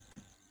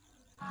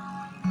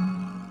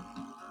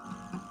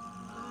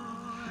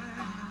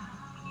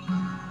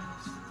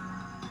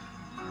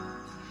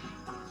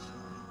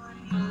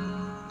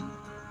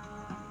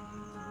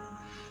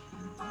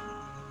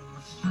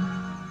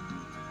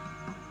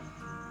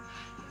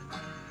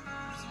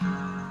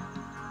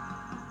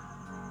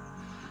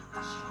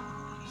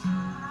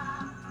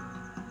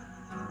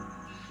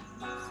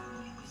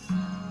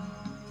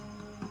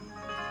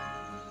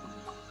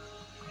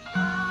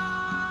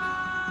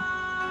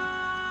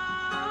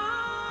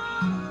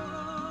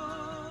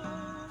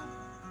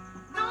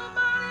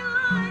Nobody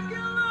like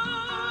you,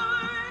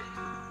 Lord.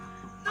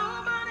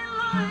 Nobody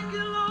like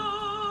you,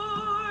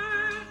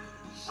 Lord.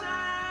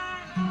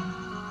 Say,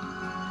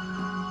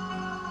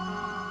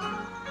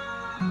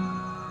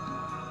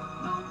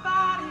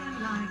 nobody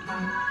like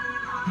you.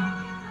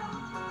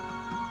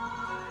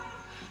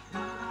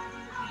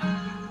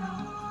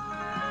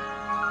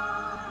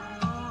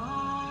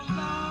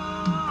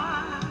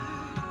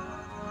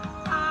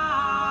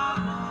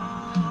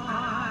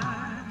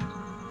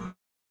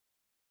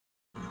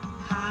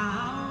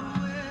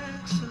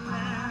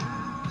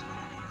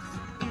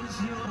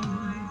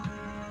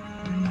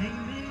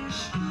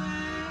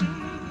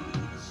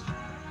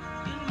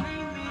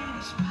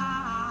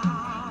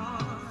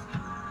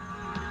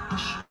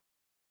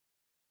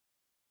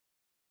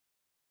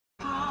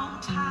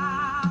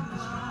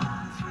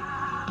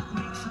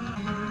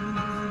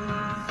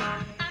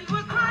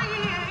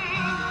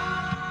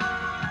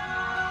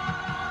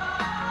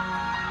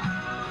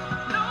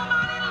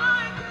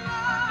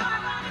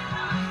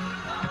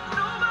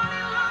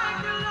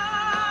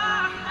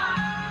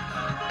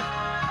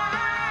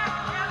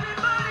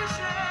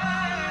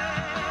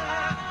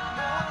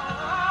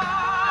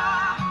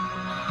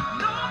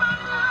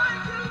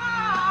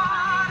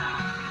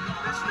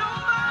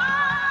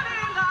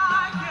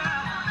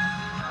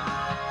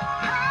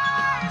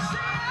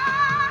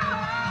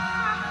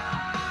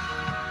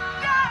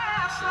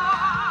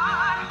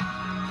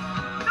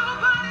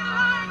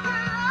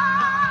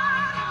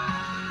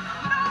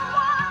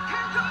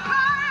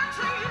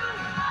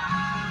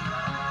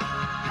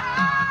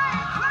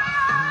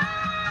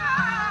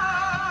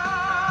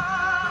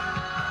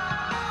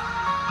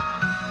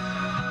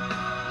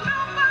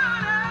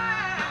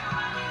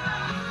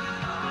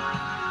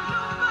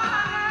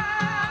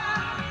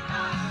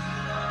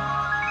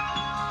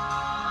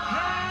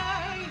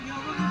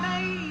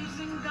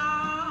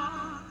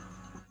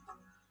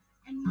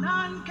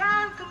 None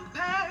can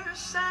compare,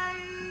 say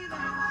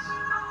this.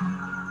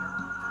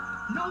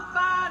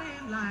 Nobody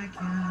like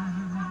you.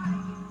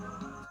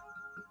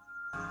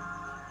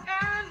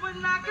 And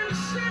when I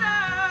consider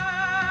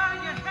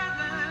your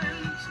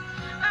heavens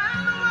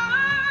and the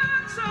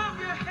works of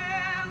your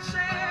hands,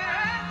 say,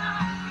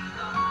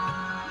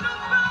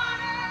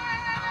 nobody.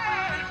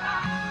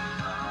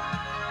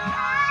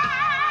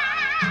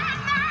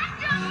 And at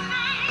your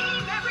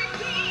name, every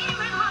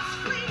demon must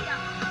flee.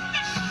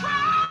 It's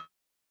strong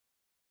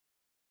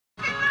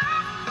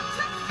enough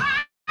to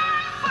fight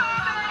for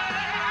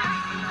me.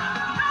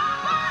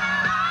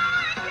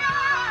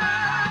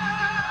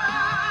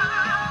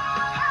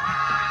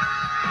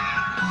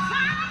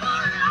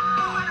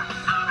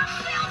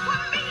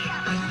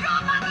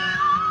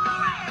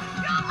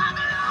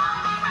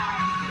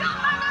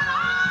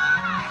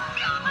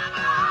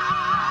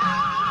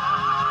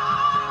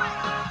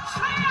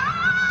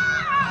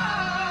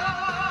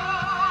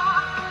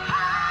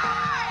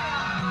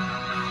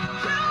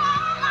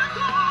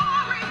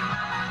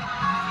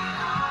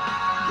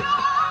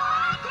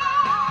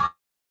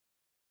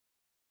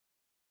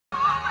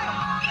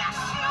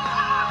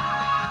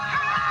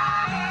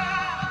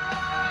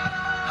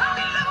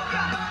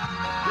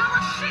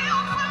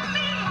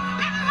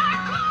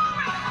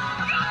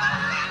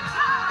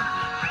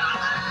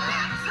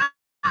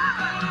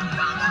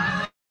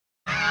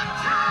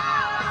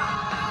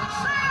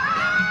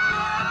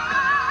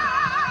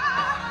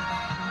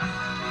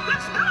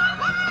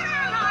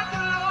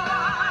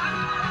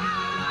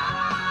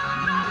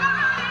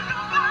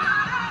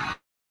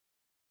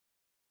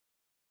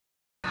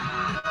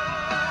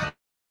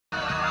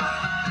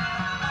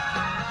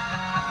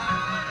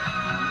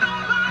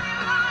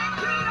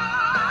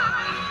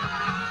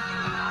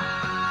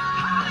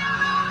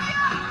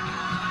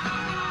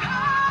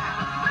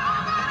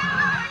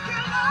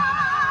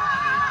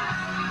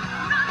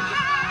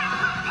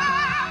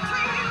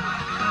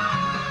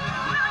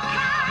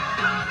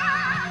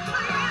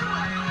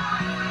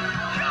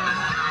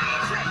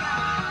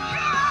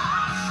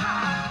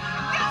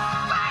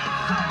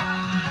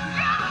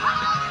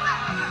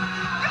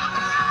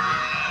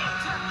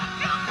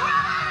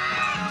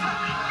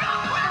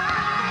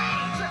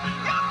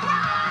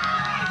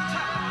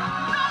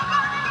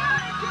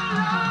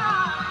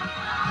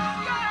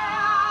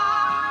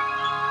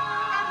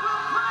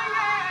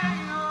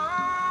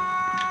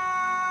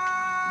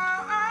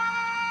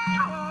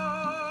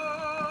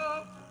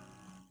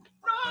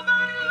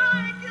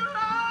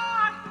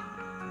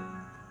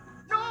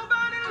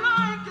 Nobody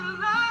like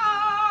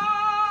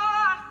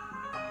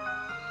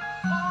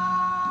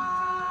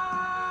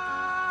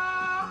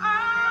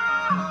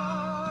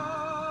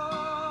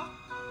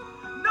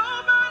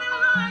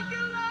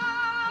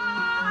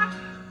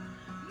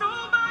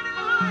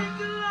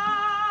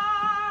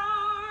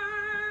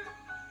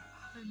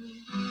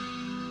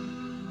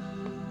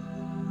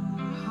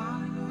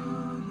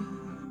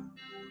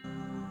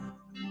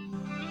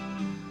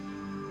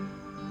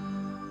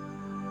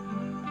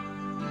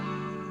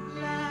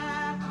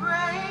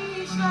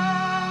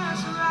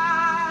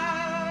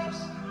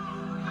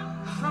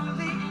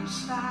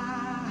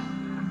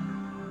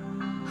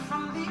from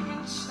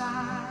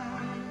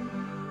inside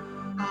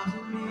of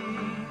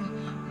me.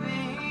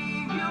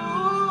 May you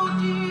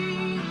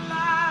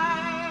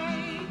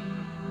delight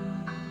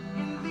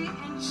in the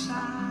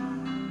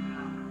inside,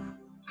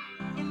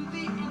 in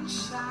the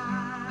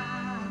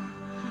inside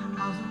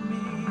of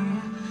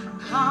me.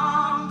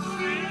 Come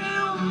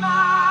fill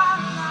my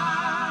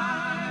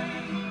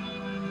life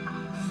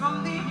from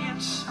the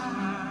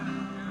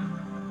inside,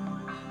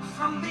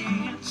 from the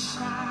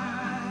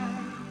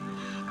inside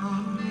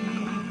of me.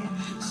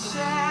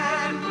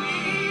 Set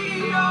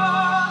me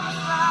on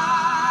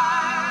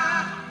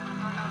fire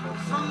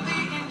from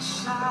the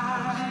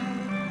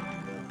inside,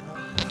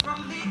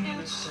 from the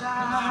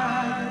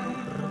inside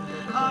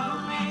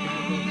of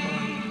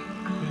me.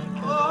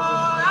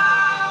 Oh, I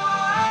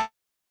want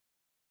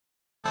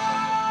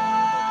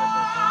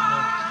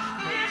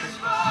this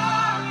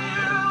for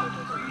you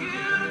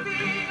to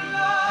be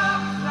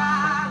loved,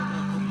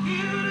 for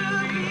you to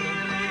be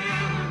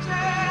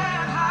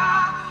lifted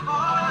high.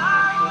 All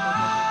I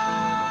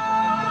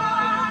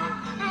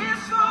want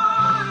is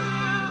for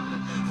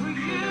you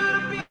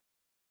to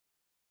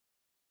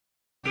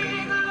be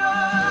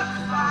loved,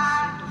 for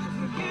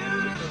you to be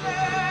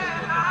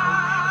lifted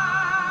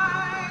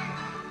high.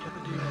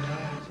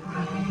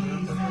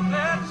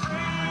 Let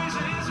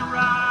praises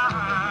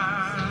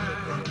rise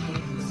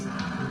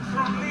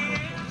from the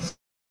inside.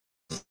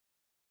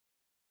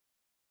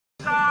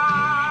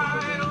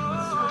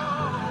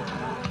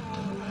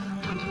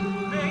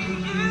 Oh, may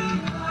you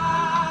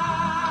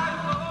lie,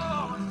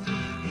 Lord,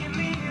 in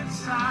the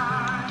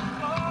inside.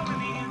 Oh, in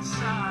the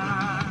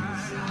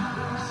inside.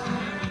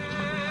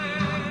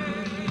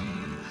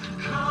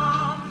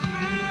 Come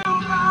fill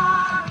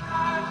my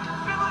life,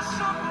 fill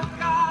us up, oh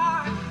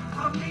God,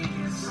 from the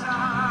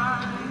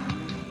inside.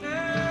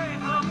 Hey,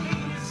 from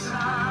the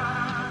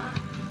inside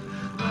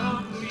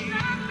of me.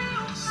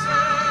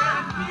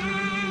 Set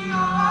me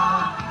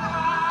on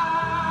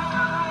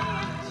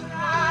fire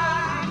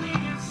from the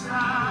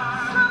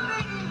inside, from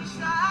the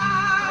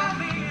inside, from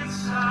the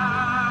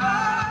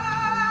inside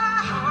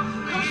of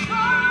me. 'Cause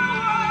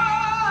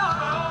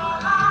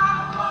all I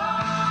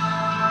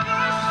want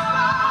is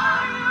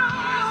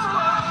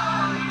for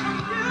you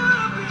to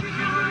be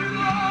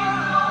glorified,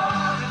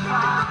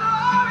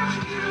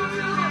 for you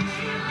to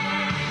be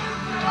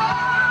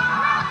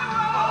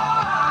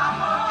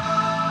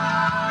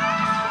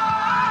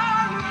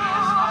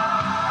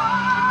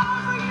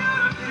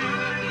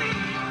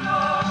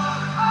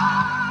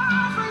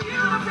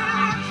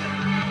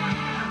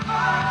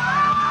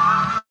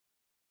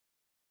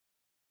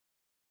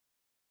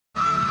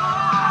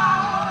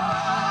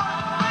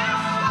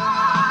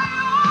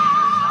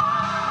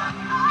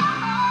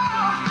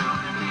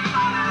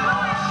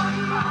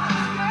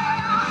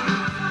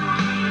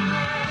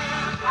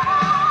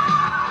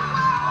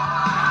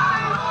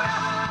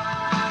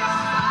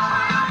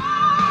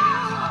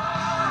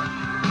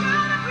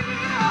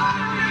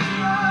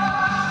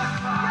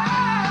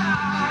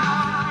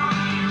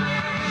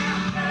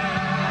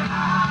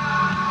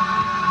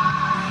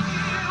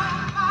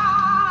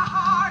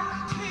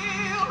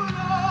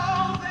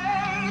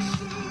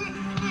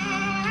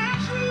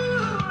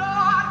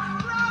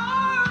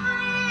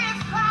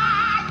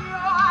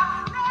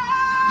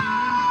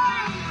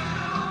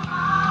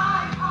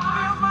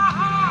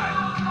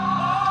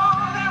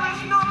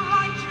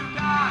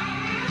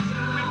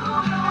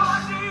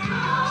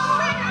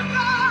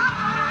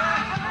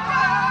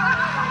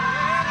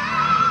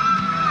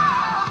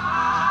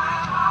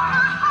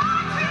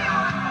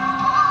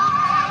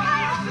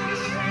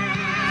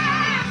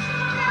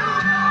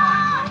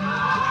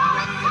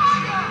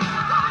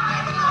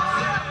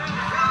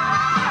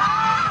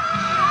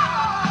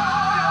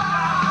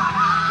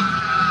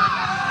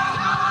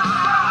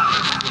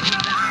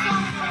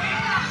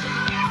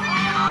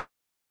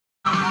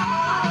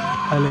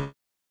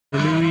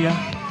Hallelujah,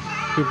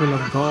 people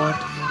of God.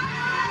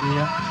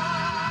 Yeah.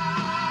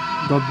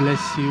 God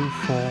bless you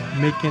for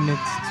making it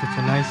to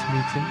tonight's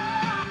meeting.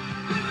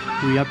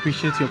 We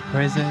appreciate your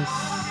presence,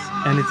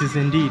 and it is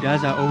indeed,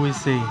 as I always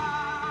say,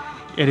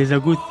 it is a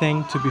good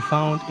thing to be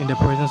found in the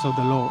presence of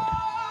the Lord.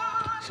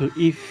 So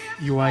if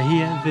you are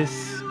here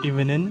this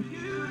evening,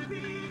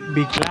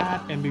 be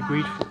glad and be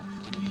grateful,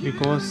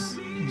 because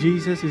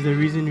Jesus is the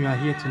reason you are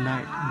here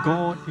tonight.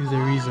 God is the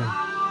reason.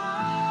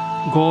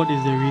 God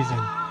is the reason.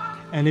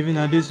 And even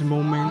at this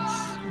moment,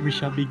 we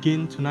shall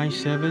begin tonight's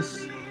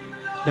service.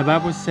 The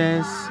Bible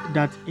says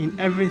that in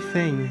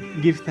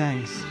everything give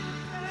thanks,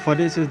 for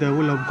this is the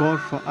will of God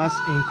for us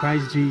in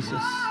Christ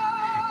Jesus.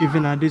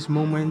 Even at this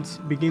moment,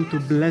 begin to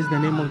bless the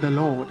name of the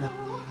Lord.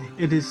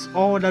 It is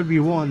all that we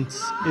want,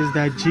 is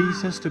that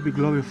Jesus to be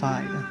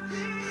glorified.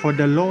 For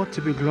the Lord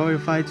to be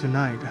glorified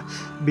tonight.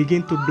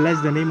 Begin to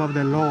bless the name of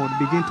the Lord.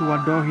 Begin to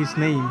adore his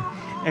name.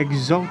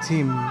 Exalt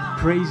him.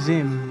 Praise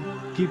him.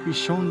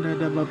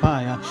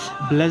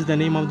 Bless the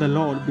name of the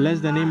Lord. Bless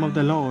the name of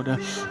the Lord.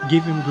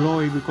 Give him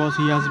glory because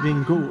he has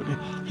been good.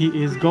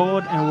 He is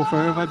God and will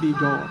forever be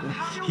God.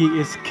 He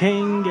is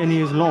King and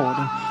he is Lord.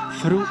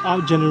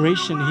 Throughout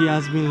generation, He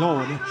has been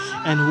Lord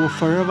and will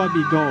forever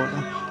be God.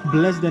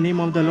 Bless the name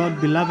of the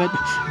Lord, beloved.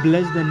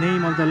 Bless the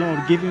name of the Lord.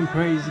 Give Him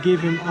praise, give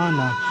Him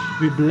honor.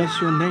 We bless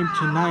your name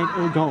tonight,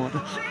 oh God.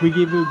 We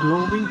give you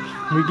glory,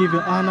 we give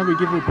you honor, we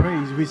give you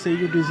praise. We say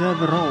you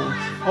deserve it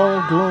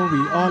all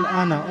glory, all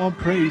honor, all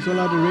praise, all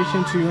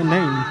adoration to your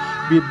name.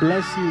 We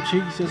bless you,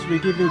 Jesus. We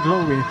give you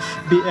glory.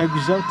 Be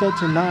exalted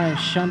tonight.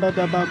 Shanda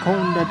daba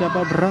konda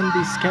daba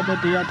brandi skeba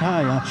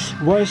diataya.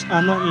 Words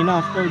are not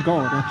enough, oh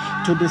God,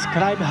 to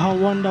describe how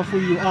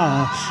wonderful you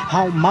are,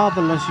 how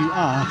marvelous you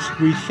are.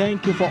 We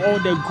thank you for all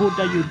the good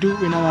that you do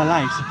in our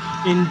lives.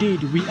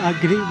 Indeed, we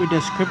agree with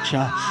the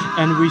scripture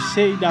and we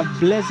say that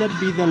blessed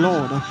be the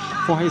Lord,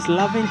 for His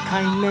loving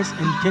kindness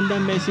and tender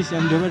mercies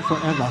endure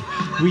forever.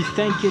 We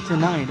thank you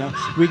tonight.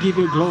 We give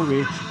you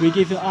glory, we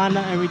give you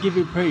honor, and we give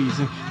you praise.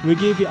 We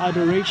give you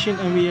adoration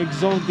and we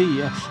exalt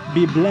thee.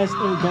 Be blessed,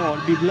 O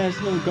God. Be blessed,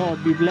 O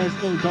God. Be blessed,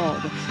 O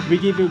God. We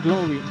give you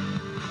glory.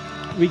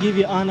 We give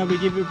you honor, we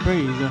give you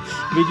praise.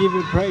 We give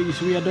you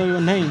praise, we adore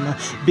your name.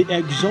 Be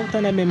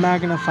exalted and be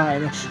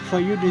magnified, for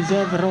you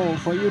deserve it all,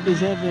 for you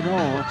deserve it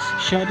all.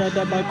 Shada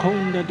daba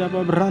konda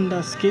daba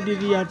branda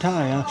skididi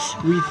ataya.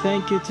 We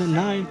thank you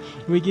tonight.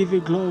 We give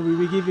you glory,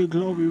 we give you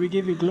glory, we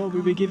give you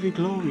glory, we give you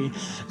glory.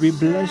 We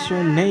bless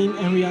your name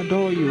and we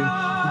adore you.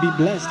 Be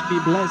blessed, be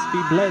blessed,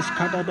 be blessed.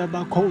 Kada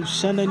daba ko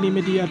sanda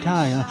nimidi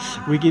ataya.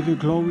 We give you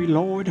glory,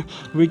 Lord.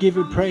 We give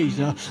you praise.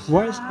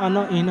 Words are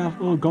not enough,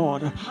 oh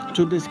God,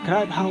 to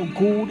describe how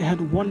good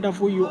and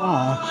wonderful you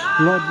are.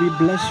 Lord, we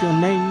bless your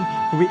name.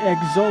 We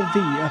exalt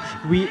thee.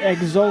 We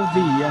exalt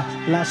thee.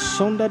 La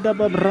sonda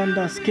daba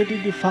branda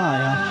skidi di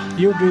fire.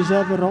 You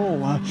deserve it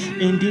all.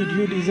 Indeed,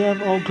 you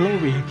deserve all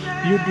glory.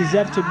 You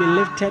deserve to be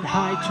lifted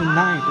high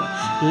tonight.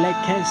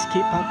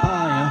 Lekeski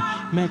papaya.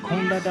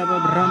 Mekonda daba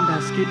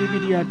branda skidi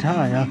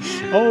bidiataya.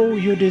 Oh,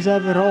 you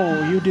deserve it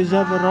all. You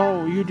deserve it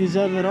all. You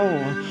deserve it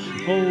all.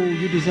 Oh,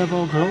 you deserve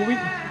all glory.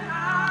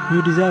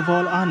 You deserve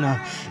all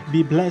honor.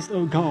 Be blessed,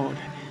 O God.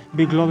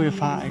 Be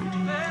glorified.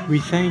 We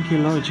thank you,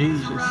 Lord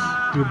Jesus.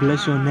 We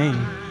bless your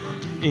name.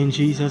 In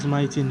Jesus'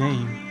 mighty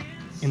name.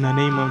 In the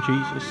name of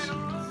Jesus.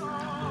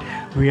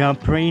 We are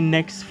praying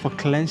next for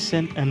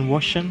cleansing and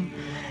washing.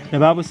 The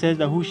Bible says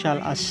that who shall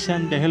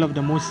ascend the hill of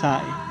the Most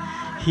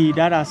High? He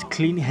that has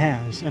clean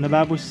hands. And the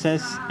Bible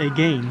says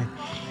again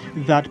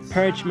that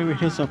purge me with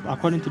hyssop,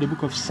 according to the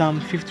book of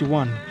Psalm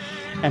 51,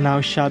 and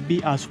I shall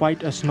be as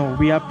white as snow.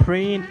 We are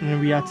praying and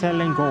we are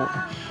telling God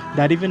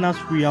that even as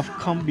we have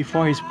come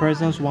before His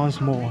presence once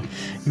more,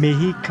 may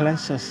He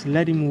cleanse us,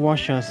 let Him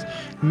wash us,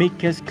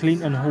 make us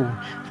clean and whole.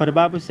 For the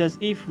Bible says,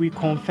 if we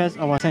confess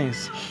our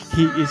sins,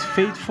 He is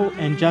faithful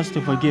and just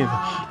to forgive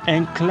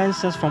and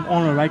cleanse us from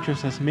all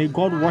unrighteousness. May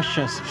God wash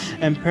us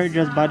and purge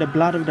us by the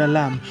blood of the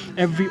Lamb,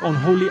 every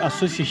unholy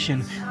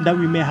association that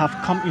we may have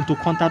come into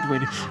contact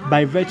with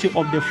by virtue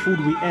of the food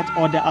we ate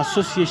or the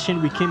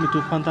association we came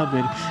into contact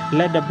with.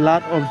 Let the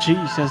blood of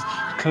Jesus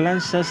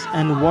cleanse us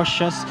and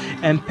wash us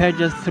and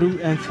purge us through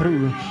and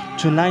through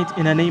tonight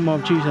in the name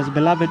of Jesus.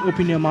 Beloved,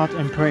 open your mouth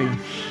and pray.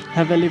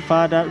 Heavenly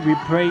Father, we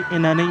pray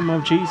in the name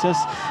of Jesus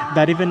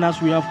that even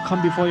as we have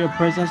come before your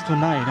presence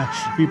tonight,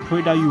 we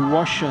pray that you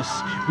wash us,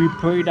 we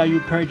pray that you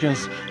purge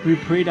us, we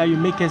pray that you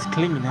make us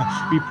clean,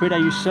 we pray that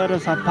you set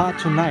us apart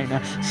tonight.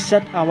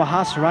 Set our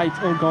hearts right,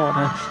 oh God.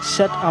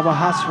 Set our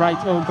hearts right,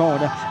 oh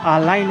God.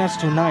 Align us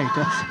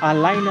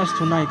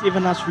tonight,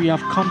 even as we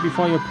have come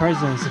before your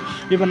presence,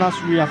 even as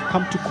we have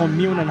come to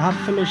commune and have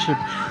fellowship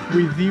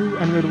with you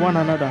and with one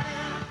another.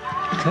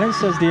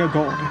 Cleanse us, dear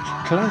God.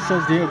 Cleanse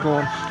us, dear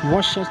God.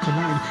 Wash us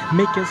tonight.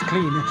 Make us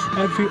clean.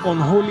 Every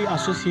unholy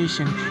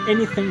association,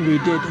 anything we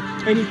did,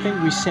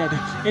 anything we said,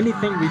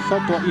 anything we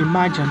thought or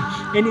imagined,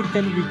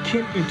 anything we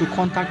came into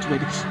contact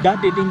with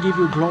that didn't give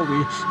you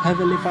glory.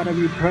 Heavenly Father,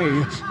 we pray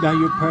that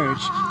you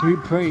purge. We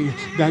pray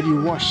that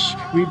you wash.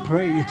 We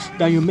pray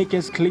that you make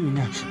us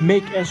clean.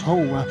 Make us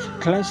whole.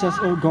 Cleanse us,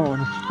 O God.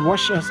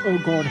 Wash us, O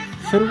God,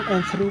 through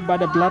and through by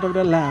the blood of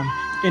the Lamb.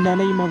 In the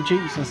name of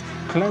Jesus,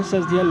 cleanse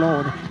us, dear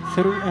Lord,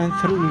 through and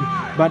through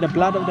by the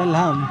blood of the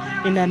Lamb.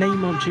 In the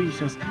name of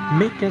Jesus,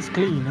 make us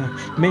clean,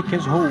 make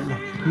us whole,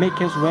 make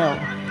us well.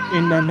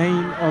 In the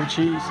name of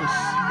Jesus,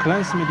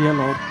 cleanse me, dear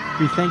Lord.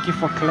 We thank you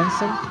for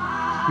cleansing.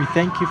 We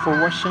thank you for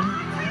washing.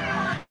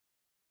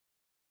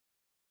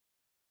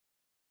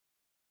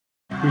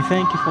 We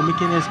thank you for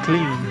making us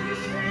clean.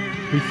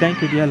 We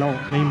thank you, dear Lord,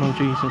 in the name of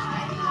Jesus.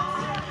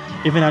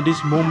 Even at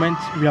this moment,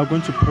 we are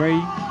going to pray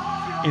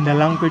in the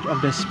language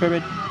of the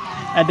Spirit,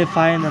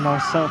 edifying on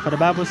ourselves. For the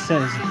Bible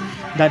says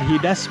that he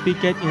that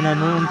speaketh in an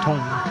unknown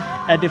tongue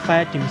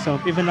edifieth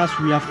himself. Even as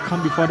we have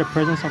come before the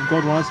presence of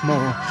God once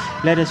more,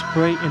 let us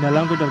pray in the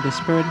language of the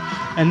Spirit.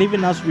 And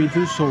even as we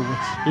do so,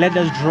 let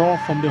us draw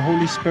from the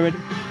Holy Spirit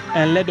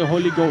and let the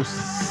Holy Ghost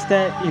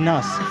stir in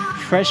us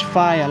fresh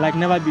fire like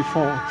never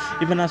before.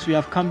 Even as we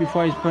have come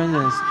before His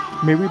presence,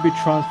 May we be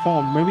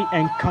transformed. May we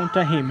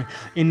encounter Him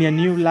in a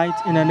new light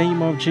in the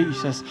name of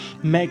Jesus.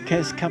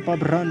 Mekes kapa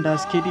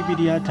brandas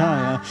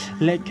kidibidiataya.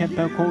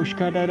 Lekepe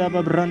koshka da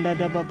daba branda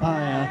daba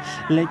paya.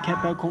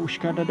 Lekepe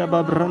koshka da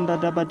daba branda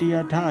daba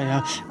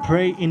diataya.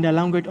 Pray in the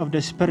language of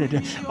the Spirit.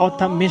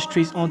 Utter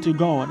mysteries unto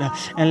God,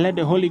 and let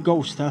the Holy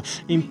Ghost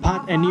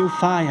impart a new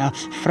fire,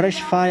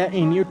 fresh fire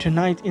in you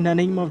tonight in the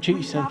name of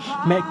Jesus.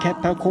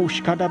 Mekepe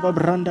koshka daba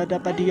branda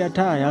daba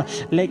diataya.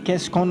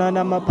 Lekes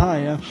konana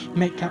mapaya.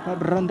 Mekepe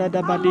branda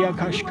daba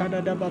diakashka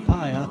daba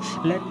paya.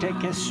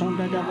 Leteke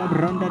sonda daba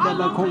branda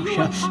daba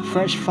kosha.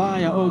 Fresh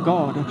fire, oh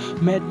God.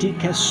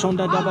 Medike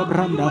sonda daba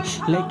branda.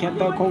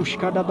 Lekepe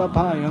koshka daba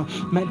paya.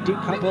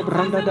 Medika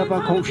branda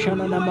daba kosha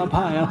na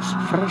mapaya.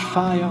 Fresh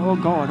fire, oh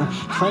God.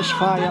 Fresh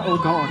fire, oh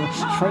God.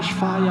 Fresh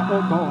fire,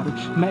 oh God.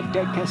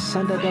 Medeke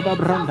sonda daba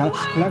branda.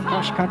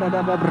 Lekashka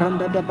daba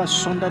branda daba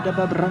sonda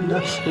daba branda.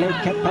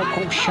 Lekepe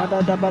kosha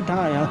daba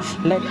daya.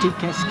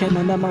 Letike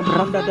skena na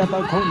branda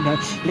daba konda.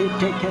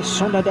 Leteke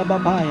sonda daba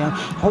paya.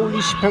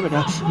 Holy Spirit,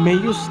 may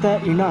you stir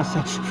in us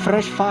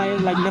fresh fire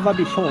like never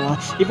before.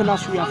 Even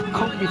as we have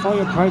come before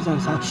your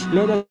presence,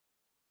 let us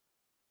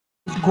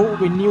go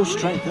with new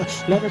strength.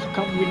 Let us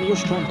come with new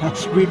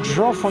strength. We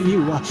draw from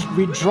you.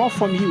 We draw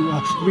from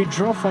you. We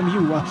draw from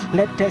you.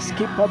 Let us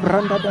keep a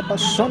branda da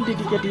basondi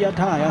di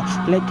diataya.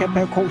 Let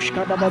kepe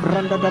koshka da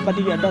branda da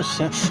badia das.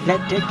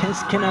 Let take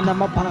skina na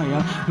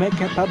mapaya.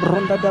 Make a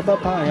branda da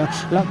bapaya.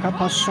 La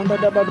capasonda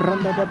da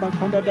branda da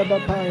baconda da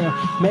bapaya.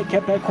 Make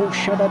a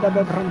kosha da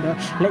branda.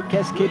 Let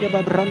keski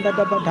da branda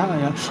da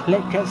badaya.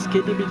 Let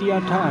keski di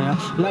diataya.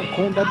 La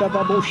conda da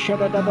babosha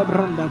da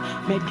branda.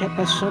 Make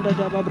a sonda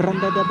da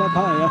branda da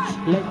papaya,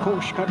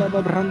 lekoshka da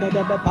branda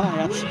da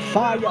papaya.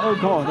 Fire, oh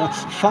God,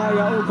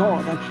 fire, oh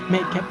God.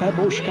 Make a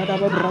pabushka da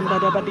branda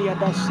da badia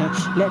das.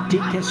 Let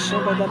it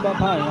soda da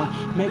papaya.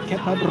 Make a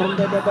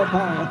branda da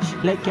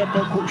papaya. Let a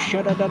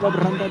kusha da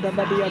branda da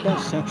badia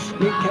das.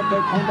 Make a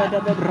conda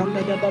da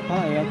branda da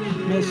papaya.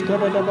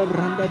 Mescoda da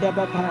branda da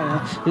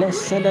papaya. Let's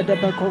send a da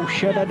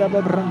bakosha da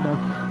branda.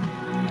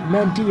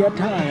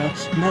 Mandiataya,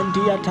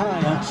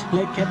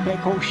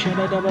 Lekepeko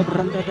Shada Daba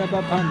Branda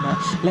Daba Panda,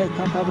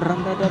 Lekapa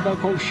Branda Daba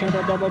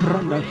Koshada Daba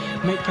Branda,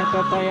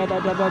 Mekapaya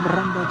Daba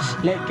Branda,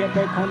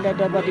 Lekepekonda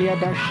Daba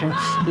Diadasha,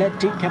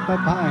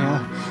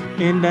 Letikapapaya,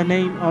 in the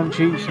name of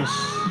Jesus.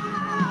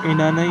 In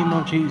the name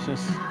of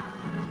Jesus.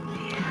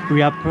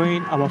 We are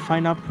praying our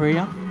final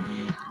prayer.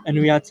 And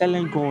we are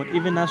telling God,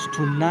 even as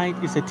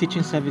tonight is a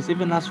teaching service,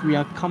 even as we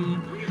are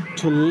come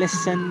to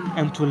listen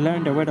and to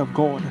learn the word of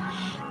God,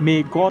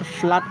 may God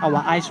flood our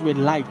eyes with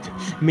light.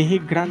 May He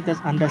grant us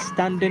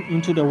understanding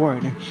into the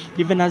word.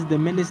 Even as the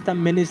minister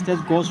ministers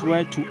God's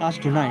word to us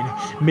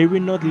tonight, may we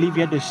not live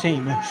here the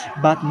same,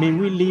 but may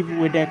we live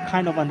with a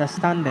kind of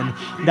understanding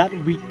that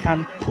we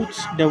can put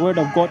the word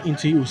of God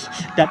into use,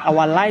 that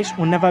our lives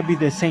will never be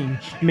the same.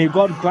 May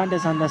God grant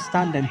us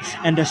understanding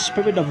and the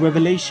spirit of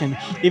revelation,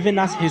 even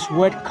as His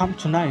word come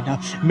tonight.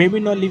 May we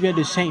not live here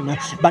the same,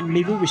 but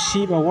may we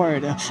receive a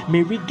word.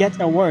 May we get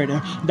a word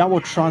that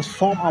will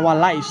transform our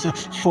lives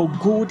for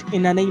good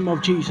in the name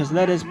of Jesus.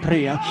 Let us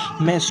pray.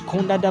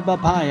 Meskunda da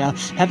babaya.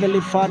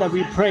 Heavenly Father,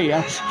 we pray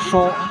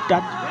for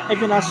that.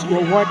 Even as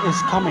your word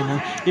is coming,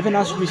 even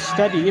as we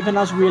study, even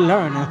as we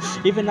learn,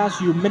 even as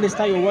you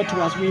minister your word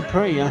to us, we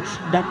pray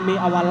that may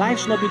our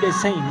lives not be the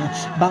same,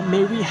 but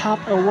may we have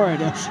a word.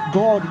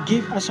 God,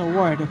 give us a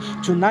word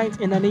tonight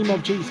in the name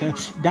of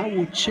Jesus that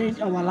will change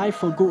our life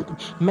for good.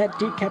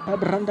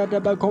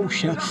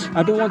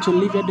 I don't want to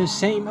live here the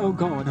same, oh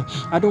God.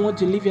 I don't want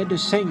to live here the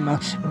same,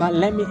 but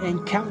let me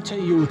encounter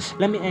you.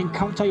 Let me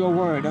encounter your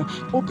word.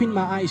 Open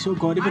my eyes, oh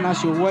God, even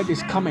as your word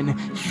is coming.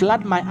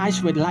 Flood my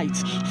eyes with light.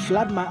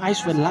 Flood my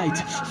eyes with light.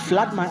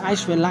 Flood my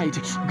eyes with light.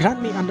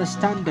 Grant me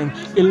understanding,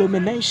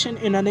 illumination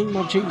in the name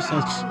of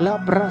Jesus. La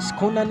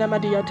braskona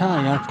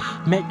namadiataya.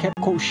 Make a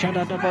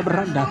koshada da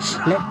babranda.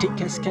 Let it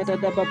cascada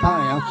da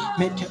papaya.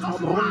 Make a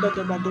brunda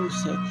da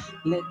badosa.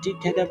 Let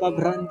it kada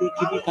babrandi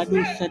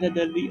kibikadusa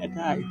da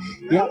liatai.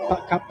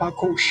 Yapa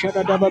kapako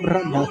shada da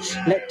babranda.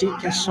 Let it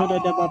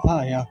casoda da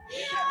papaya.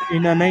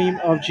 In the name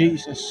of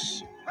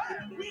Jesus.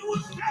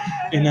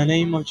 In the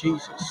name of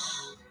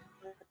Jesus.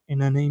 In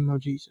the name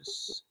of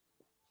Jesus.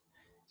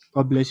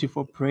 God bless you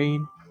for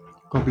praying.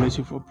 God bless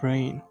you for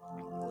praying.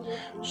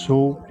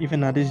 So,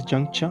 even at this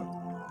juncture,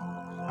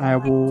 I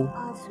will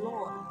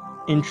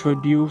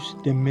introduce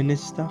the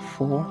minister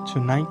for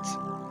tonight.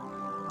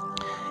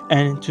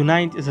 And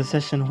tonight is a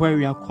session where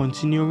we are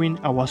continuing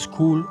our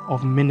school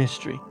of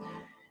ministry.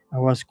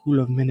 Our school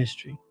of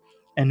ministry.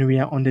 And we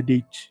are on the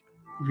date.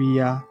 We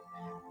are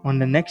on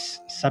the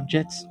next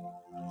subject.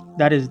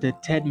 That is the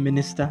third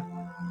minister.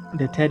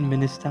 The third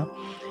minister.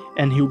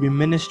 And he will be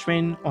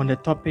ministering on the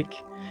topic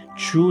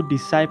true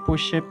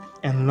discipleship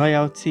and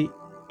loyalty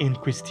in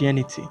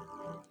Christianity.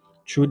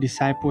 True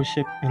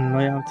discipleship and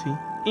loyalty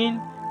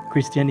in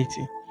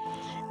Christianity.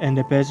 And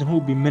the person who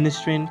will be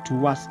ministering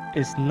to us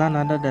is none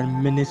other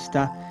than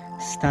Minister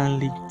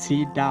Stanley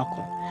T.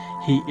 Dalcon.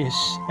 He is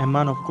a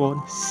man of God,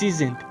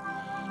 seasoned,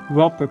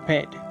 well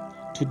prepared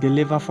to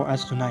deliver for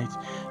us tonight.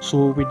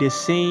 So, with the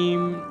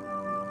same,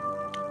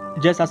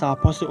 just as our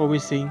apostle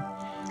always saying,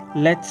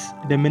 let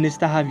the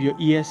minister have your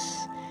ears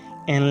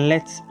and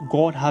let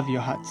God have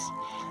your hearts.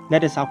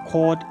 Let us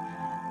accord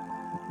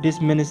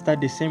this minister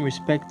the same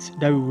respect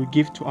that we will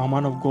give to our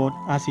man of God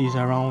as he is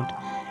around,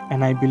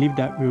 and I believe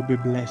that we will be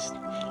blessed.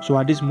 So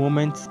at this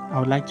moment, I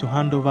would like to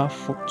hand over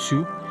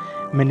to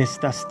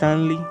Minister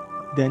Stanley.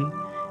 Then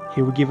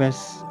he will give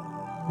us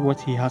what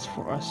he has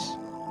for us.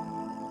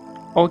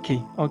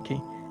 Okay.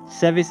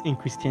 Service in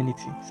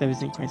Christianity.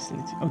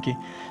 Okay.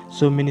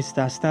 So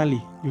Minister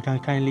Stanley, you can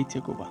kindly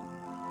take over.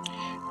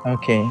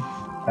 Okay.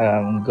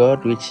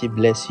 God richly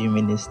bless you,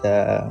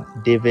 Minister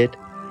David,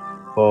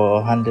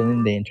 for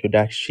handling the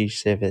introductory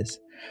service.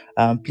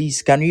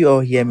 Please, can you all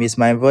hear me? Is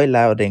my voice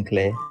loud and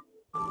clear?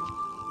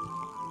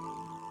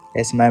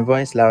 Is my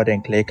voice loud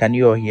and clear? Can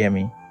you all hear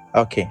me?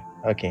 Okay.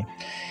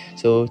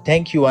 So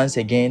thank you once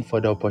again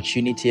for the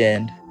opportunity.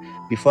 And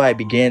before I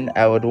begin,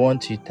 I would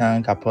want to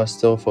thank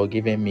Apostle for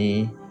giving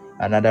me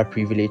another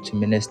privilege to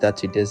minister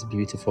to this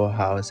beautiful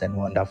house and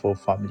wonderful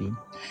family.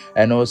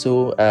 And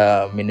also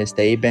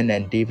Minister Eben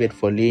and David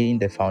for laying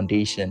the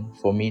foundation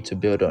for me to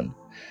build on.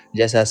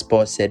 Just as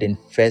Paul said in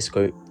First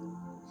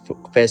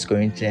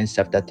Corinthians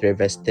chapter 3,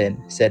 verse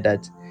 10, said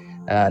that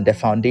the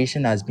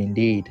foundation has been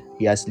laid.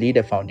 He has laid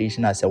the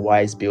foundation as a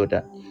wise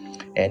builder.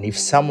 And if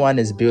someone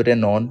is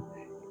building on,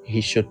 he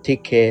should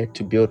take care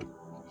to build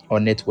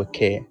on it with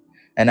care.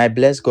 And I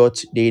bless God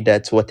today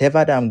that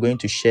whatever that I'm going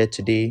to share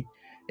today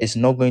is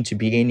not going to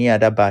be any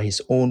other but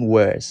his own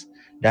words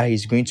that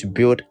he's going to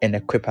build and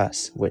equip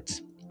us with.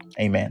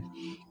 Amen.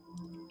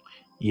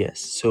 Yes.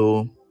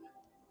 So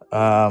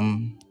I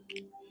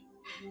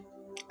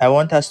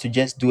want us to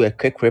just do a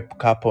quick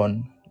recap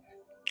on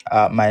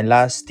my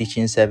last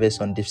teaching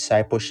service on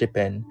discipleship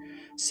and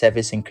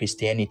service in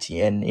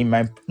Christianity. And in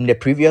the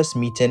previous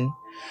meeting,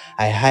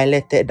 I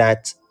highlighted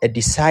that a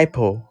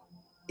disciple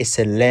is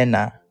a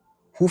learner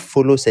who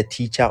follows a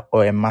teacher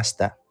or a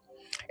master.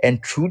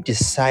 And true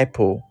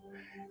disciple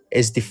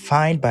is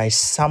defined by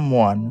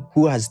someone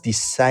who has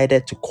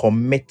decided to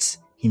commit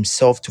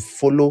himself to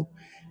follow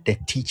the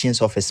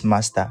teachings of his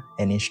master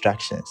and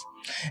instructions.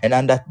 And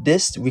under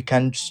this, we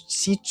can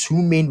see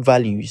two main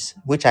values,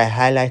 which I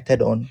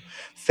highlighted on.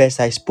 First,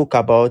 I spoke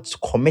about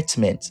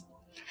commitment.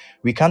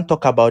 We can't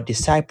talk about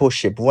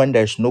discipleship when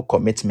there's no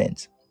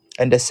commitment.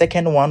 And the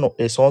second one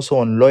is also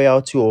on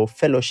loyalty or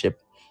fellowship.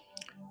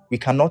 We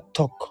cannot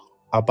talk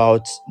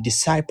about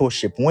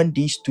discipleship when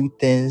these two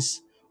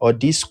things or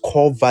these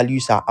core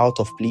values are out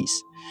of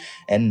place.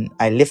 And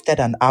I lifted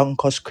an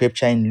anchor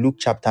scripture in Luke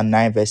chapter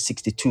 9, verse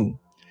 62.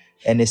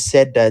 And it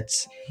said that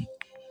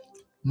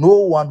no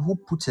one who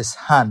puts his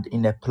hand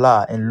in a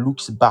plow and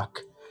looks back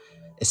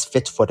is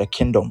fit for the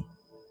kingdom.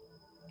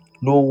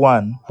 No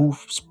one who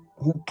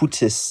puts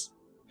his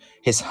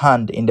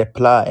hand in the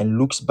plow and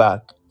looks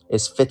back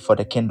is fit for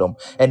the kingdom.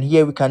 And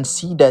here we can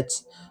see that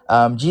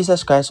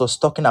Jesus Christ was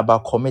talking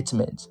about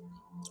commitment.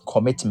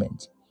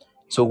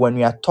 So when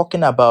we are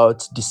talking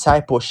about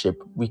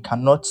discipleship, we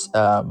cannot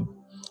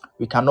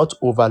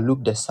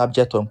overlook the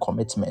subject on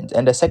commitment.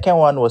 And the second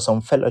one was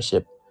on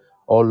fellowship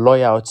or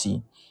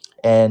loyalty.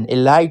 And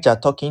Elijah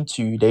talking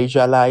to the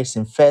Israelites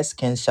in 1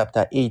 Kings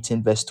chapter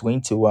 18, verse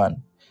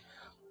 21,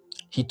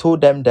 he told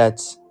them that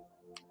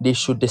they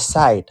should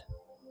decide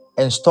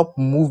and stop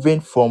moving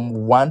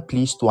from one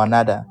place to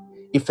another.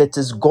 If it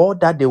is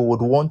God that they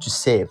would want to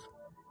serve,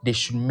 they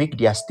should make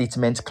their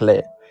statement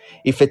clear.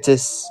 If it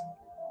is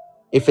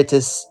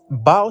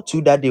Baal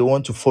to that they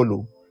want to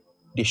follow,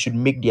 they should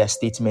make their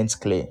statements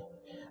clear.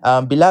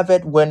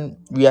 Beloved, when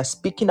we are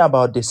speaking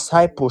about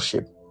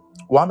discipleship,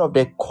 one of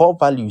the core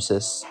values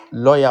is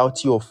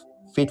loyalty of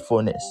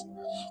faithfulness.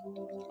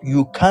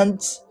 You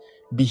can't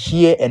be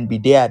here and be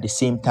there at the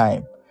same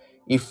time.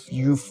 If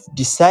you've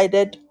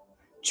decided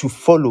to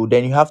follow,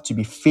 then you have to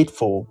be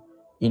faithful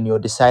in your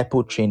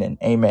disciple training.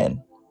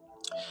 Amen.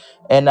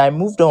 And I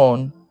moved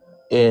on,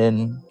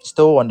 in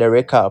still on the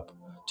recap,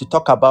 to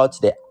talk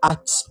about the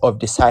acts of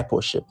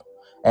discipleship.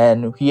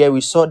 And here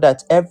we saw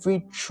that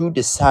every true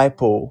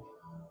disciple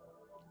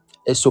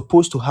is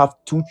supposed to have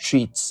two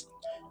traits.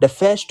 The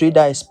first trait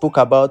that I spoke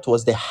about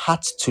was the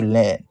heart to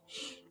learn.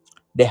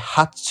 The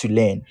heart to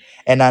learn.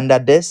 And under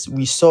this,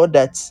 we saw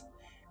that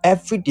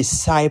every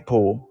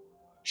disciple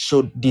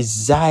should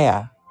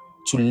desire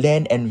to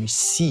learn and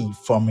receive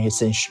from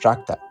his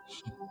instructor.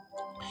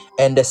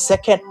 And the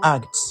second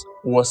act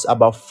was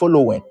about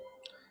following.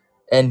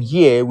 And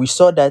here we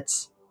saw that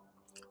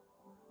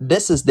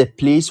this is the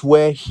place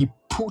where he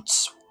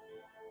puts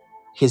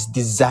his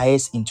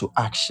desires into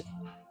action.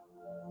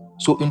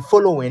 So in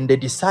following, the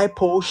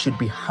disciple should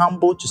be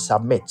humble to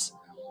submit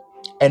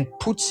and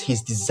puts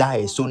his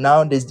desires. So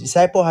now the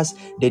disciple has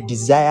the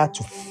desire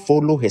to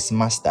follow his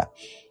master.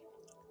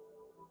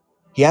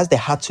 He has the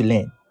heart to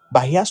learn,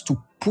 but he has to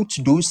put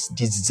those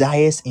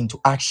desires into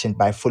action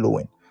by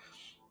following.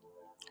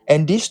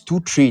 And these two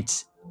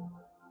traits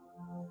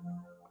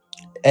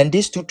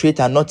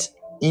are not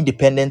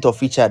independent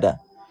of each other.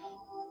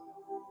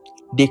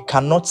 They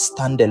cannot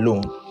stand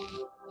alone.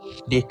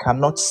 They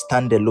cannot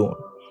stand alone.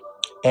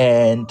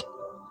 And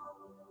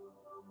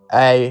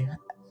I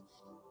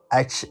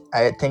I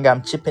think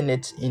I'm chipping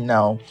it in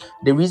now.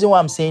 The reason why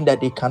I'm saying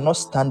that they cannot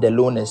stand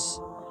alone is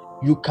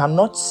you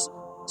cannot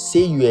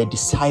say you're a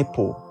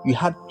disciple. You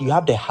have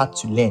the heart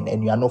to learn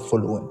and you are not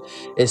following.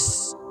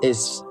 It's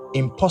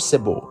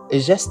impossible.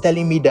 It's just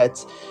telling me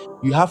that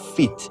you have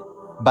faith,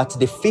 but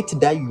the faith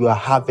that you are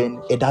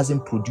having, it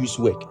doesn't produce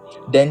work.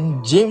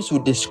 Then James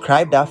would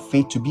describe that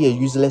faith to be a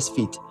useless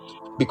faith,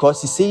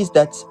 because he says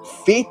that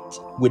faith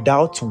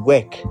without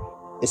work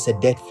is a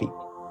dead faith.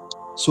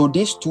 So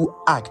these two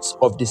acts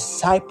of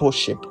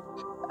discipleship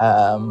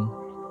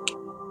um,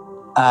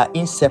 are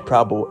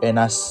inseparable, and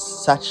as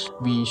such,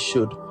 we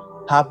should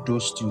have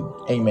those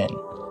two. Amen.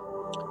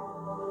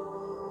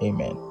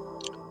 Amen.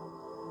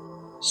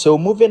 So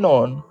moving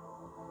on.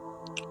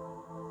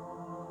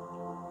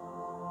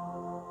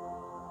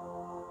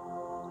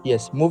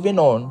 Yes, moving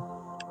on.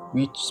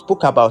 We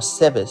spoke about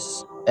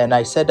service, and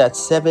I said that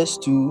service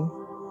too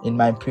in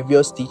my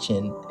previous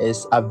teaching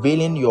is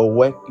availing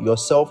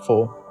yourself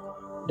for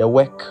the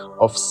work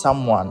of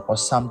someone or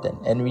something.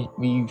 And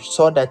we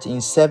saw that in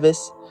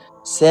service,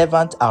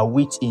 servants are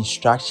with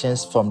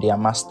instructions from their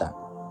master.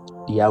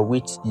 They are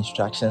with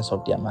instructions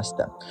of their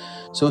master.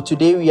 So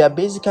today we are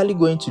basically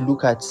going to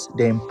look at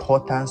the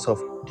importance of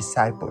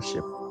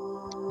discipleship.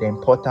 The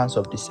importance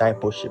of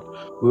discipleship.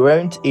 We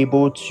weren't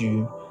able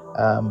to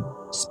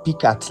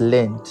speak at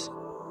length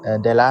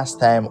the last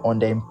time on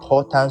the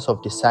importance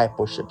of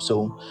discipleship.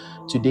 So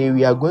today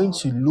we are going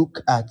to look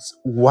at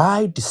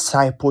why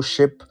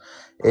discipleship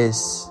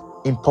is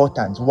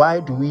important. Why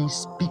do we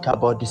speak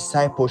about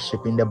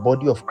discipleship in the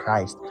body of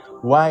Christ?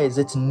 Why is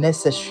it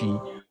necessary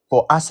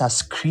for us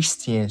as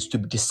Christians to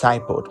be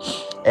discipled?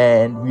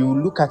 And we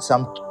will look at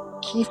some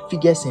key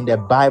figures in the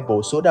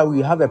Bible so that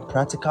we have a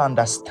practical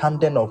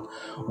understanding of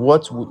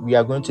what we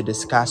are going to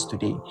discuss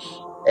today.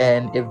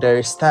 And if there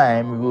is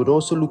time, we would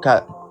also look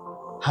at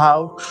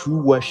how true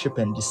worship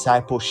and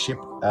discipleship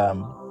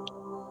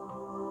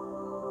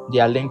they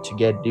are linked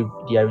together,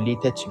 they are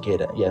related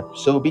together. Yeah.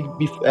 So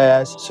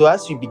so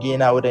as we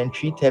begin, I would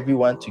entreat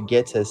everyone to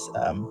get his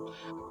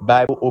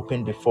Bible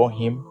open before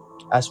him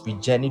as we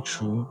journey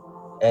through,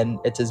 and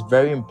it is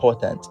very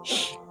important.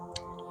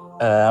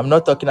 I'm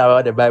not talking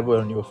about the Bible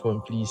on your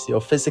phone, please.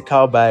 Your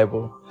physical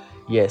Bible,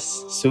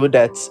 yes, so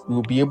that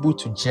we'll be able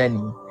to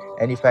journey.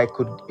 And if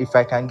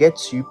I can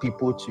get you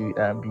people to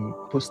be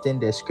posting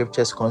the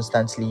scriptures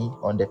constantly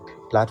on the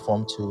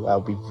platform too,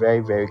 I'll be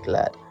very, very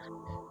glad.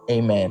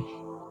 Amen.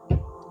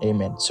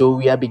 Amen. So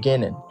we are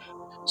beginning.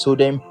 So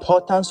the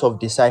importance of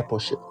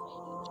discipleship.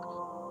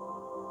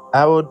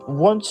 I would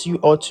want you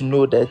all to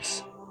know that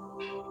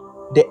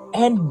the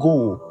end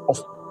goal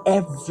of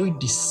every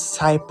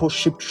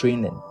discipleship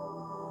training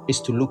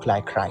is to look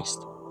like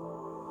Christ.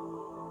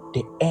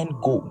 The end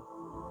goal.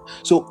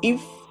 So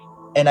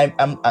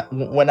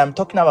when I'm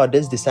talking about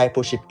this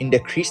discipleship in the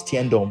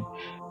Christendom,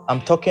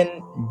 I'm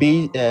talking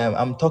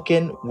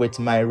with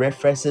my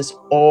references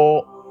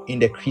all in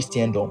the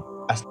Christendom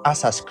as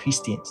us as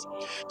Christians.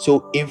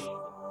 So if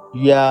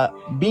you are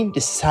being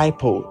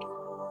discipled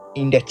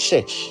in the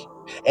church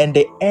and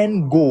the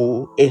end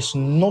goal is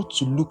not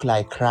to look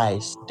like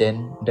Christ,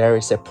 then there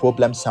is a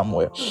problem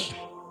somewhere.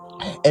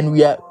 And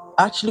we are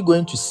actually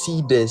going to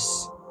see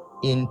this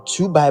in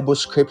two Bible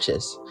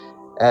scriptures.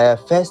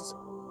 First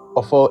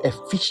of all,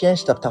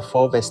 Ephesians chapter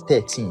 4 verse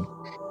 13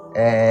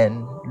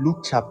 and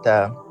Luke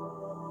chapter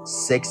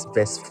 6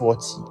 verse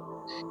 40.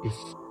 If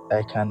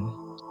I can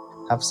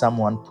have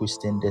someone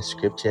posting the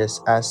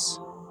scriptures as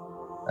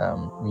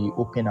we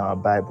open our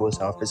Bibles,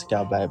 our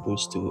physical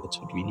Bibles too, it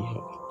would really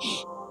help.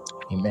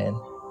 Amen.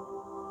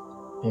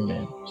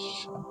 Amen.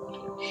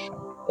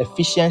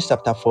 Ephesians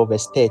chapter 4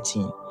 verse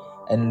 13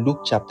 and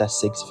Luke chapter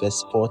 6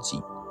 verse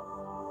 40.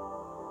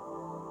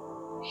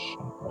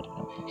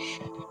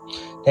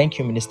 Thank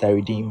you, Minister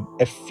Redeem.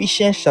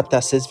 Ephesians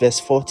chapter 6 verse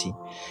 40.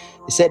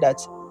 He said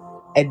that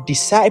a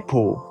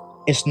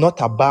disciple is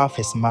not above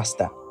his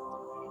master,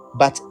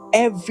 but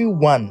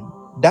everyone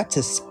that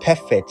is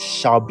perfect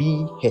shall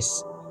be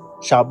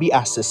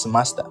as his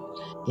master.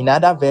 In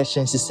other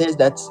versions, it says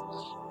that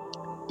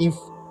if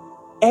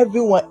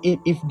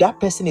that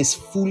person is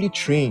fully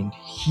trained,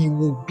 he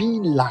will be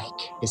like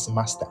his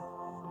master.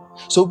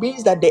 So it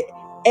means that the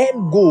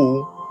end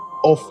goal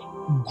of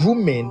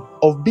grooming,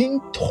 of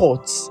being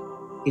taught,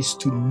 is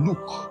to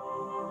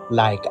look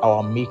like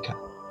our maker,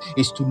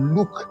 is to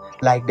look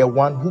like the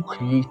one who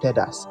created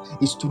us,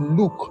 is to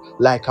look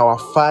like our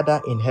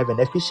Father in heaven.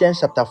 Ephesians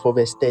chapter 4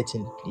 verse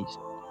 13, please.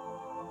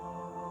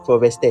 4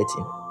 verse 13.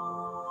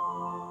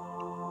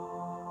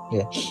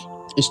 Yeah.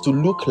 Is to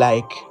look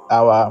like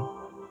our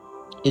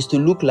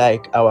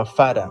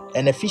Father.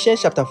 And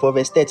Ephesians chapter 4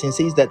 verse 13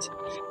 says that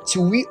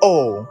till we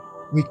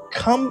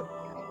come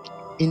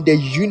in the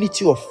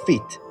unity of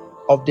faith,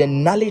 of the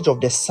knowledge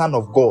of the Son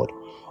of God,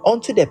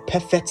 unto the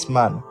perfect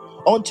man,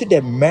 unto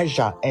the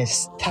measure and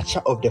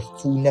stature of the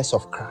fullness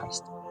of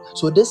Christ.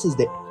 So this is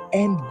the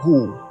end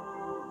goal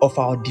of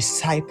our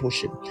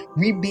discipleship.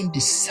 We being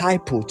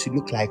discipled to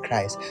look like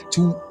Christ,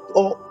 to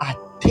or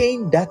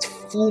attain that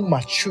full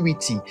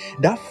maturity,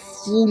 that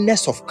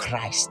fullness of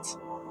Christ.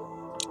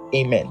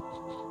 Amen.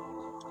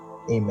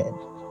 Amen.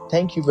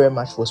 Thank you very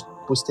much for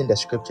posting the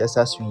scriptures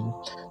as we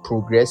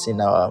progress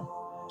in our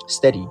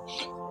study.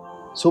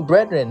 So,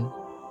 brethren,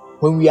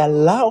 when we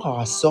allow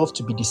ourselves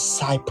to be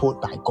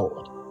discipled by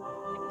God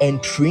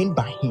and trained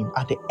by Him,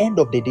 at the end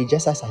of the day,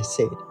 just as I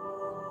said,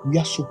 we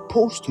are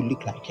supposed to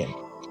look like Him.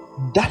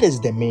 That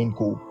is the main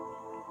goal.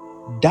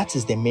 That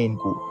is the main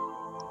goal.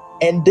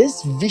 And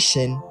this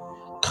vision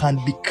can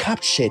be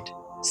captured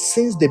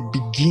since the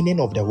beginning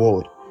of the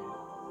world.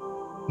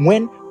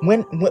 When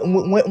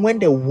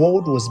the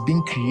world was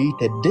being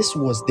created, this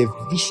was the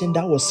vision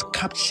that was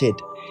captured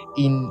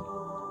in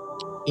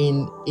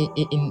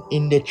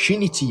the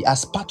Trinity,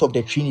 as part of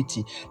the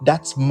Trinity,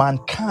 that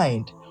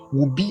mankind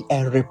will be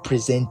a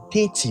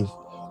representative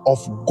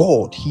of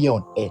God here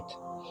on earth.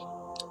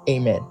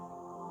 Amen.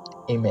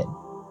 Amen.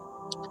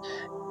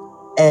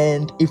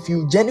 And if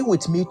you journey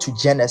with me to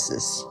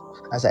Genesis,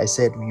 as I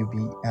said, we'll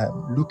be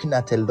looking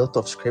at a lot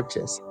of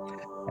scriptures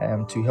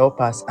to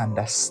help us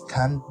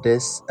understand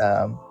this,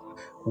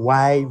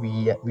 why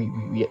we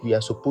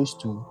are supposed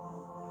to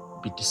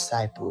be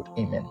discipled.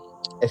 Amen.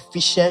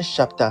 Ephesians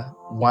chapter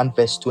 1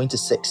 verse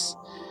 26.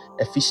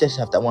 Ephesians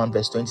chapter 1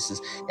 verse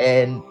 26.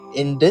 And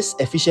in this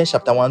Ephesians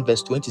chapter 1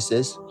 verse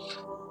 26,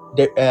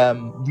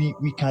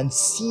 we can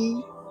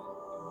see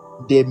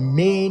the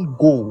main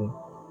goal,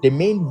 the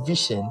main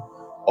vision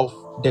of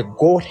the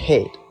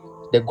Godhead,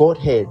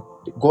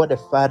 God the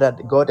Father,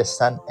 God the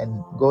Son,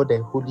 and God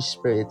the Holy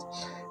Spirit.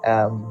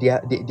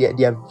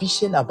 Their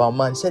vision about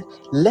man said,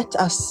 let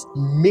us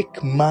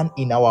make man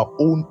in our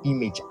own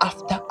image,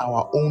 after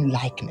our own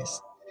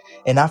likeness.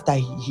 And after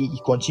he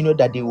continued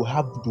that they will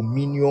have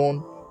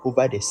dominion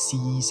over the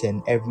seas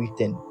and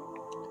everything.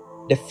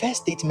 The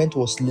first statement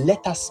was,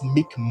 let us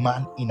make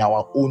man in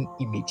our own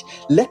image.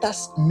 Let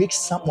us make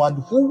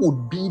someone who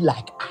would be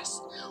like us,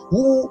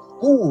 who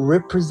will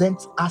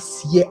represent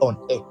us here on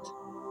earth.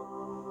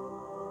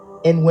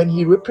 And when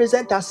he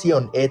represents us here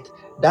on earth,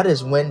 that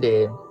is when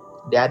the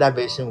other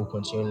version will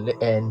continue,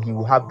 and he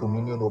will have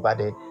dominion over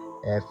the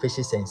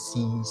fishes and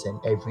seas and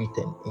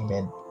everything.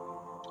 Amen.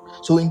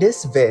 So in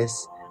this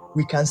verse,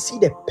 we can see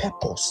the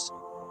purpose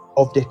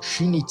of the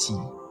Trinity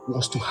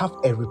was to have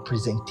a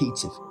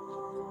representative.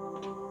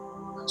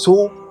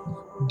 So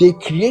they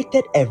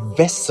created a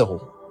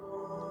vessel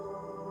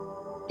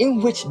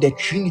in which the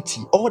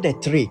Trinity, all the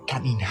three,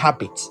 can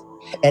inhabit.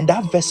 And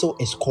that vessel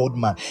is called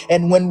man.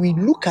 And when we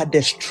look at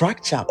the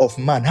structure of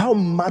man, how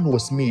man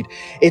was made,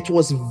 it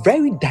was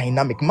very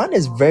dynamic. Man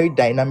is very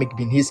dynamic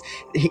being.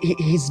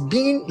 He's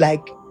being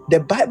like, the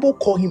Bible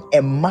call him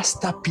a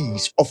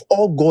masterpiece of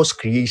all God's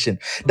creation.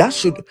 That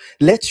should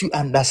let you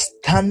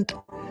understand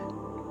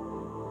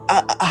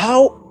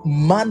how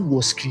man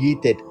was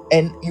created.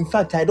 And in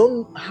fact, I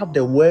don't have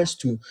the words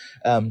to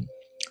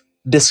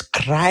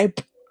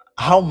describe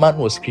how man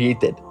was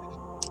created.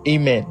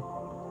 Amen.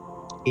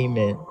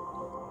 Amen.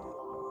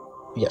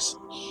 Yes.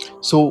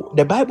 So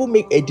the Bible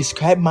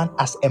describe man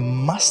as a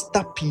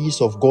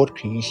masterpiece of God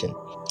creation.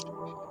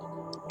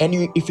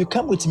 And if you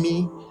come with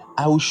me,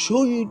 I will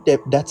show you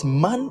that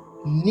man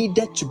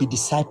needed to be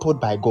discipled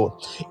by God.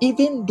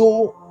 Even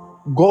though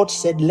God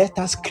said, let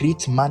us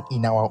create man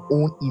in our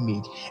own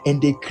image,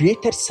 and they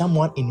created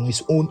someone in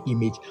his own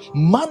image,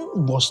 man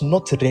was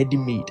not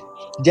ready-made.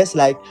 Just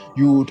like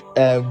you would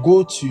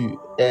go to,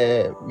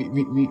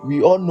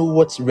 we all know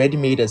what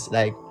ready-made is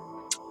like.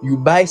 You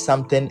buy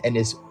something and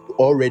it's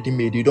already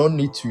made. You don't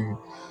need to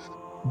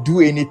do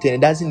anything.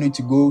 It doesn't need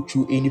to go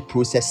through any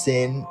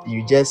processing.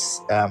 You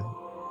just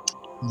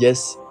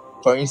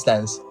for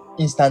instance,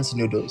 instant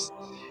noodles.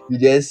 You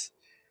just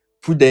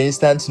put the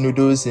instant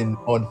noodles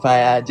on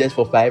fire just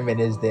for 5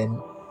 minutes, then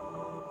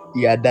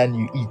you are done,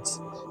 you eat.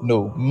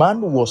 No,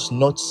 man was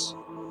not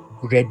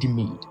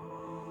ready-made.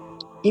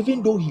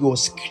 Even though he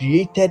was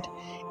created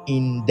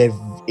in the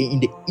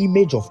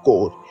image of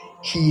God,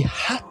 he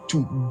had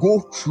to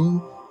go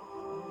through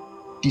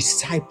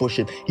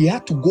discipleship. He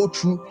had to go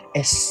through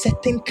a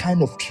certain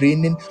kind of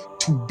training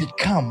to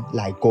become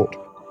like God.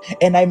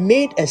 And I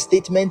made a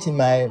statement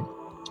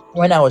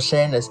when I was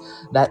sharing this,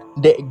 that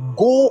the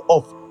goal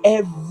of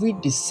every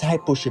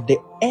discipleship, the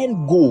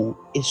end goal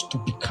is to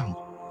become.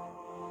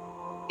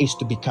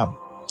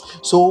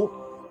 So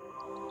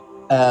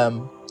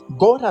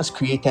God has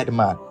created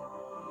man.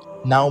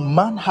 Now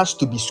man has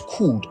to be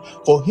schooled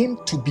for him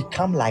to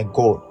become like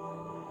God.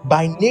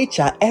 By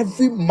nature,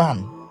 every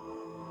man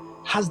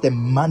has the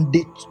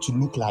mandate to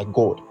look like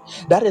God.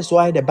 That is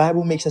why the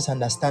Bible makes us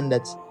understand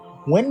that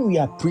when we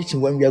are preaching,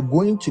 when we are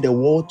going to the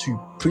world to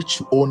preach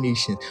to all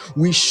nations,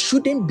 we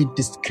shouldn't be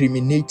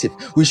discriminative.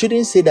 We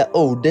shouldn't say that,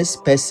 oh, this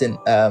person,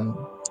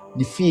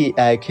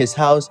 his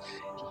house,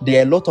 there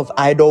are a lot of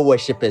idol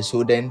worshippers,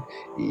 so then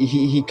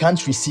he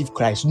can't receive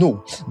Christ.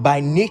 No,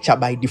 by nature,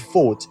 by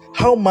default,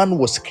 how man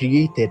was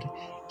created,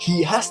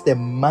 he has the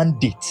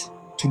mandate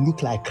to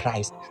look like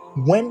Christ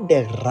when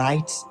the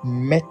right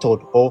method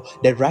or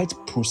the right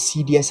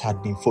procedures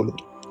had been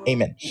followed.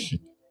 Amen.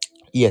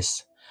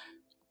 Yes.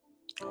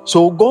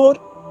 So God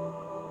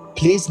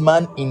placed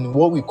man in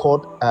what we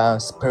call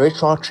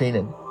spiritual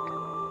training,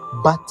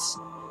 but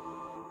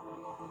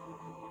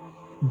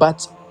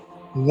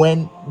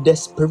when the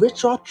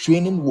spiritual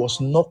training was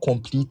not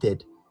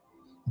completed,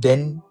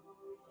 then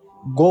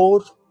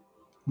God,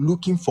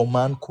 looking for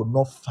man, could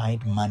not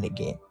find man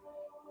again.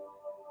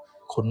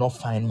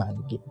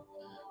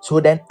 So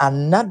then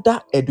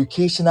another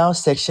educational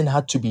section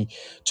had to be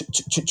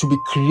to be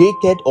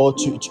created, or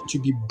to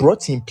be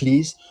brought in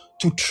place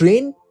to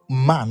train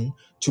man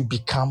to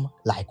become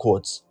like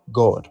what?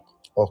 God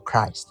or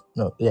Christ.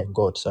 No, yeah,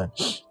 God, sorry.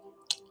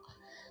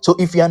 So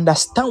if you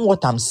understand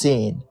what I'm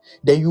saying,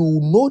 then you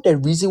know the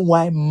reason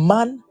why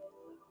man,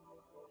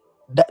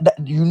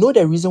 you know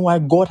the reason why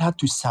God had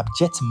to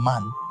subject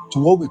man to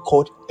what we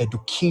call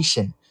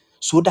education,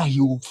 so that he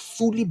will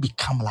fully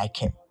become like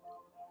him.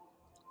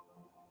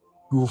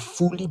 You will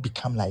fully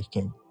become like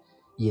him.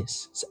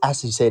 Yes,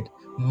 as he said,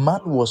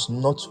 man was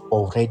not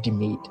already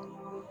made.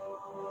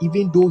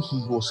 Even though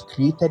he was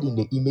created in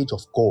the image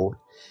of God,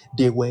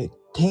 there were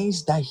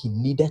things that he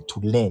needed to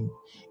learn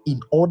in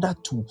order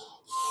to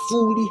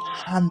fully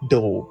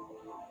handle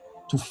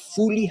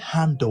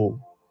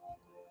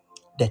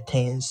the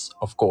things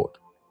of God.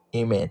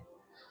 Amen.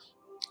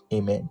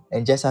 Amen.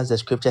 And just as the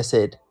scripture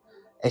said,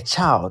 a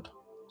child,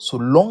 so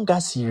long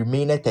as he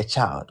remaineth a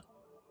child,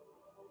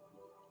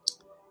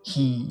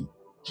 he's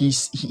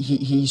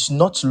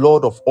not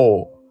Lord of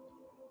all.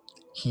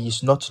 He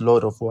is not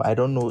Lord of all. I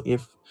don't know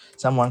if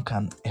someone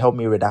can help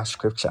me with that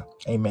scripture.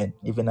 Amen.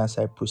 Even as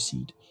I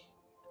proceed.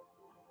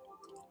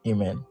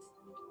 Amen.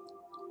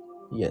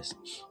 Yes.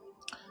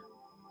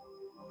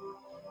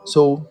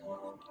 So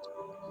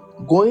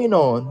going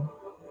on.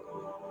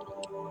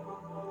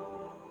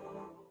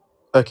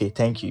 Okay,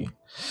 thank you.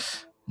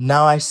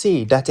 Now I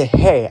say that a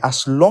heir,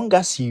 as long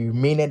as he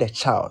remained a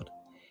child,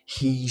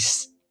 he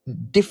is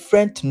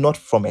different not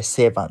from a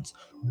servant,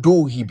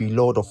 though he be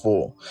Lord of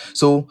all.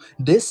 So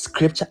this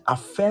scripture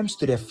affirms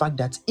to the fact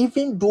that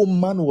even though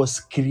man was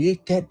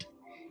created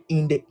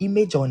in the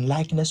image and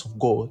likeness of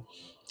God,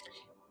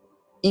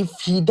 if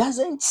he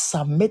doesn't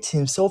submit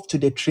himself to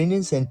the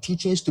trainings and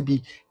teachings to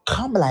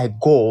become like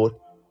God,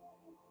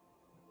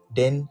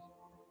 then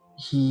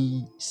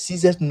he's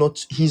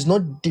not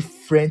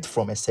different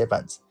from a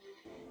servant.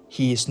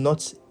 He is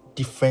not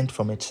different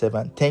from a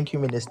servant. Thank you,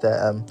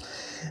 Minister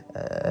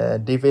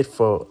David,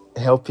 for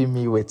helping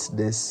me with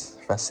this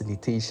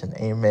facilitation.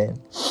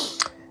 Amen.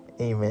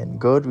 Amen.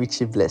 God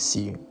richly bless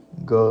you.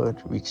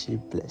 God richly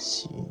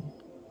bless you.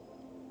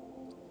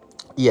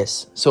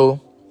 Yes. So,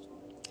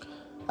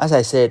 as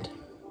I said,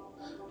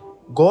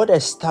 God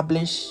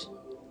established.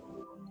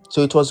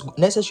 So it was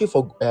necessary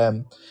for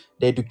the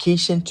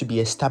education to be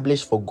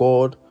established for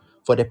God,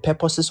 for the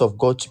purposes of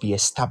God to be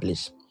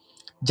established,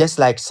 just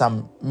like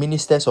some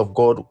ministers of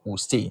God will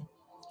say.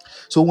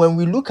 So when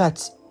we look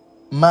at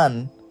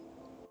man,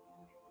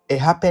 it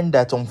happened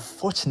that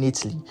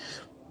unfortunately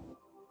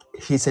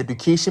his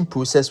education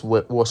process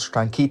was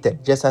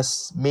truncated, just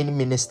as many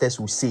ministers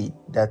will say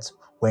that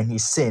when he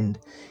sinned,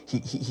 he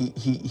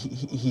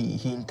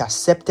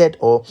intercepted,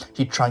 or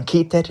he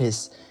truncated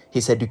his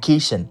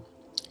education.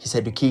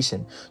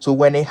 So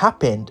when it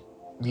happened,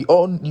 we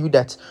all knew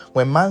that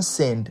when man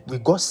sinned, we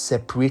got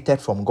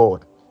separated from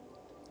God.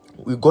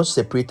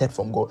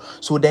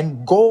 So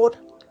then God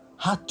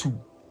had to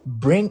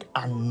bring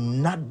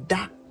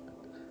another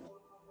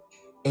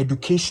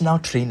educational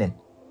training.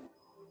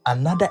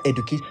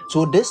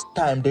 So this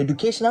time, the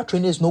educational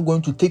training is not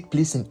going to take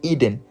place in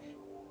Eden.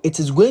 It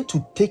is going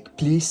to take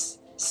place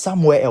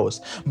somewhere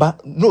else.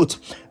 But note,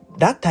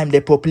 that time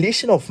the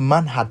population of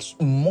man had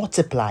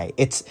multiplied.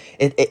 It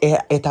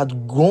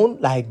had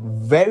grown like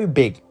very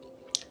big.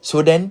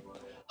 So then,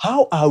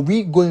 how are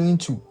we going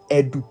to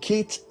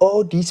educate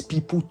all these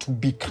people to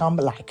become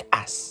like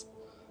us?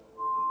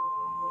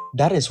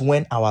 That is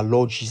when our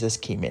Lord Jesus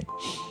came in.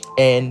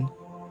 And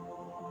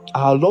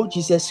our Lord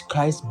Jesus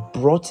Christ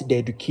brought the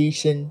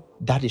education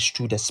that is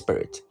through the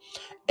Spirit.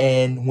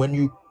 And when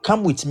you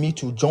come with me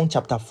to John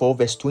chapter 4,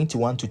 verse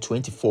 21 to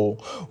 24,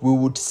 we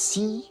would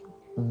see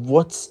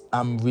what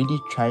I'm really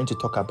trying to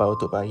talk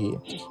about over here.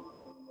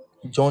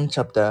 John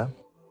chapter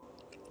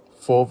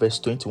 4, verse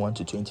 21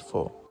 to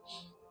 24.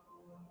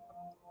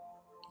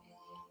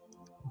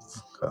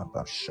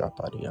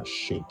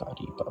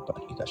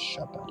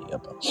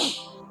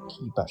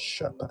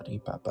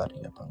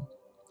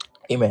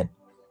 Amen.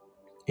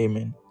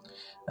 Amen.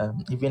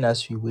 Even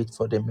as we wait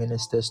for the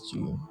ministers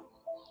to,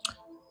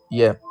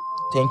 yeah,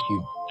 thank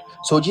you.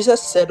 So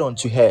Jesus said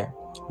unto her,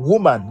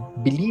 Woman,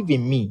 believe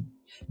in me,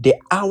 the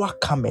hour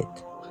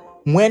cometh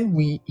when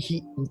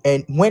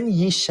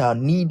ye shall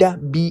neither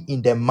be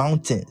in the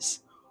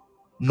mountains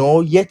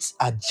nor yet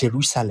at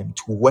Jerusalem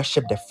to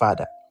worship the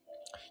Father.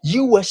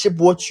 You worship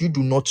what you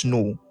do not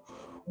know,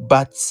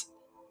 but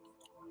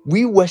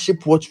we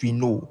worship what we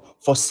know,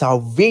 for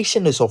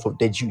salvation is of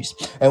the Jews.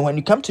 And when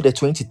you come to the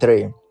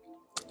 23,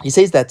 he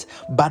says that,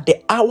 but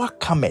the hour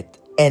cometh,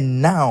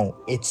 and now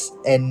is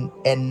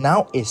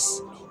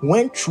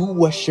when true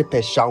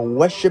worshippers shall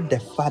worship the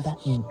Father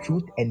in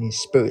truth and in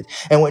spirit.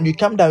 And when you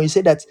come down, you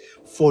say that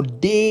for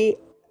the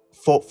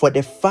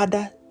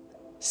Father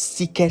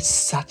seeketh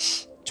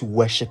such to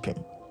worship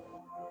him.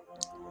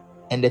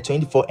 And the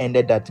 24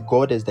 ended that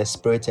God is the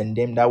spirit, and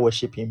them that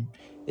worship him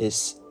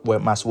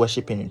must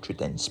worship him in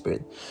truth and in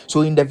spirit.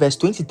 So in the verse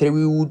 23,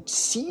 we would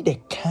see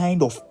the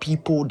kind of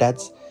people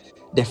that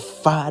the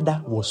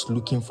Father was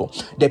looking for.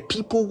 The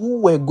people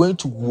who were going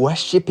to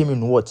worship him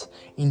in what?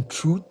 In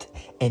truth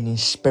and in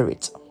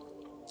spirit.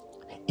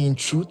 In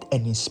truth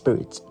and in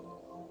spirit.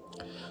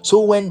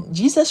 So when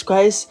Jesus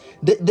Christ,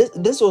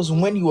 this was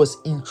when he was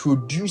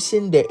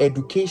introducing the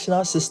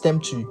educational system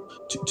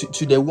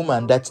to the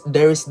woman, that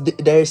there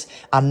is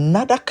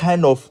another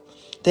kind of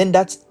thing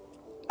that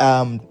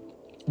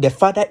the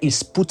Father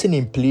is putting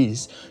in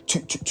place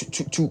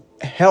to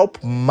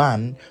help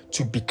man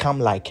to become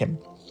like him.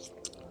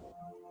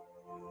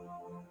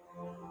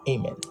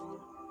 Amen.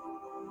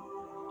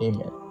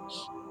 Amen.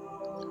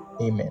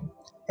 Amen.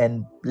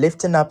 And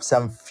lifting up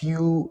some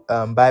few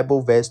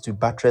Bible verse to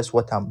buttress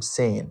what I'm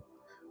saying,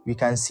 we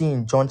can see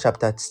in John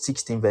chapter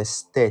 16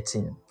 verse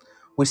 13,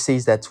 which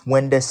says that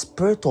when the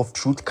Spirit of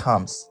truth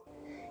comes,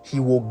 he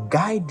will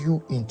guide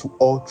you into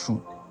all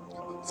truth.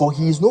 For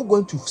he is not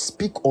going to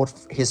speak of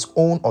his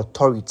own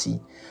authority,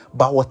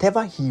 but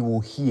whatever he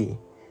will hear,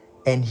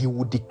 and he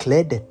will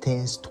declare the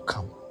things to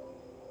come.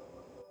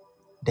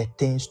 The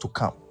things to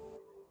come.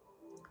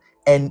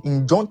 And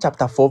in John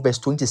chapter 4 verse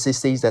 26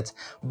 says that,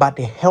 but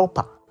the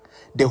Helper,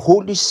 the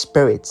Holy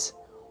Spirit,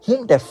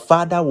 whom the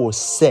Father will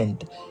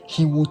send,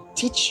 he will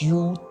teach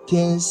you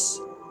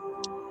things.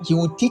 He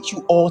will teach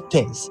you all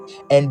things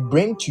and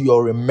bring to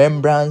your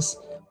remembrance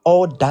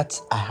all that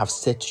I have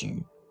said to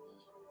you.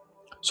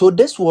 So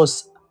this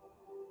was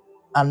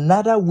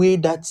another way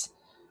that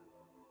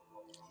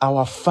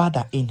our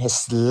Father in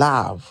his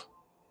love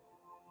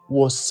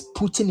was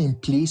putting in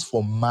place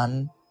for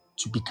man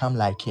to become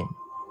like him.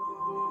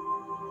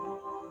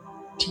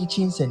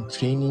 Teachings and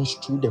trainings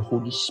through the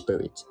Holy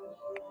Spirit,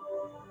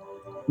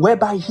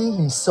 whereby he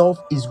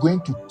himself is going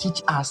to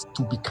teach us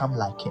to become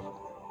like him.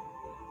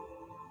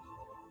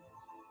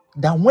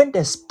 That when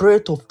the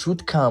Spirit of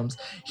truth comes,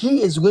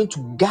 he is going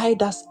to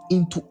guide us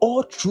into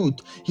all truth.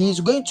 He's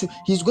going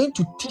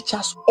to teach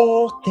us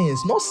all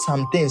things, not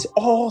some things,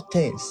 all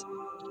things.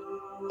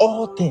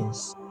 All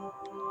things.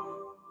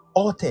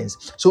 All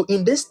things. So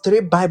in these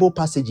three Bible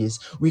passages,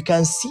 we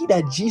can see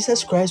that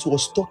Jesus Christ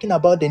was talking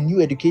about the new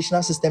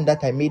educational system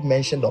that I made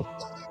mention of.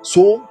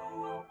 So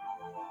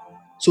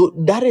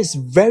that is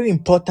very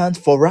important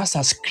for us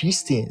as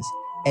Christians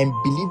and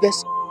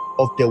believers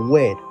of the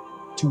word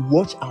to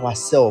watch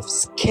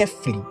ourselves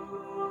carefully.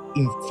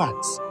 In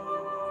fact,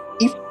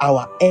 if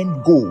our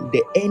end goal,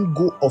 the end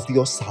goal of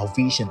your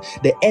salvation,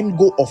 the end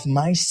goal of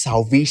my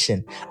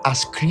salvation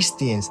as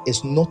Christians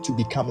is not to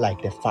become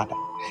like the Father,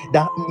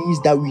 that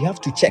means that we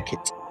have to check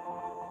it.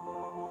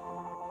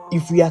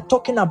 If we are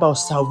talking about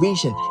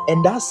salvation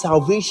and that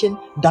salvation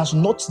does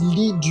not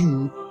lead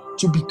you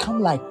to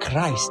become like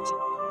Christ,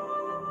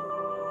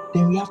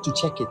 then we have to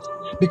check it.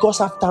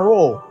 Because after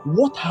all,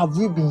 what have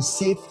we been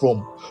saved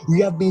from?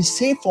 We have been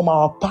saved from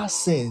our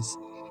past sins.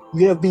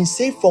 We have been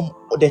saved from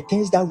the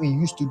things that we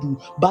used to do.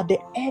 But the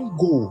end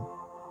goal,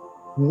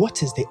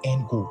 what is the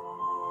end goal?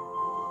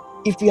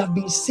 If we have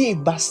been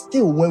saved, but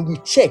still when we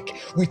check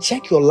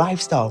your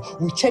lifestyle,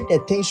 we check the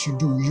things you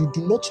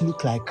do not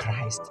look like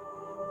Christ.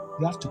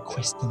 You have to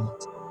question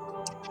it.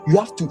 You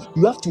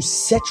have to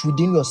search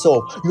within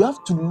yourself. You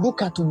have to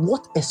look at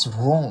what is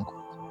wrong.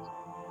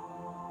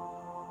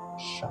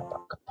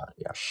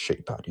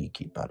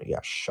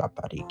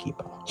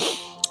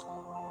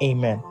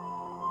 Amen.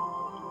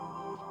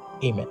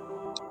 Amen.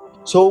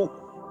 So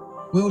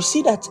we will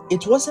see that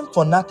it wasn't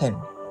for nothing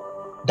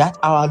that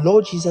our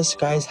Lord Jesus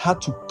Christ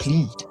had to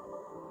plead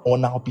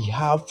on our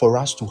behalf for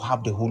us to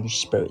have the Holy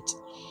Spirit.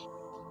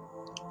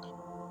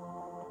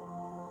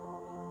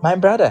 My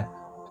brother,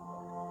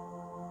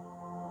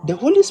 the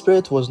Holy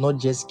Spirit was not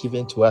just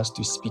given to us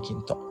to speak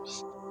in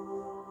tongues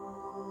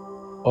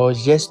or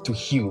just to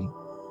heal,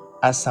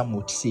 as some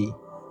would say,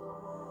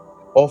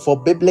 or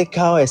for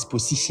biblical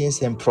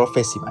expositions and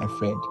prophecy, my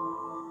friend.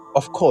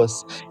 Of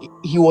course,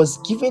 he was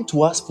given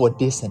to us for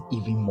this and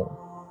even more.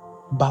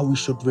 But we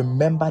should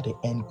remember the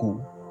end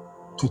goal,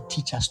 to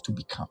teach us to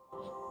become.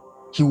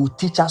 He will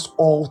teach us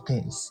all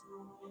things.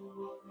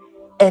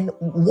 And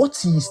what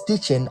he is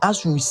teaching,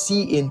 as we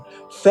see in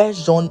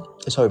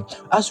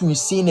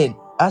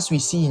as we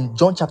see in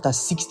John chapter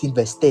 16,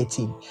 verse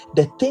 13,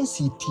 the things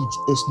he teach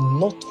is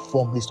not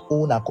from his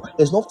own accord,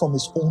 it's not from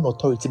his own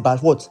authority,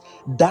 but what?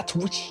 That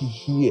which he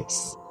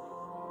hears,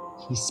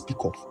 he speak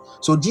of.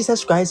 So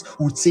Jesus Christ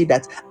would say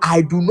that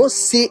I do not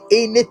say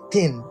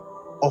anything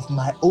of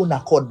my own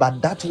accord,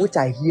 but that which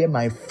I hear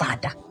my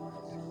Father.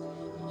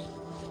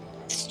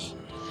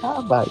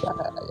 I'm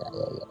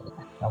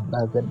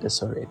loving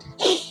this already.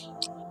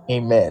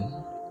 Amen.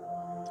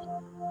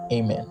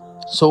 Amen.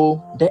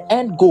 So the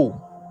end goal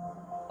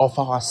of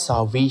our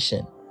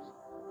salvation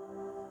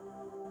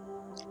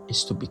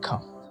is to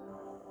become.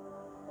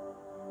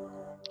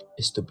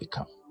 is to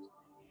become.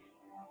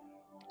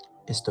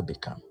 Is to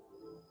become.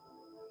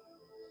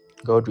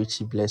 God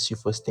richly bless you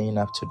for staying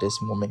up to this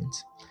moment,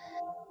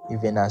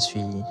 even as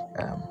we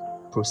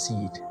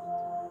proceed.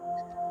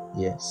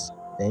 Yes,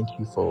 thank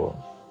you for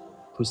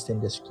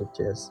posting the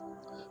scriptures.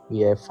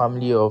 We are a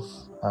family of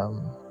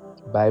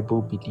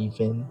Bible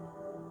believing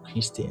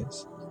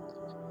Christians,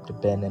 the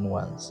burning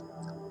ones.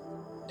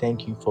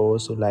 Thank you for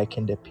also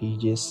liking the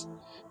pages.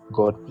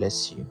 God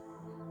bless you.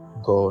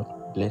 God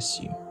bless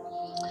you.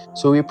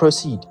 So we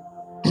proceed.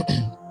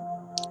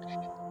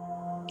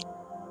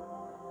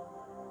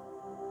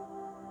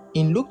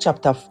 In Luke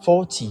chapter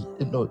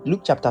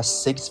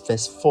 6,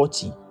 verse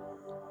 40,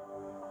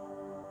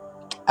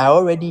 I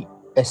already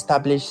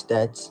established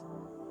that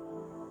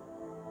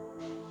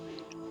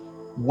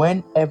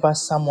whenever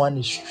someone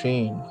is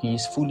trained, he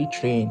is fully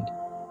trained,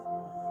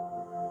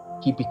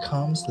 he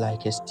becomes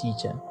like his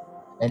teacher.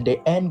 And the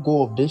end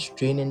goal of this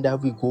training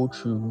that we go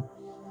through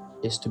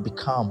is to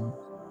become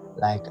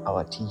like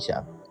our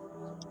teacher.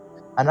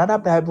 Another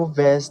Bible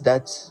verse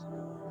that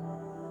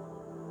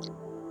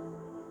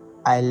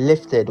I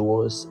lifted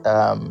was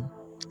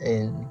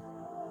in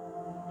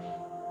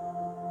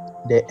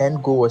the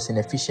end goal was in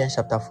Ephesians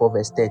chapter 4,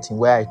 verse 13,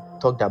 where I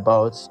talked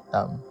about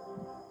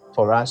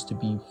for us to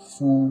be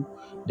full.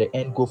 The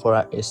end goal for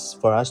us is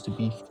for us to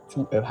be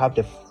full, have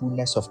the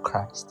fullness of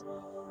Christ.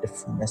 The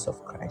fullness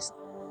of Christ.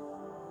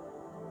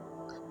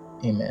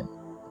 Amen.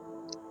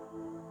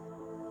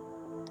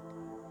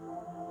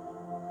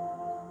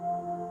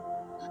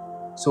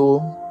 So,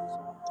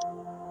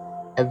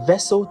 a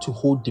vessel to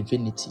hold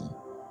divinity,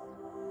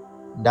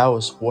 that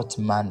was what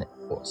man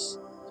was.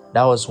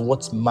 That was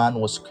what man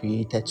was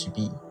created to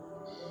be.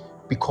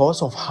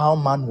 Because of how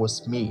man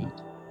was made,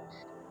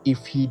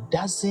 if he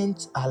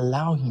doesn't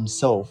allow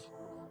himself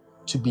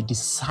to be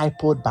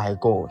discipled by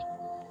God,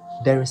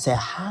 there is a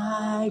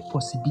high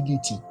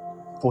possibility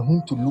for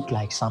him to look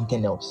like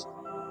something else.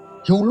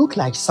 He will look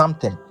like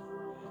something,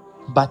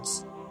 but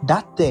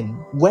that thing,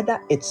 whether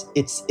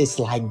it's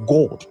like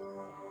God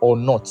or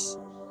not,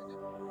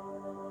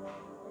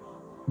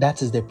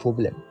 that is the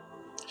problem.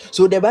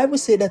 So the Bible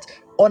says that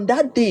on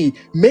that day,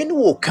 many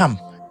will come.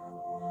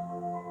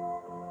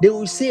 They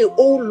will say,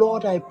 "Oh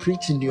Lord, I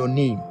preach in your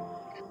name.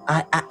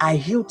 I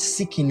healed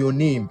sick in your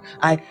name.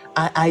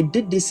 I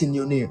did this in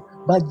your name."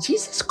 But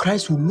Jesus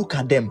Christ will look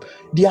at them.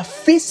 Their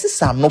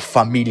faces are not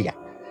familiar.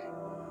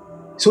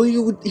 So he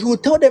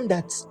would tell them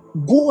that,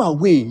 "Go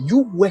away,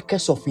 you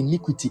workers of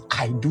iniquity.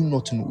 I do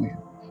not know you.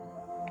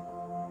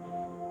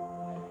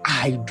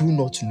 I do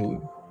not know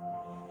you."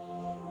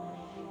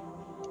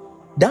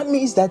 That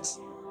means that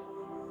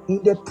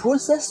in the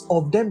process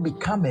of them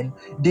becoming,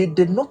 they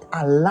did not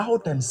allow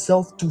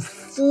themselves to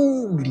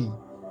fully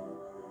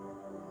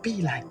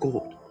be like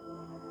God.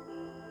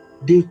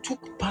 They took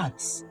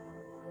parts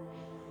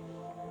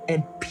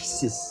and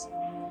pieces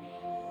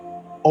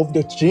of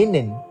the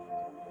training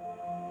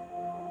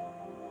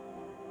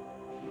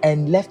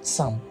and left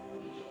some.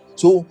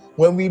 So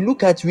when we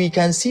look at, we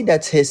can see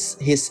that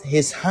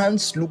his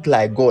hands look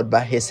like God,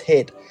 but his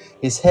head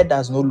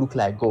does not look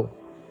like God.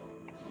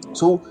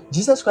 So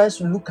Jesus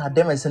Christ will look at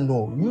them and say,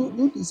 "No,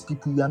 you these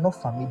people, you are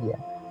not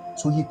familiar."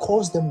 So he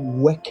calls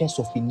them workers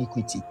of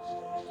iniquity.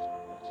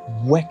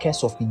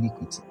 Workers of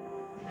iniquity.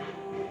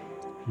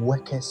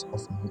 Workers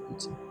of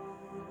iniquity.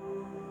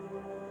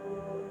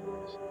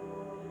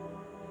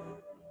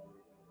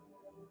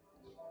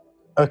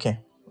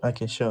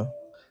 Okay, sure.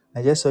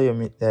 I just saw your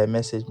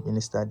message,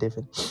 Minister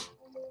David.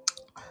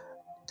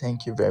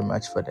 Thank you very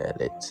much for the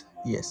alert.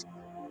 Yes.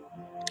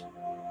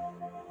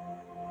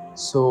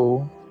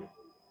 So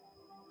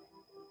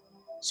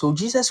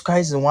Jesus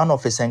Christ, in one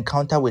of his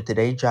encounter with the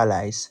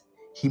Israelites,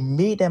 he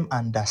made them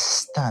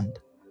understand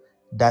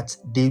that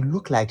they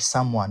look like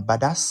someone,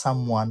 but that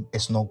someone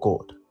is not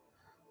God.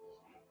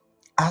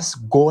 As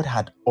God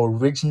had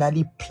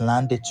originally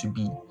planned it to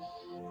be.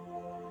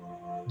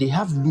 They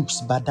have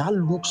looks, but that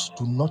looks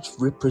do not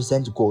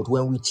represent God.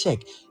 When we check,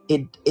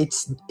 it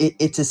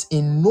is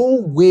in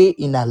no way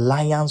in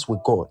alliance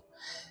with God.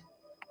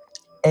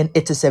 And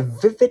it is a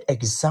vivid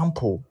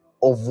example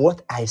of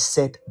what I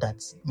said,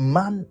 that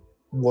man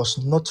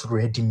was not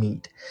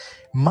ready-made.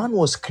 Man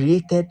was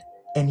created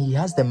and he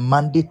has the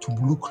mandate to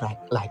look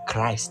like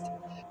Christ.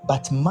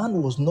 But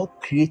man was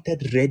not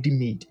created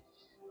ready-made.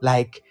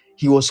 Like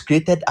he was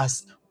created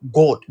as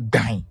God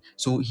dying.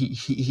 So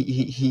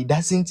he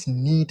doesn't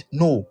need,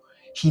 no,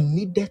 he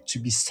needed to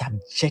be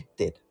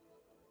subjected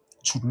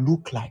to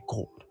look like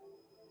God.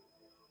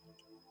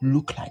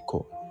 Look like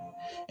God.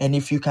 And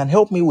if you can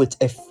help me with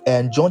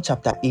John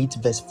chapter 8,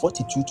 verse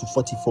 42 to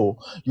 44,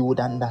 you would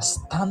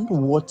understand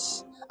what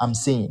I'm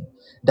saying.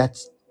 That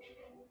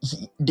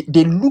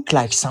they look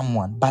like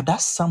someone, but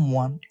that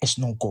someone is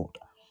not God.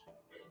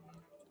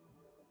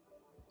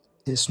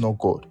 It's not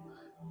God.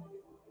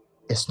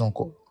 It's not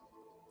God.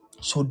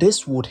 So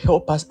this would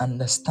help us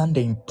understand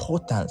the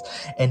importance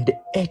and the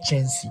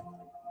urgency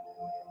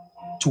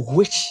to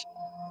which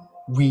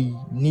we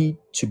need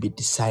to be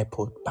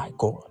discipled by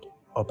God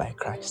or by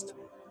Christ.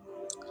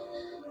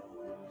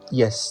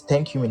 Yes,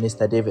 thank you,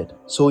 Minister David.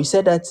 So he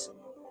said that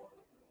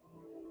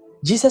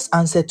Jesus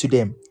answered to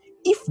them,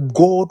 if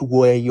God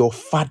were your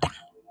father,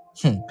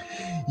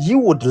 you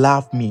would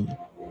love me,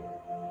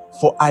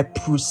 for I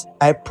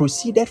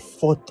proceeded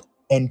forth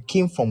and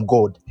came from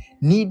God.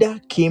 Neither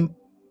came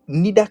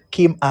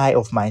I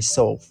of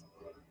myself,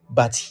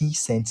 but he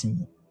sent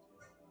me.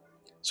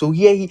 So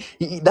here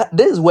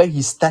this is where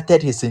he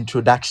started his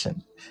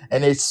introduction.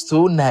 And it's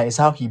so nice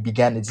how he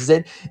began it. He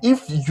said,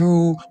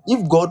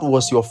 if God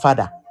was your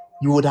father,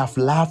 you would have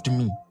loved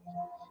me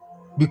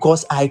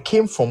because I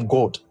came from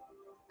God.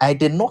 I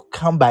did not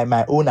come by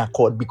my own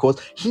accord because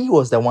he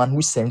was the one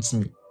who sent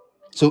me.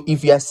 So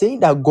if you are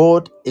saying that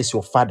God is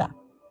your father,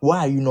 why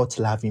are you not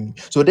loving me?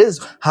 So this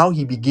is how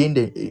he began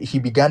the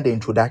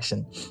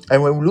introduction.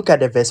 And when we look at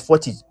the verse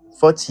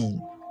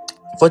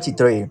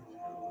 43,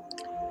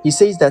 he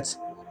says that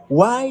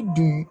why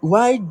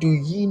do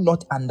ye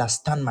not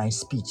understand my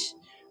speech?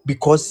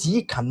 Because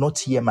ye cannot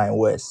hear my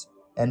words.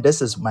 And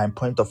this is my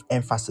point of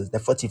emphasis, the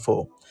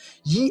 44.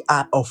 Ye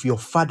are of your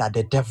father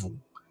the devil,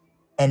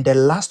 and the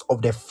last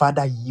of the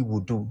father ye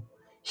will do.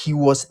 He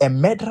was a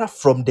murderer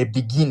from the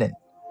beginning,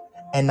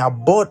 and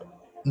abode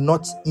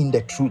not in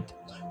the truth,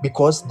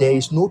 because there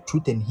is no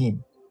truth in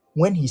him.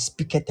 When he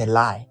speaketh a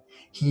lie,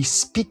 he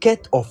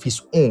speaketh of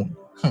his own.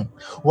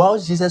 While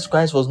Jesus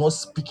Christ was not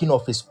speaking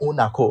of his own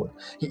accord,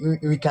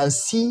 we can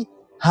see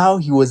how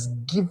he was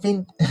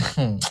giving.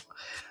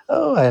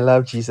 Oh, I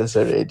love Jesus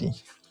already.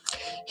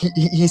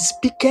 He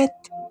speaketh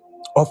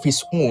of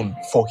his own,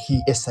 for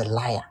he is a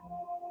liar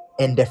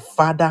and the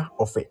father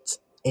of it.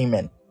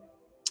 Amen.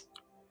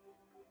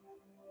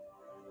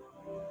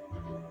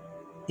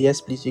 Yes,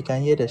 please, you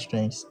can hear the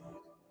strings.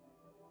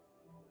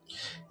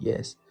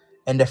 Yes,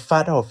 and the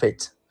father of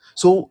it.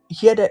 So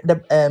here,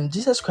 the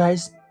Jesus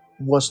Christ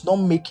was not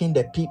making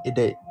the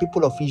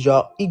people of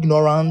Israel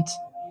ignorant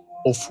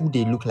of who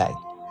they look like.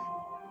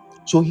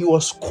 So he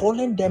was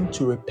calling them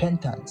to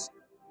repentance.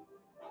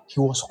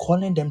 He was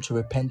calling them to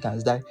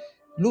repentance. That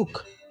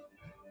look,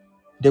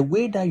 the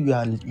way that you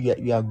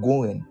are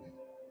going,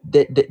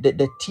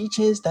 the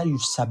teachings that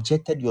you've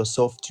subjected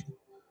yourself to,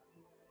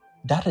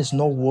 that is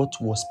not what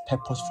was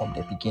purpose from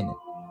the beginning.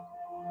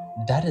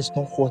 That is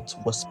not what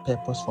was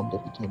purpose from the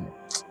beginning.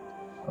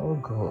 Oh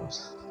God.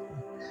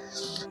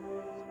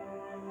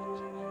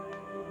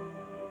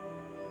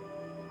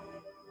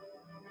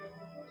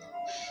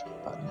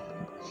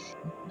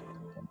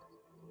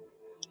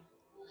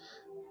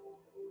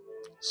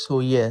 So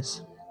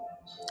yes,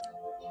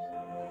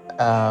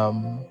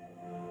 um,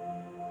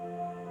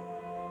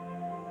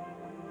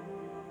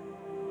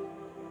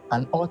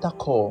 an altar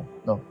call.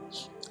 No,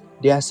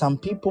 there are some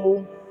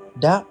people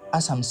that,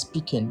 as I'm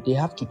speaking, they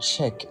have to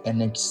check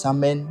and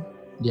examine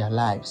their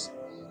lives.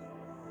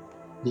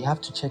 They have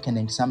to check and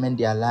examine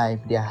their life,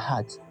 their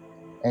heart,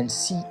 and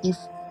see if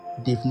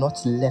they've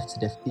not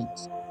left the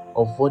faith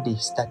of what they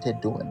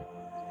started doing.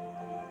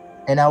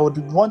 And I would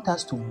want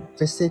us to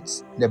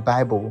visit the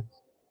Bible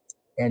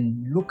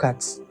and look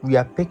at, we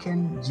are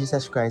picking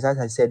Jesus Christ. As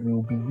I said, we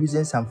will be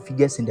using some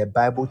figures in the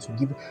Bible to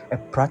give a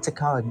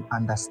practical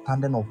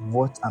understanding of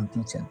what I'm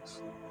teaching.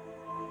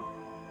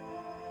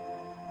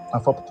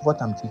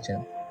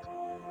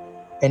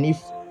 And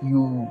if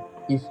you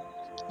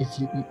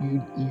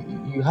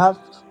have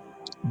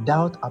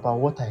doubt about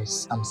what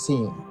I'm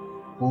saying,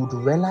 we would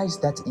realize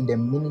that in the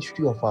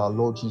ministry of our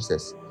Lord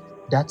Jesus,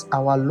 that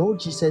our Lord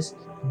Jesus,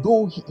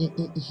 though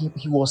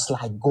he was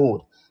like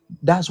God,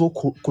 that's what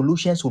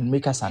Colossians would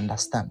make us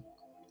understand.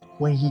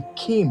 When he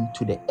came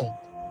to the earth,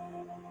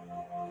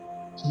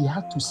 he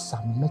had to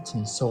submit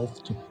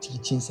himself to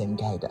teachings and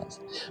guidance,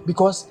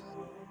 because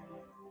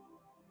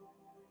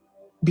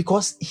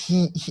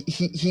he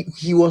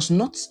was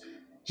not,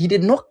 he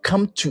did not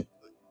come to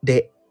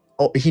the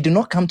he did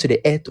not come to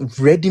the earth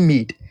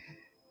ready-made,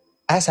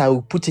 as I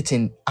will put it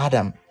in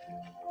Adam,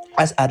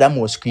 as Adam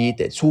was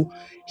created. So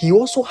he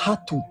also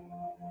had to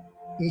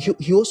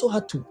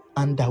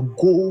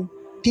undergo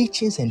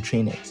teachings and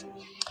trainings.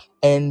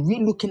 And we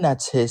looking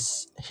at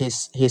his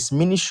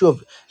ministry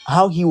of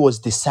how he was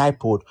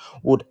discipled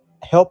would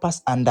help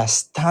us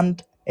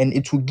understand, and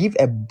it will give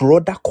a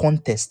broader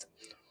context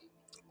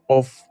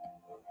of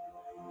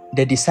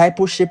the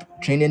discipleship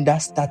training that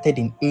started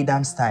in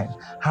Adam's time,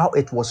 how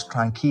it was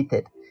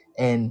truncated,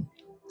 and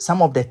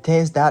some of the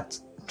things that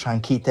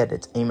truncated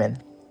it. Amen.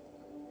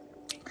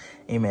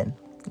 Amen.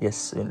 Yes,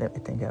 so let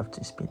me think I have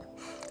to speed.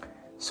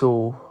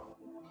 So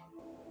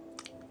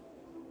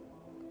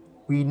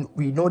we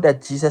know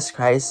that Jesus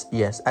Christ,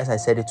 yes, as I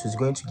said, it was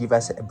going to give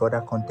us a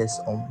broader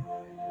context on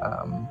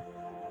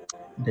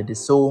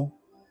so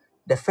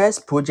the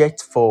first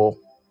project for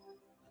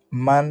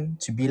man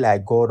to be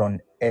like God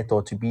on earth,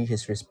 or to be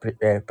his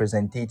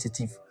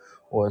representative,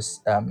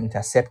 was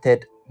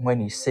intercepted when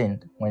he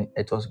sinned. When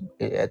it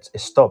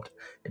stopped,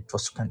 it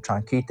was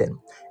truncated.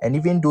 And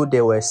even though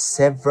there were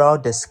several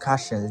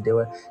discussions, there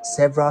were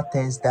several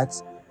things that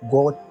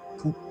God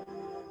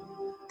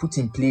put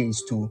in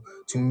place to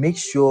make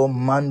sure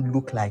man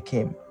look like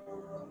him.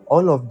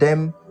 All of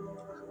them,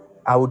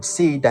 I would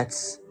say, that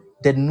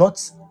did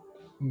not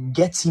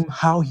get him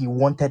how he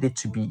wanted it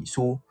to be.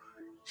 So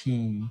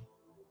he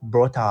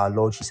brought our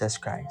Lord Jesus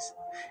Christ.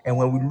 And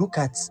when we look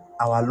at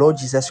our Lord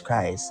Jesus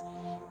Christ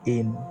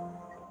in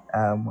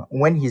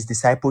when his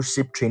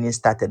discipleship training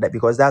started,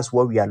 because that's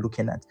what we are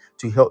looking at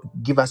to help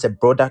give us a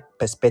broader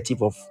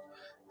perspective of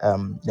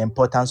the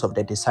importance of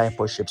the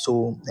discipleship.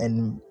 So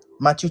in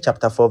Matthew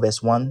chapter 4,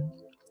 verse 1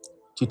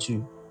 to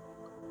 2.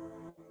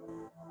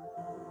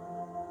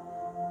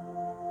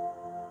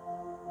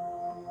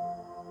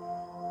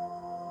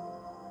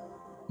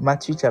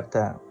 Matthew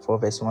chapter 4,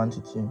 verse 1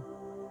 to 2.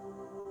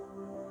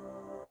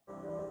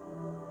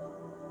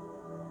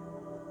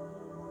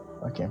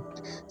 Okay.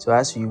 So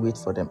as we wait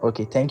for them.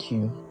 Okay, thank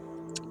you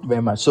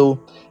very much.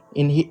 So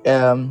in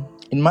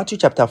Matthew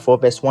chapter 4,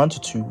 verse 1 to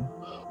 2,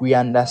 we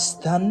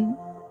understand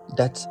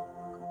that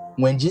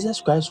when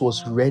Jesus Christ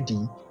was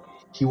ready,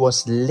 he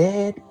was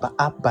led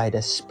up by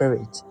the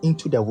Spirit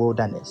into the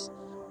wilderness.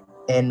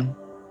 And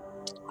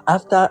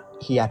after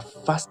he had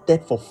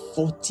fasted for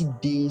 40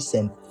 days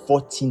and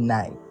 40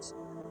 nights,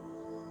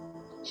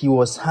 he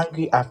was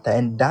hungry after,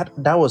 and that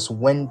was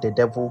when the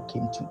devil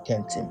came to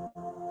tempt him.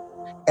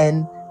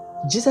 And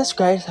Jesus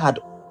Christ had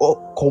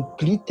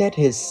completed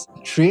his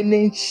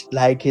training,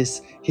 like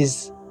his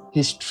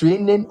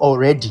training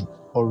already.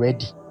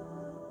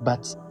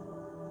 But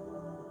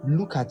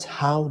look at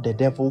how the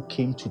devil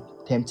came to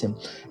tempt him.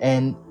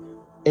 And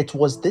it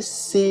was this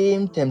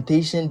same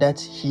temptation that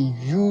he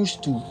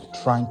used to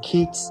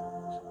truncate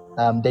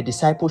the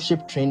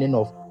discipleship training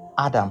of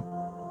Adam.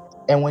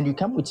 And when you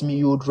come with me,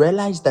 you would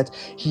realize that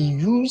he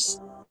used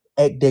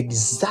the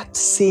exact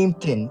same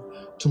thing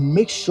to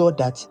make sure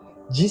that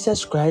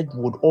Jesus Christ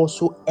would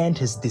also end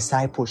his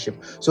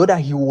discipleship, so that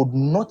he would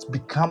not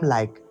become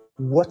like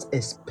what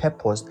has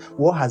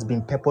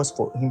been purposed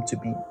for him to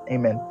be.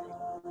 Amen.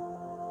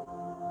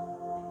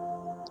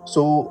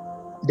 So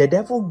the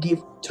devil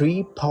gave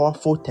three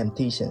powerful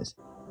temptations.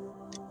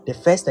 The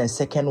first and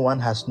second one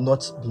has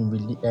not been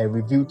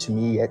revealed to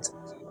me yet,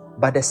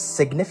 but the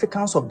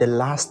significance of the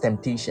last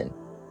temptation,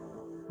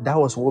 that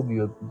was what we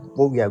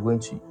are going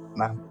to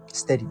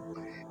study.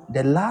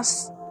 The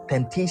last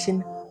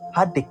temptation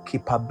had the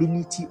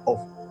capability of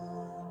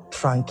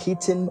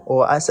truncating,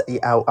 or as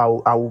I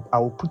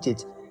will put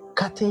it,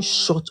 cutting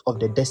short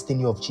of the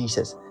destiny of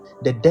Jesus,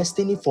 the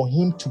destiny for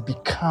him to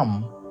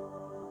become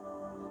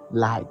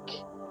like,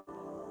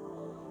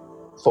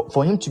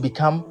 for him to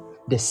become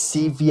the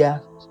savior,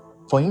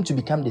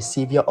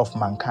 of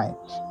mankind.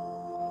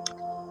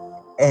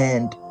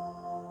 And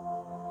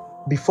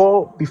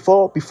before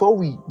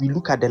we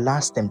look at the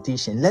last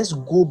temptation, let's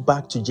go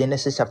back to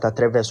Genesis chapter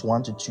 3, verse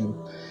 1 to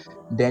 2.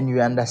 Then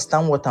you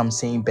understand what I'm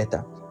saying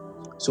better.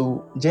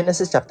 So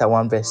Genesis chapter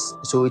 1 verse,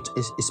 so it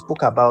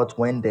spoke about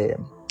when the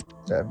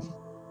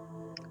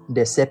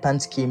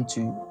serpent came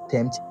to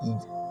tempt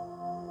Eve.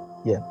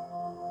 Yeah.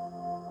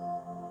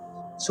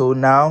 So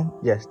now,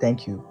 yes,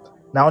 thank you.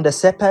 Now the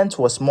serpent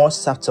was more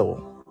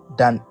subtle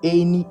than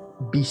any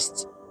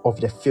beast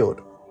of the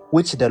field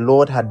which the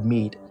Lord had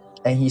made.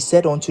 And he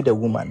said unto the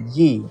woman,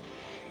 Yea,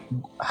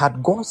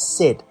 had God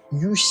said,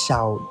 You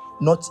shall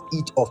not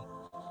eat of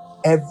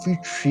every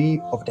tree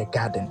of the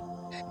garden?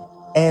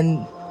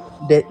 And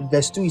the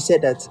verse 2, he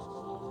said that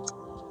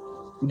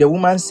the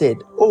woman said,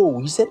 Oh,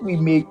 he said we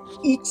may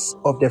eat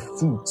of the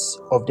fruits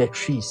of the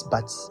trees,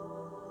 but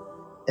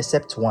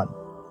except one.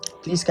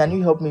 Please, can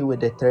you help me with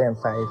the 3 and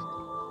 5?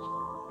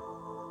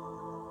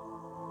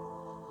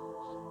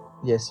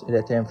 Yes,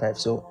 the 3 and 5.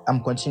 So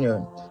I'm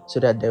continuing so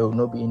that there will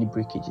not be any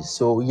breakages.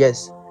 So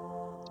yes,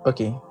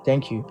 okay,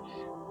 thank you.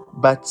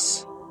 But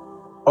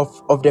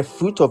of the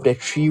fruit of the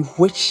tree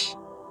which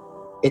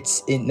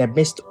it's in the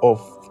midst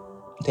of,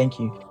 thank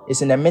you,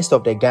 it's in the midst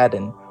of the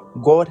garden,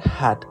 God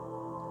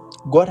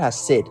has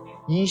said,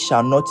 Ye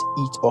shall not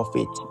eat of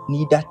it,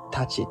 neither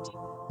touch it,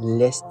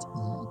 lest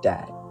ye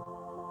die.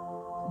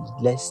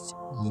 Lest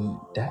ye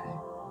die.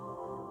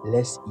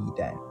 Lest ye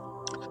die.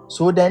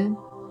 So then,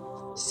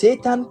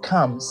 Satan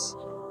comes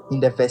in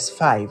the verse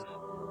 5,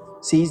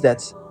 says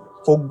that,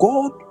 For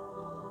God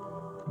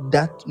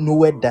that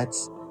knoweth that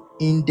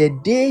in the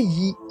day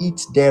ye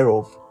eat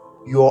thereof,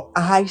 your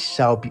eyes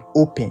shall be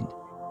opened,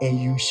 and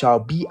you shall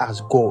be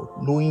as God,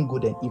 knowing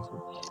good and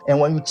evil. And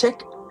when you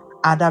check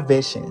other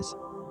versions,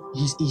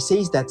 he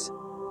says that,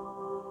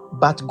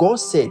 But God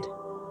said,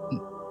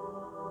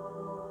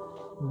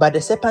 but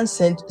the serpent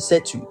said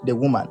to the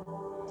woman,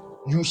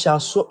 You shall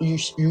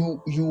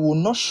you will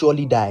not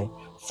surely die,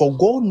 for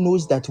God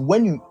knows that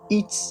when you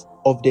eat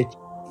of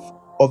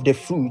the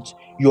fruit,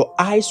 your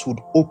eyes would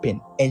open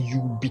and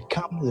you will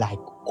become like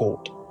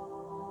God.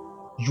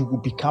 You will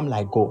become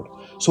like God.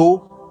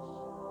 So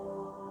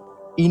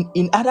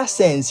in other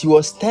sense, he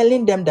was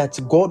telling them that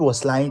God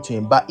was lying to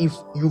him. But if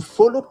you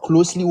followed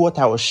closely what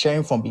I was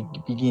sharing from the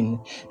beginning,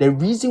 the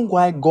reason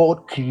why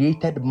God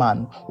created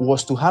man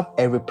was to have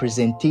a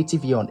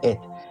representative here on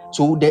earth.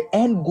 So the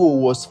end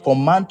goal was for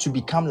man to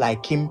become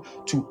like him,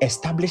 to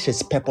establish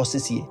his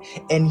purposes here.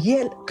 And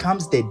here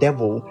comes the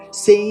devil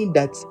saying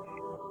that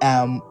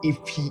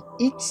if he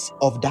eats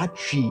of that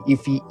tree,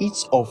 if he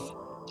eats of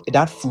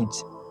that fruit,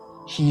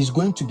 he is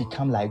going to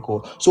become like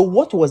God. So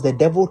what was the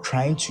devil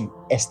trying to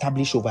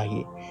establish over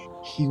here?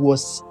 He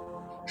was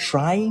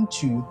trying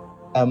to,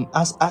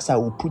 as I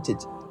will put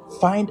it,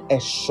 find a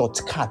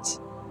shortcut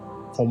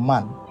for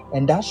man,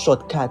 and that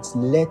shortcut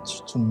led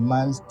to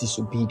man's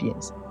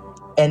disobedience.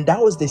 And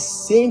that was the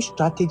same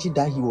strategy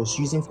that he was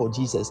using for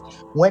Jesus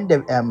when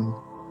the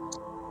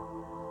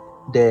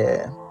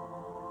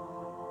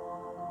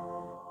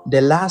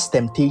the last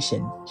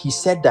temptation. He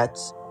said that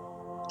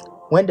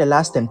when the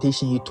last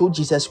temptation, he told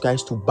Jesus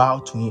Christ to bow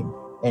to him,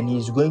 and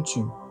he's going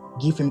to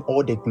give him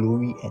all the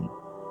glory. And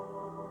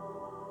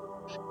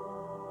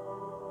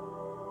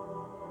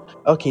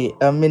okay,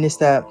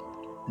 Minister,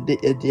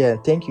 yeah,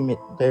 thank you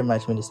very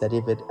much, Minister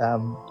David.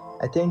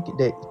 I think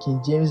the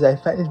King James, I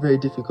find it very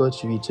difficult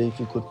to read. So if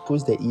you could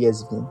post the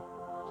ESV,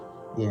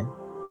 yeah,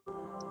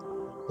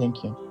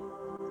 thank you.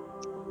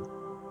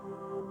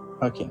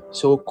 Okay,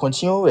 so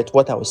continue with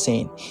what I was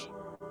saying.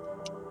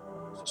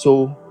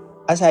 So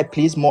as I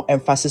place more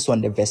emphasis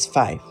on the verse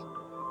 5,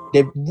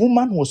 the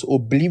woman was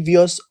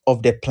oblivious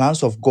of the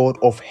plans of God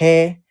of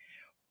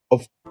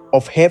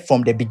of her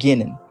from the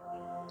beginning,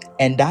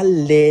 and that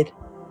led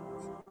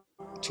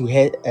to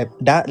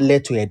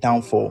her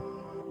downfall.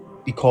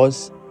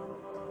 Because,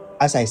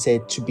 as I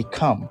said, to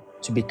become.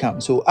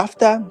 So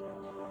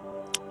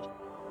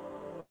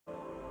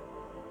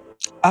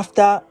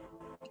after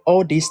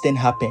all these things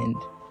happened,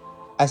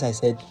 as I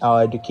said,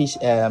 our education,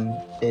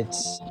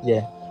 it's,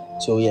 yeah.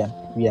 So yeah,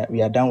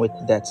 we are done with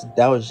that.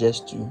 That was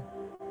just to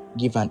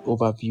give an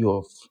overview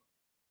of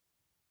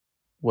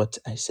what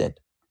I said.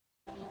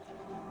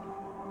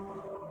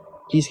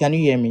 Please, can you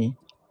hear me?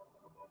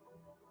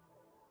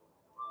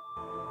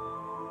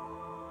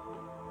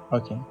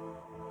 Okay,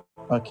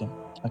 okay,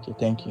 okay.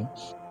 Thank you.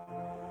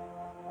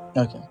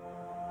 Okay,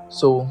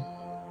 so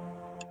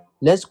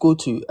let's go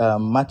to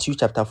Matthew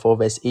chapter 4,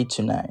 verse 8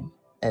 to 9,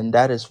 and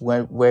that is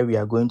where we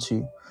are going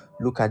to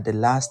look at the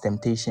last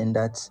temptation.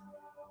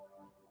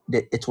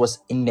 It was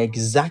in the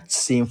exact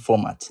same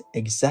format,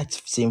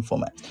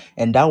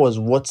 and that was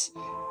what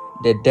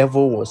the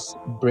devil was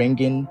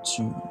bringing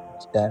to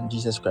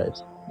Jesus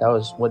Christ. That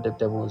was what the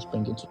devil was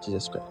bringing to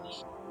Jesus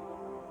Christ.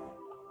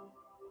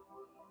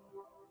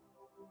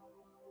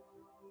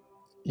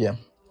 Yeah,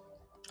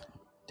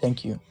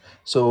 thank you.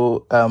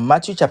 So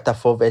Matthew chapter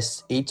 4,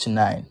 verse 8 to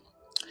 9.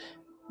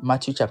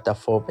 Matthew chapter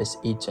 4, verse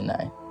 8 to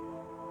 9.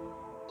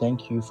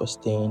 Thank you for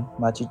staying.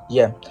 Matthew,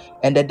 yeah.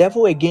 And the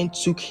devil again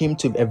took him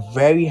to a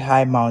very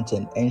high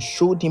mountain and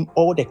showed him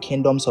all the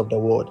kingdoms of the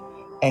world.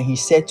 And he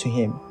said to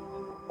him,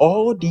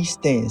 all these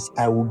things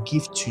I will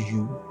give to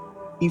you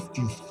if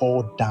you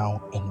fall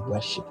down and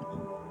worship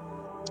me.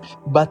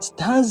 But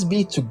thanks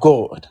be to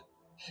God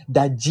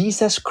that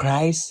Jesus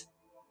Christ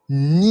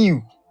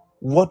knew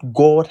what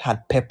God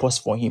had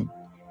purposed for him.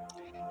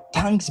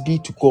 Thanks be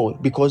to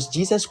God, because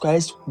Jesus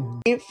Christ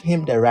gave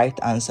him the right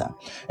answer.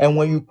 And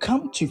when you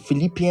come to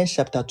Philippians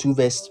chapter 2,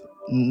 verse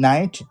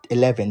 9 to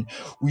 11,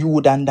 you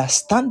would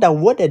understand that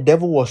what the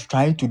devil was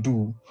trying to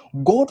do,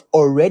 God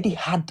already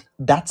had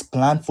that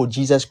plan for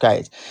Jesus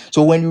Christ.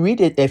 So when you read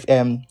it, if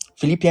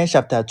Philippians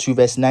chapter 2,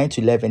 verse 9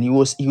 to 11, he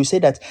will say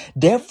that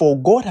therefore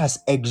God has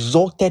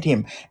exalted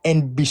him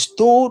and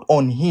bestowed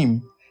on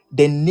him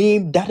the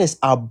name that is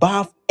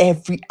above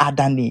every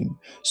other name,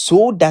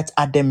 so that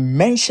at the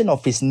mention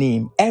of his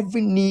name, every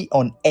knee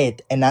on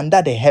earth and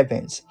under the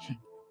heavens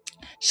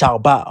shall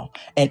bow,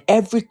 and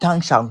every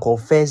tongue shall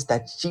confess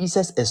that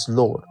Jesus is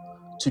Lord,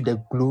 to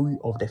the glory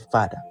of the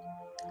Father.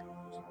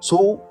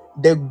 So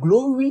the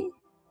glory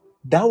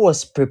that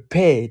was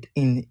prepared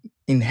in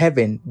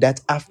heaven,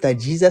 that after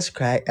Jesus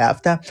Christ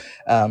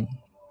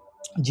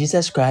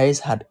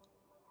had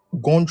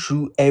gone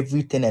through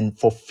everything and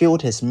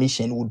fulfilled his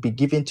mission, would be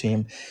given to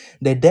him.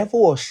 The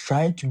devil was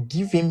trying to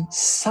give him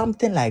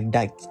something like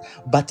that,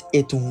 but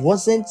it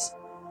wasn't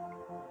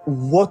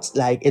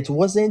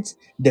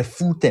the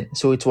full thing.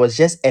 So it was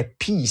just a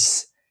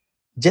piece,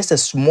 just a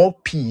small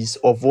piece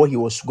of what he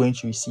was going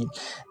to receive.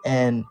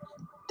 And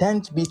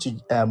thanks be to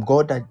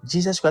God that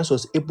Jesus Christ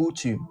was able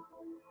to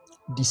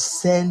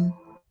discern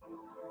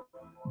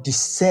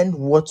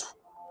what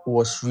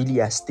was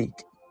really at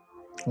stake.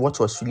 What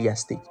was really at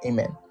stake.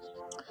 Amen.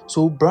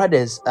 So,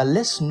 brothers,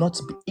 let's not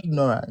be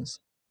ignorant.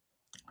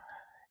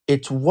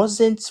 It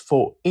wasn't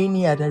for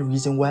any other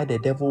reason why the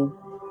devil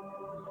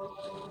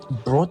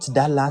brought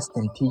that last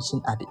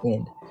temptation at the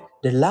end.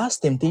 The last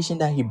temptation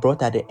that he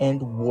brought at the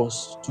end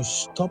was to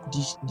stop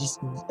these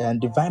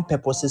divine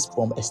purposes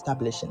from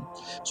establishing.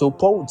 So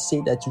Paul would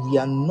say that we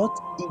are not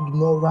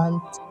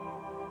ignorant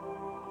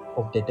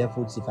of the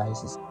devil's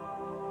devices,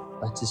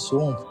 but it's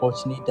so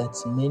unfortunate that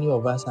many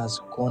of us has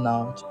gone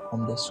out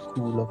from the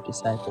school of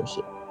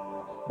discipleship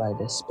by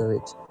the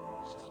Spirit.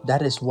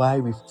 That is why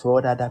we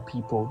fraud other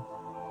people.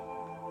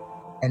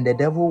 And the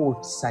devil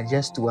would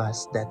suggest to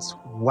us that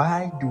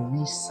why do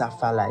we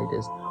suffer like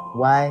this?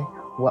 Why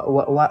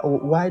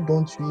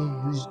don't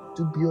we use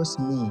dubious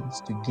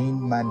means to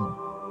gain money?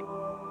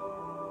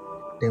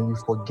 Then we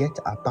forget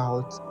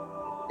about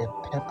the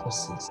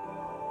purposes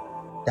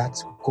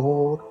that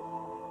God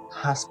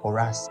has for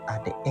us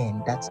at the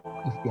end, that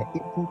if we are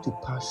able to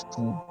pass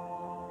through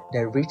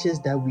the riches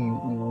that we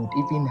would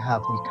even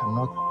have, we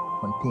cannot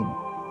contain.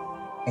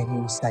 And he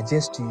will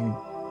suggest to you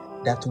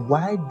that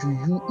why do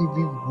you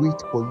even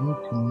wait for you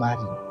to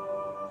marry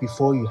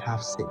before you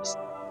have sex?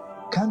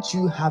 Can't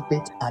you have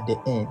it at the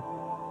end?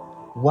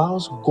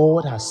 Whilst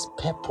God has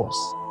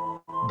purpose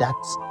that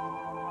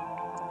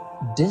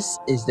this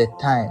is the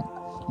time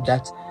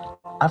that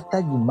after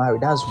you marry,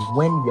 that's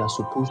when you are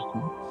supposed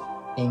to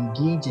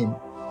engage in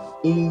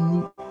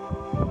any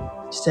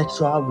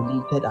sexual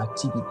related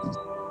activities.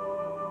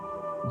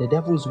 The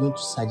devil is going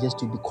to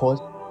suggest you,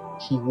 because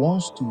he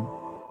wants to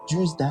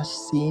use that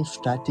same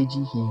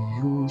strategy he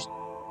used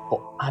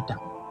for Adam.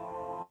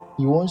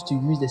 He wants to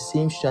use the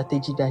same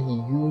strategy that he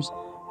used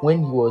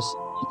when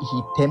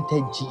he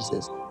tempted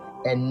Jesus.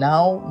 And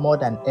now more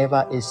than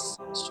ever is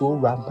so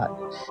rampant.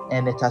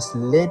 And it has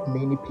led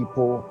many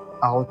people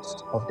out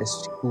of the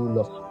school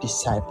of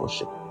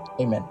discipleship.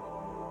 Amen.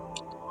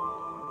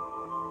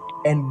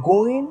 And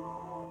going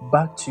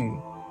back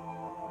to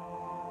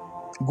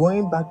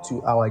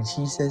our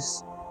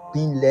Jesus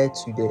being led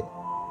to the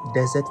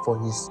desert for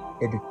his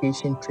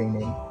education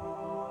training,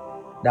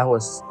 that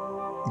was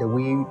the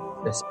way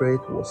the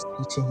Spirit was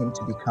teaching him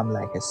to become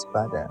like his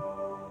father.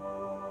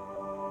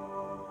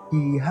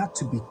 He had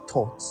to be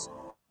taught.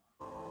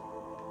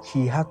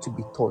 He had to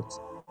be taught.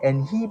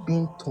 And he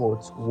being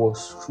taught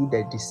was through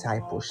the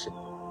discipleship.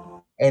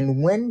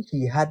 And when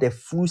he had a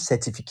full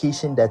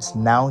certification that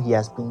now he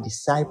has been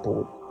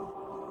discipled,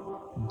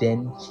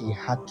 then he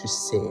had to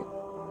serve.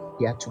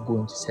 He had to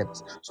go into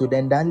service. So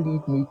then that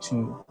lead me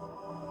to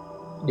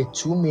the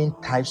two main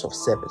types of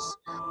service.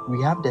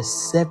 We have the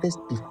service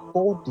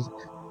before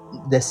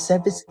the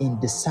service in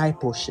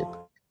discipleship,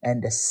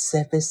 and the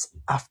service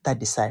after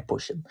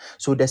discipleship.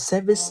 So the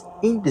service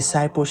in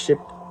discipleship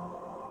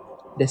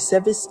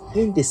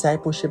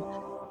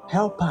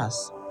help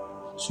us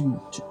to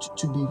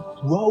be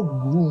well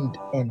groomed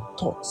and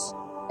taught.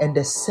 And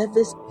is the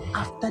service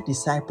after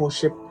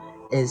discipleship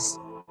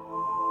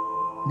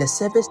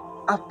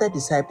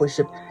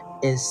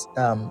is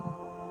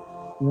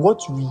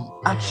what we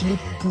actually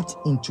put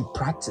into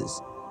practice,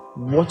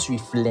 what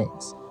we've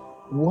learned,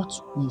 what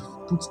we've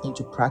put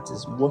into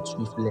practice, what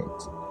we've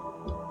learned.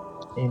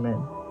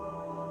 Amen.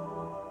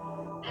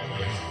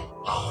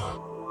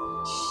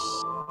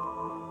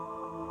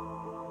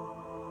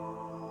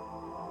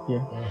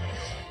 Yeah.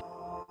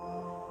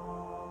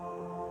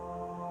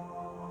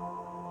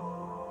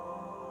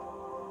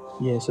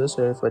 Yeah. So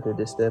sorry for the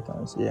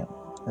disturbance. Yeah.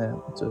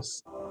 It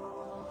was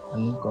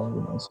an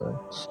inconvenience. Sorry.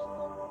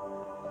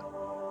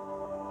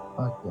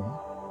 Okay.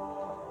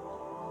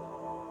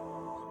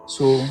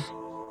 So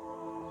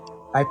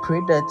I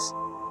pray that,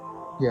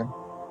 yeah.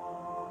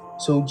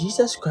 So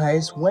Jesus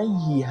Christ, when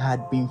he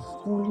had been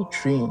fully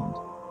trained,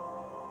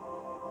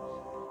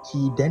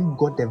 he then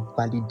got the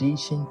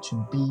validation to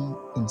be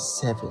in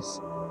service.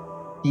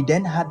 He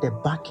then had the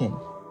backing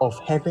of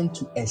heaven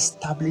to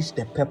establish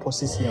the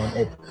purposes here on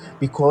earth.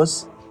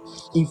 Because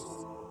if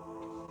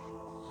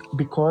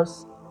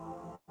because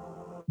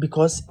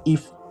because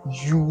if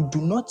you do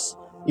not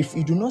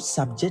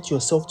subject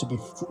yourself to be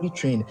fully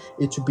trained,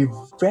 it will be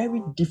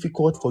very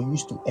difficult for you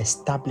to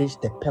establish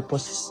the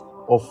purposes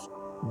of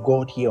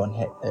God here on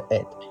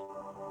earth.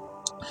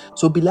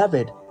 So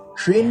beloved,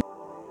 training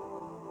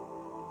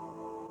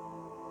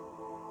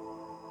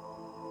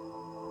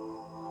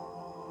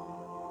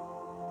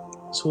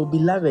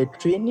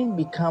training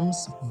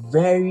becomes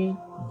very,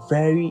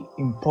 very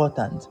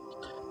important.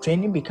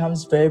 Training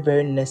becomes very,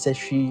 very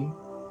necessary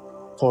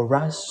for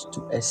us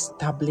to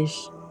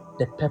establish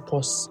the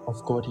purpose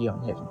of God here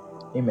on heaven.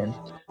 Amen.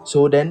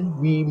 So then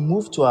we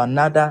move to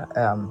another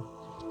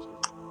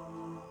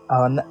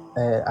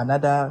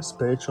another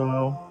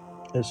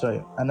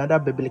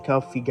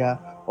biblical figure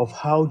of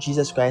how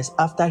Jesus Christ,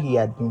 after he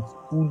had been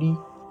fully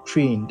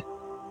trained,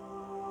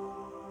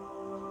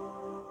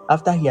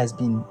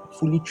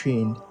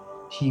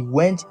 he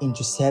went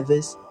into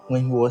service.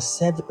 When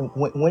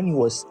when he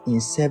was in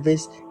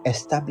service,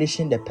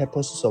 establishing the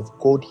purposes of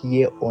God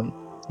here on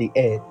the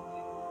earth,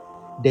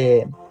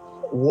 the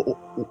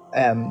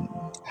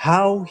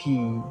how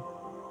he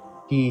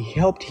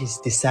helped his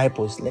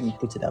disciples. Let me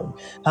put it that way.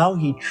 How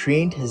he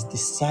trained his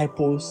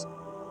disciples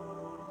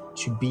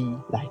to be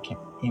like him.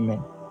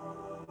 Amen.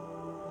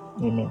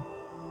 Amen.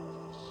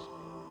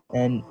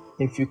 And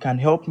if you can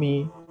help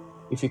me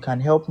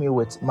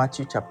with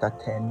Matthew chapter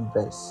 10,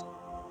 verse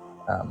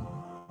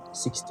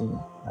 16,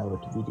 I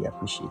would really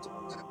appreciate it.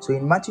 So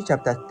in Matthew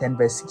chapter 10,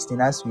 verse 16,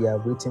 as we are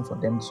waiting for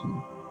them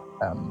to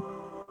um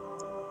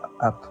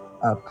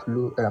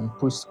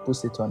post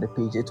it on the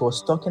page, it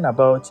was talking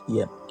about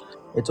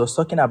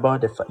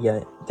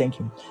thank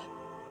you.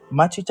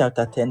 Matthew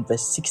chapter 10,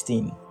 verse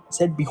 16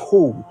 said,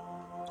 "Behold,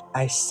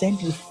 I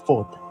send you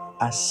forth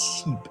as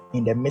sheep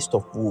in the midst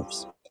of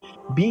wolves.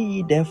 Be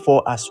ye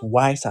therefore as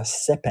wise as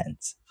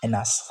serpents and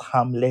as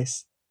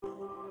harmless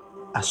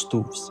as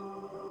doves."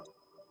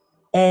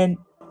 And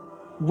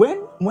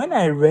when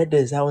I read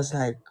this, I was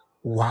like,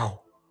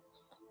 wow.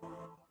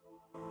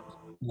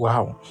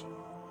 Wow.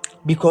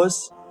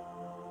 Because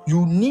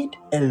you need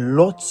a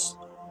lot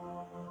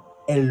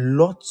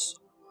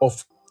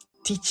of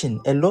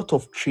teaching, a lot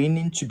of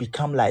training to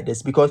become like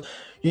this. Because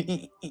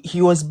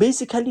he was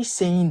basically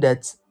saying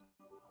that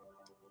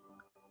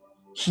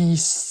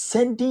he's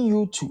sending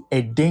you to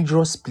a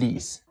dangerous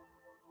place.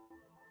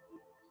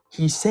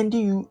 He's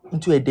sending you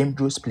into a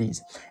dangerous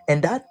place.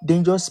 And that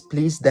dangerous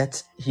place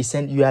that he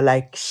sent, you are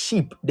like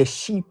sheep, the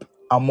sheep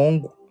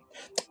among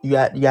you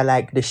are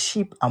like the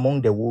sheep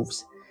among the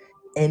wolves.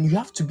 And you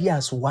have to be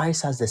as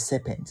wise as the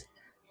serpent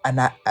and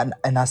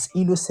as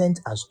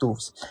innocent as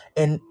doves.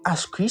 And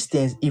as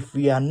Christians, if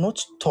we are not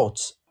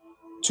taught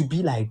to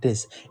be like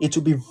this, it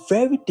will be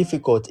very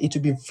difficult. It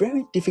will be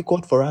very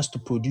difficult for us to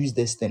produce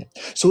this thing.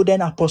 So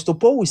then Apostle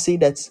Paul will say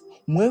that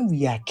when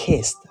we are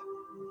cursed,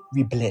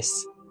 we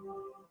bless.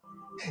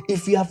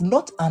 If we have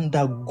not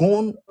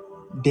undergone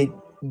the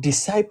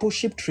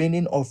discipleship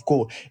training of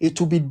God, it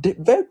will be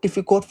very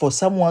difficult for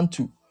someone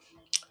to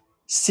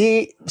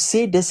say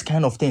this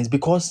kind of things.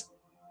 Because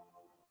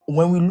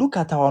when we look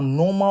at our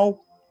normal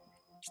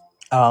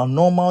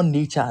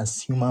nature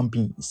as human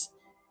beings,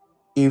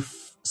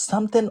 if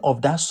something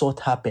of that sort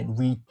happen,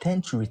 we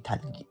tend to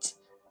retaliate.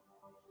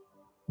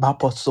 But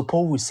Apostle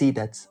Paul will say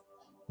that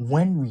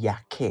when we are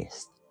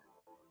cursed,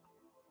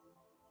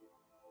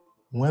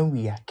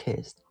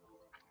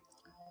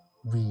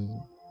 we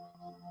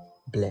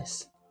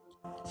bless.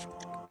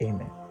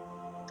 Amen.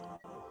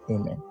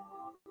 Amen.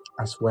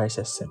 As wise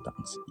as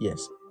serpents.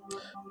 Yes.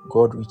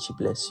 God richly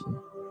bless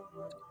you.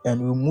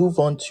 And our we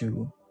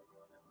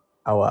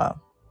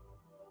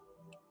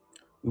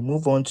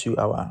move on to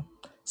our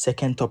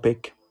second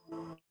topic.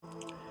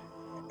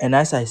 And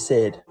as I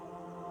said,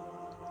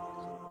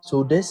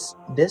 so this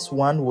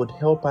one would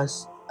help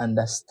us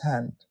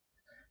understand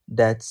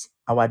that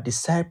our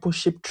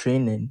discipleship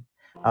training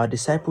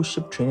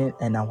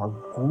and our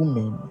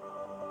grooming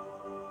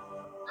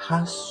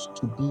has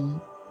to be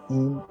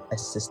in a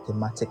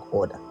systematic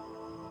order.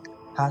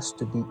 Has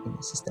to be in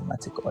a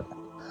systematic order.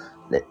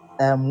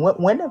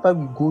 Whenever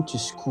we go to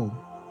school,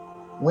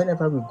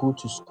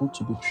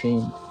 to be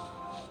trained,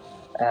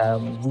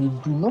 we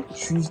do not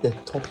choose the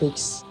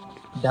topics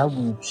that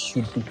we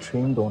should be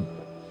trained on.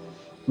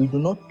 We do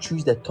not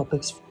choose the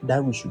topics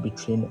that we should be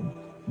trained on,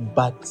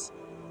 but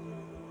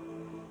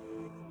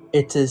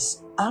it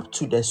is up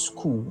to the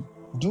school,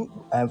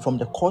 from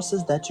the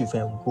courses that you've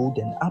enrolled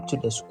in, up to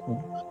the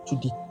school to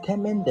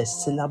determine the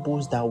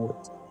syllables that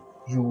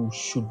you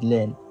should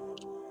learn.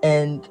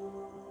 And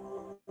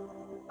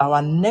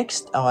our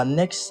next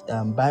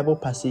Bible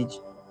passage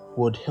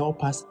would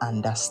help us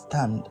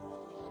understand.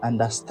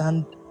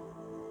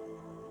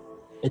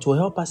 It will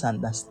help us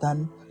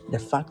understand the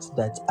fact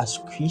that as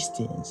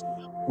Christians,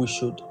 we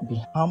should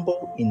be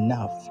humble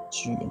enough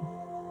to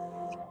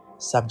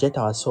subject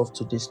ourselves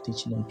to this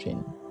teaching and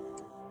training.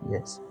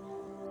 Yes.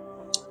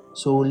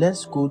 So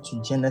let's go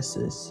to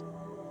Genesis.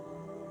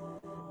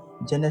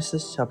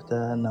 Genesis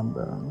chapter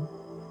number.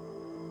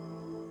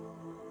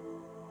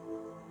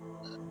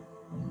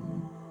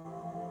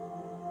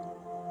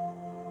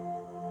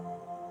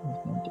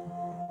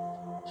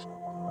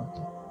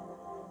 Okay.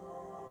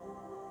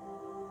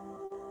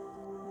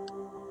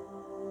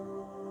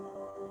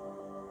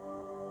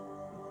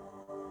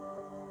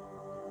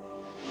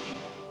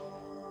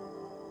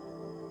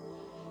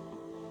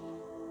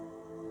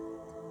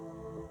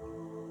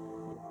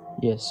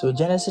 Yes. So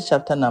Genesis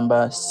chapter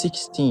number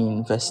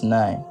 16, verse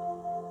 9.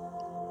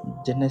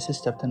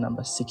 Genesis chapter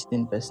number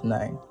 16, verse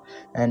 9.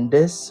 And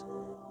this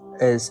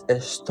is a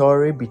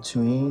story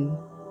between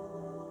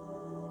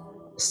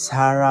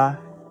Sarah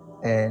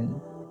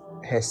and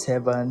her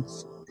servant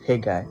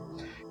Hagar.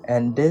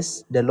 And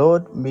the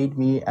Lord made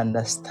me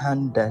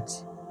understand that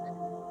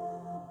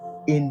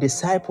in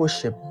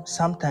discipleship,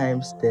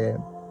 sometimes the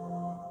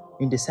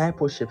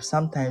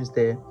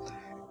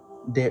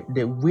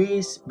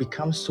ways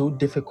become so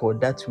difficult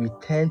that we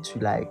tend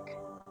to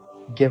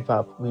give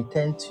up. We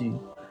tend to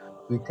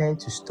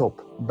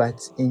stop.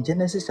 But in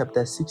Genesis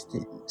chapter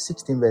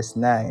 16 verse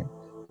 9,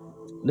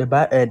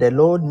 the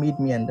Lord made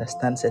me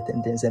understand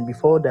certain things. And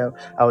before that,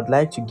 I would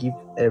like to give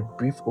a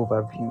brief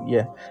overview.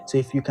 Yeah. So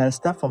if you can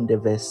start from the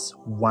verse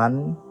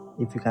 1,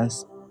 if you can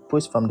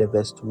post from the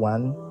verse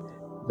 1,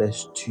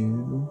 verse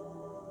 2,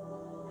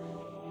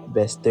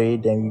 verse 3,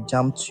 then you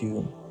jump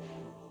to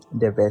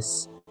the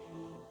verse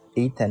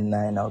 8 and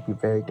 9, I'll be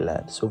very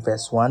glad. So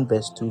verse 1,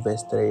 verse 2,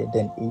 verse 3,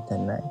 then 8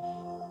 and 9.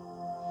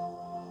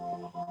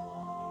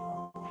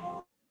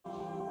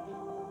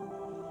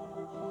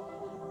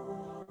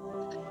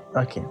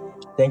 Okay.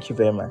 Thank you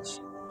very much.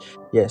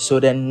 Yeah, so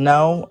then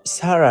now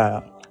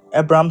Sarah,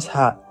 Abraham's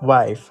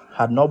wife,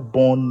 had not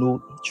borne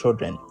no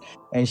children,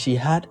 and she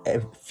had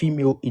a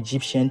female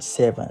Egyptian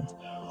servant.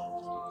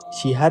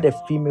 She had a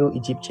female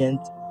Egyptian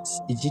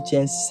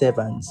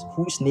servant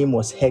whose name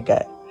was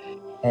Hagar,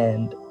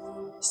 and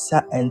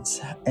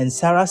and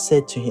Sarah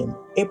said to him,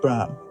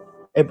 Abraham,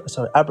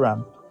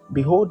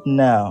 behold,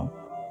 now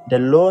the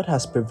Lord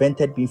has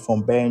prevented me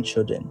from bearing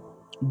children.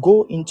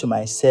 Go into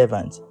my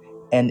servant.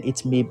 and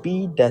it may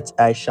be that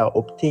I shall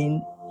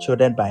obtain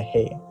children by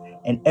her.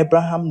 And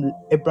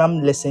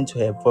Abraham listened to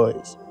her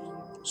voice.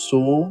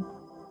 So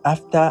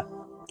after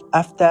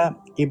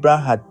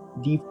Abraham had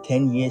lived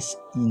 10 years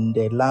in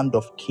the land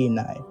of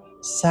Canaan,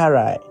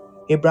 Sarai,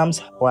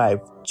 Abraham's wife,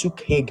 took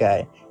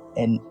Hagar,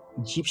 an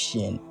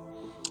Egyptian,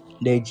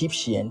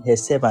 her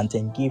servant,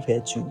 and gave her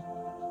to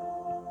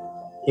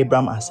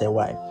Abraham as her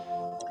wife.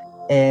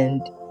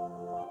 And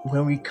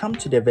when we come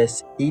to the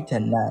verse 8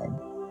 and 9,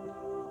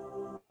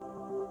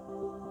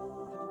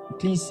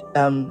 please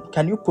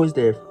can you post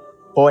the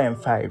 4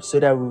 and 5 so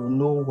that we will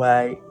know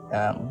why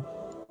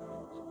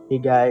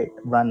Hagar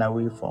ran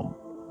away from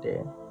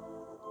the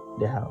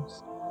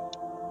house.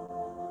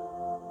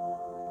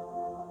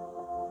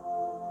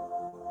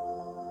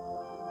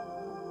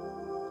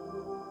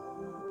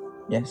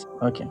 Yes,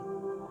 okay.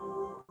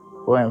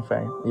 4 and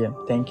 5. Yeah,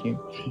 thank you.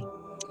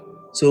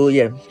 So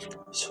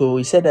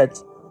he said that,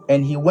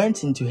 and he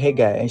went into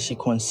Hagar, and she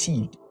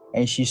conceived,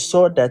 and she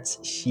saw that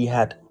she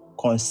had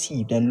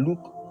conceived, and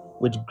looked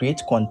with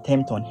great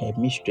contempt on her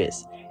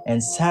mistress.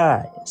 And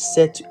Sarah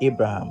said to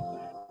Abraham,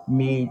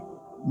 May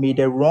may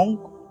the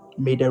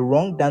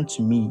wrong done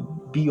to me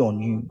be on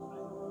you.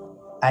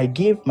 I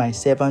gave my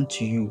servant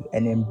to you,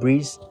 and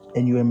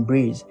you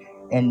embrace.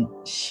 And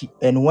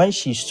when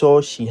she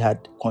saw she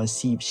had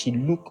conceived, she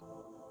looked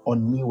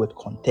on me with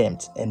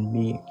contempt, and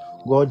may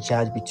God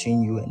judge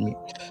between you and me.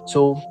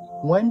 So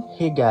when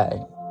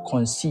Hagar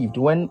conceived,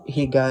 when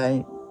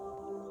Hagar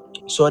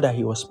saw that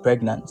he was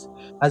pregnant,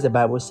 as the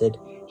Bible said,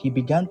 he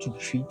began to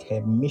treat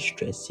her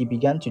mistress, he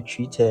began to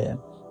treat her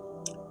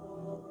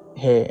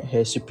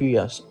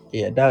superiors,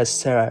 that was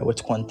Sarah,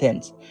 with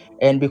contempt.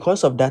 And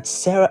because of that,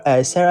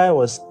 Sarah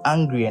was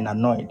angry and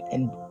annoyed,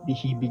 and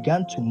he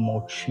began to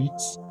maltreat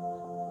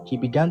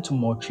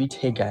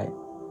Hagar.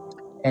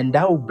 And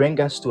that will bring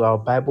us to our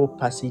Bible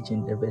passage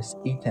in the verse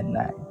 8 and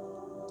 9,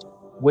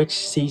 which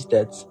says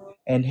that,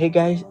 and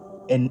Hagar,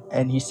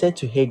 and he said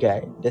to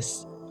Hagar, the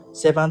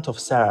servant of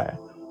Sarah,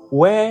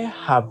 where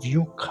have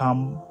you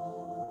come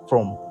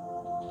from,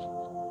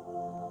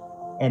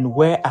 and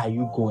where are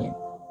you going?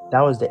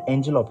 That was the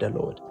angel of the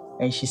Lord.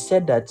 And she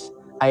said that,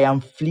 I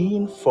am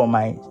fleeing from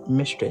my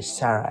mistress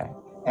Sarah.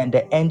 And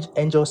the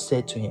angel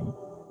said to him,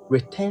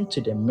 return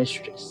to the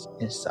mistress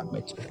and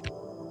submit to her.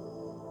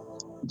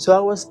 So I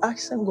was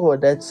asking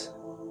God that,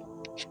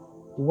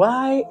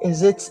 why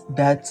is it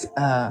that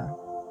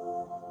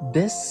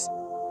this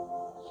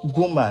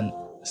woman,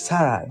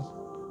 Sarah,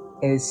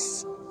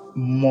 is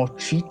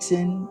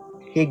maltreating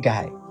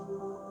Hagar,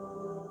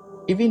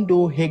 even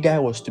though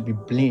Hagar was to be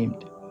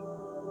blamed?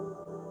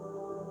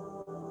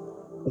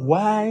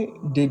 Why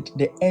did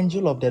the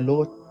angel of the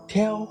Lord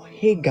tell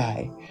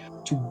Hagar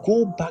to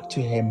go back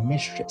to her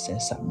mistress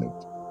and submit?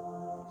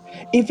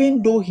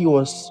 Even though he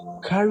was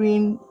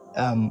carrying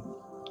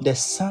the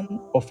son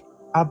of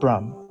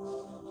Abraham,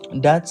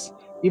 that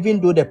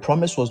even though the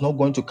promise was not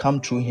going to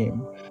come through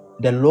him,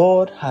 the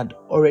Lord had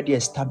already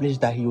established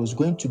that he was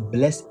going to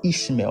bless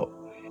Ishmael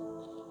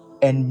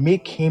and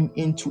make him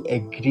into a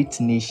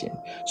great nation.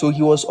 So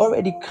he was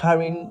already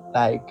carrying,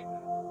 like,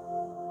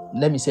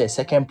 let me say, a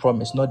second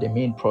promise, not the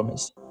main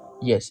promise.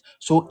 Yes.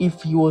 So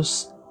if he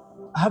was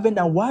having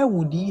that, why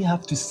would he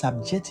have to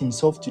subject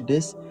himself to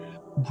this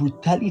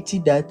brutality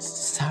that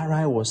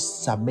Sarah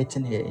was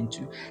submitting her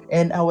into?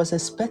 And I was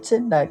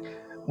expecting that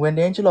when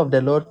the angel of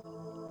the Lord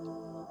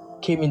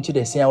came into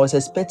the scene, I was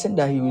expecting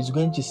that he was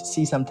going to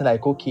see something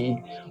like,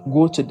 okay,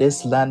 go to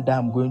this land that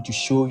I'm going to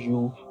show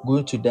you,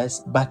 go to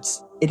this. But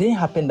it didn't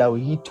happen that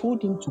way. He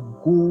told him to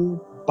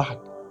go back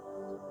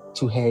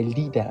to her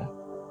leader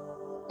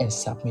and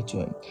submit to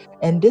him.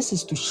 And this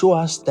is to show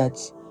us that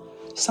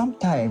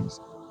sometimes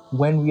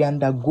when we are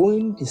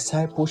undergoing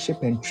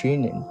discipleship and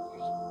training,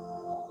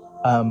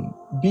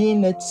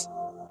 being it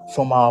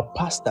from our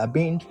pastor,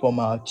 being from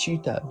our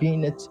tutor,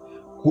 being it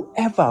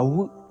whoever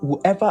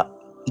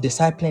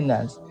discipling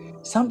us,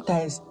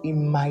 sometimes it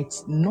might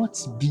not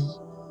be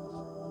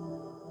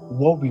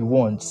what we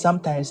want.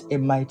 Sometimes it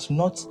might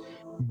not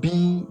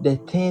be the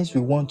things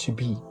we want to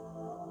be,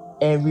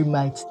 and we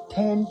might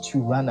tend to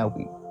run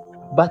away.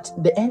 But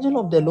the angel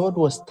of the Lord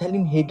was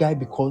telling Hagar,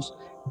 because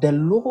the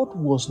Lord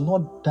was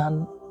not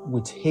done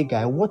with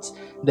Hagar. What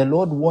the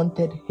Lord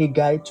wanted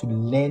Hagar to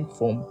learn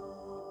from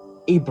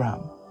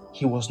Abraham,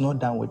 he was not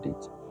done with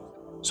it.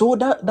 So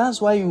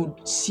that's why you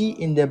see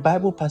in the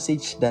Bible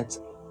passage that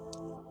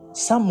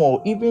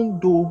Samuel, even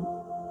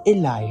though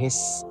Eli,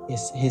 his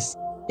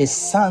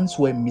sons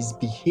were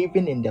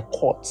misbehaving in the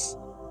courts,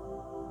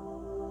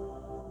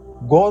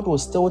 God will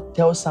still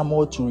tell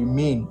Samuel to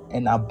remain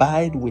and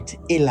abide with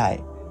Eli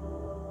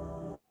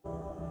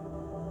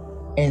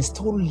and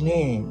still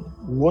learn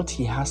what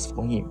he has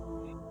for him.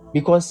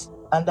 Because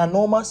under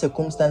normal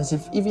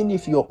circumstances, even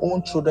if your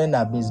own children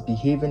are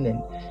misbehaving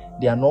and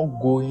they are not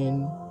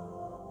going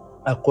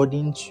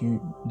according to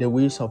the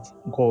ways of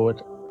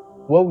God,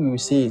 what we will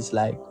say is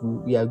like,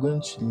 we are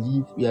going to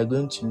leave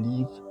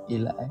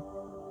Eli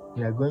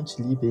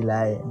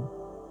and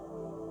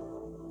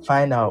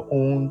find our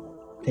own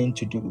thing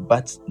to do.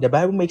 But the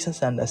Bible makes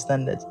us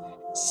understand that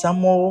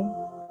Samuel.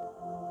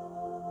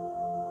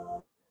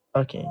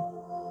 Okay,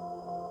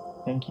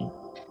 thank you.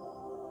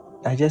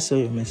 I just saw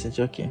your message.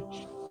 Okay,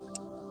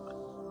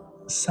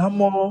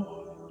 Samuel.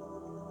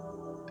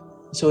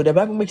 So the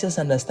Bible makes us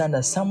understand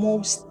that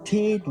Samuel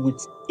stayed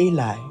with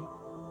Eli.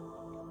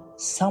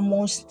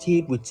 Samuel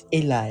stayed with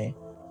Eli,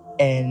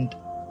 and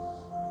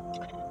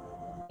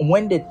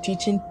when the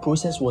teaching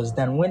process was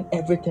done, when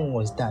everything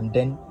was done,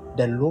 then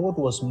the Lord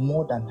was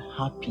more than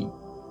happy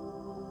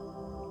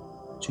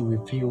to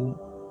reveal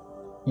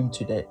him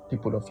to the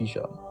people of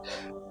Israel.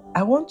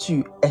 I want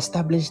to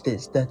establish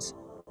this that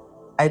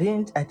I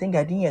think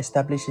I didn't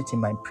establish it in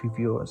my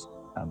previous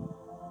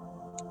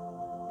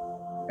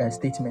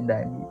statement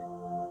that I made.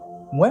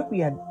 When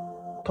we are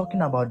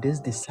talking about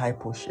this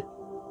discipleship,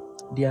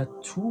 there are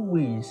two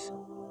ways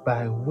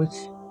by which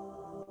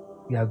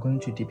we are going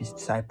to be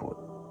discipled.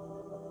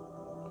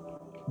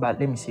 But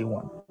let me say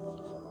one.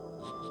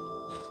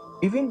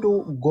 Even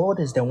though God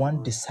is the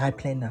one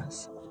disciplining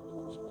us,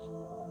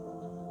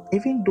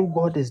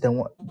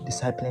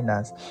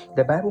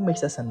 the Bible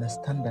makes us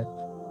understand that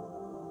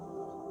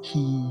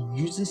He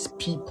uses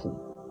people.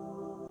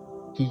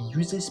 He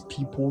uses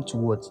people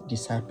towards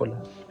disciple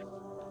us.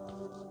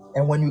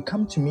 And when you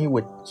come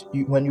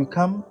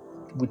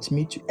with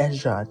me to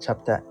Ezra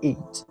chapter 8,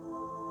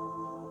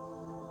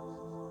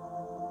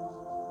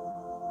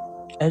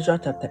 Ezra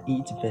chapter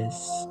 8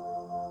 verse,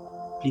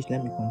 please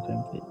let me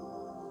confirm it.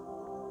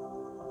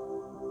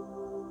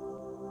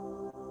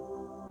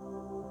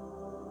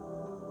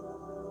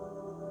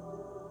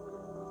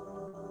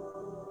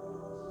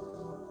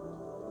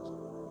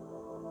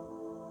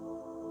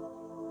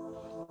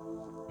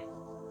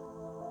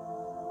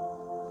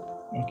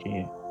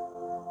 Okay.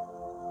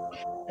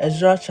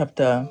 Ezra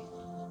chapter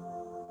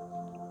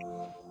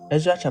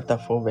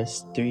 4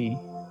 verse 3.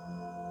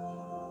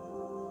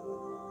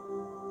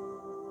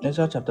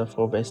 Ezra chapter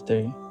 4 verse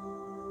 3.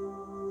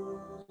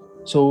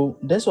 So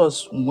this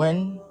was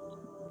when,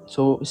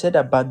 so it said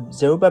about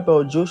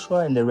Zerubbabel,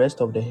 Joshua, and the rest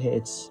of the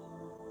heads.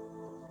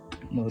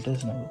 No,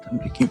 that's not what I'm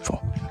looking for.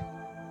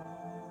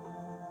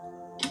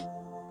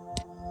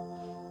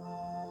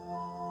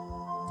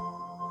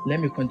 Let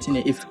me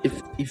continue.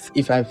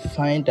 If I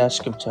find that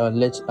scripture, I'll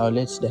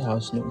let the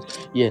house know.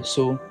 Yeah.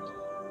 So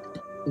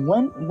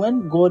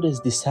when God is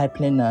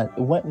disciplining us,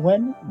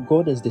 when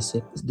God is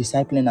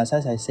disciplining us,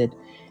 as I said,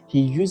 He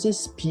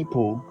uses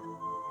people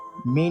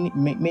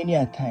many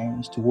a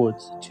times to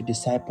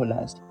disciple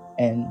us.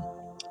 And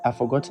I've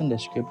forgotten the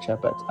scripture,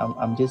 but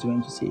I'm just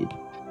going to say it.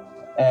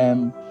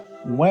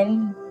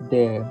 When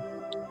the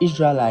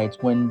Israelites,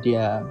 when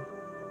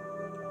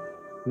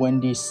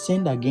they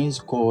sinned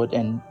against God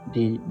and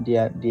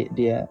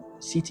their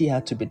city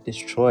had to be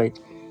destroyed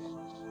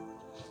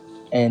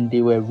and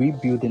they were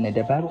rebuilding it,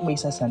 the Bible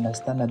makes us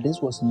understand that this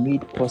was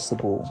made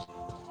possible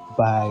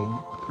by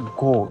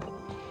God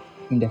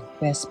in the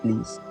first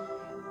place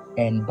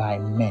and by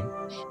men.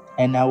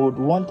 And I would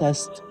want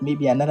us,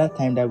 maybe another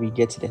time that we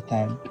get to the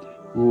time,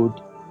 we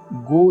would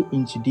go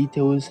into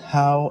details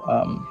how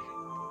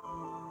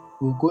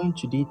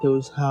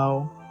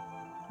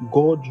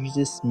God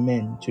uses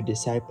men to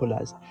disciple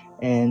us,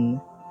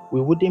 and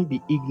we wouldn't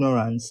be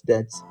ignorant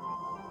that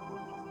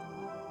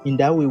in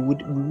that way we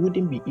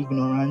wouldn't be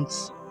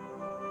ignorant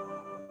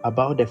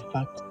about the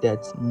fact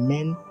that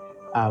men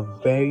are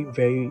very,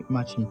 very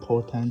much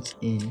important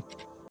in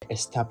the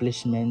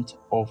establishment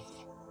of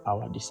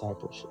our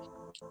discipleship.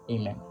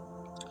 Amen.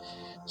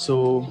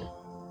 So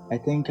I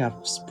think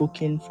I've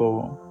spoken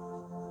for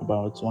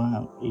about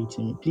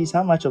 118 minutes. Please,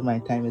 how much of my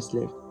time is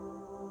left?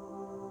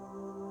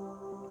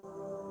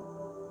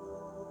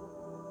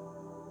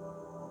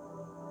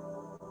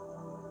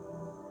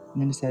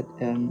 Minister,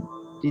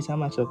 please, how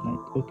much of my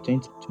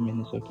 22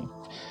 minutes? Okay.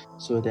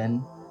 So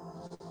then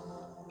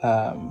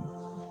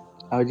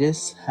I'll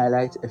just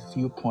highlight a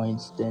few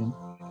points, then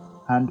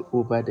hand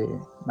over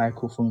the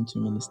microphone to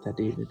Minister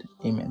David.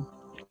 Amen.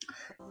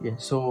 Yeah,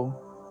 so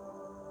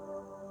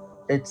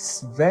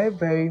it's very,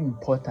 very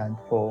important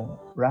for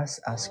us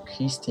as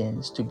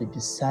Christians to be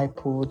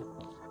discipled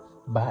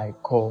by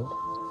God,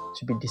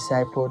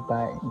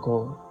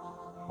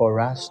 for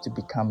us to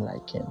become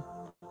like Him.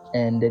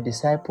 And the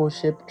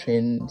discipleship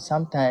training,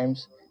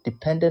 sometimes,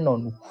 depending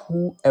on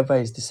whoever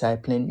is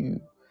discipling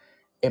you,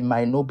 it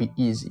might not be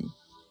easy.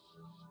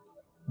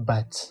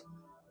 But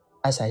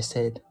as I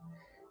said,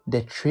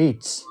 the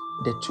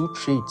two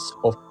traits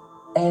of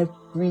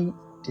every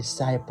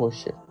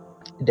discipleship,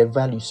 the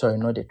values, sorry,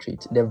 not the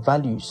traits, the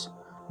values.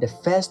 The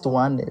first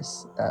one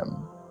is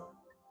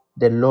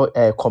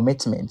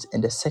commitment,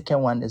 and the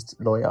second one is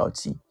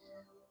loyalty.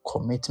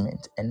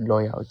 Commitment and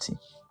loyalty.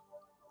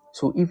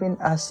 So even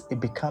as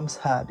it becomes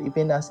hard,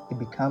 even as it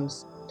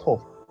becomes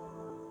tough,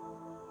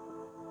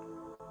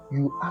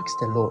 you ask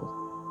the Lord,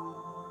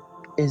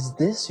 is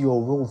this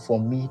your will for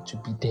me to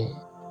be there?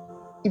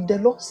 If the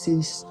Lord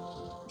says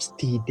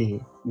stay there,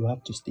 you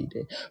have to stay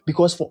there.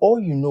 Because for all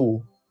you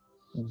know,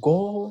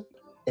 the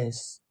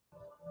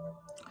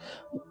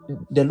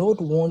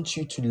Lord wants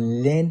you to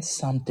learn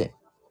something.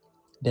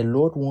 The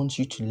Lord wants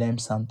you to learn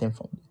something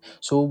from it.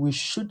 So we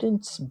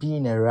shouldn't be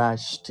in a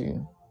rush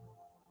to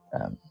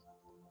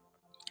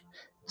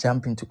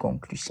jump into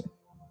conclusion.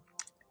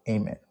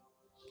 Amen.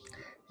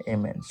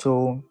 Amen.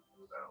 So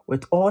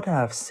with all that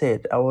I've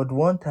said, I would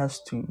want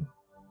us to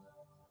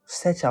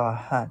search our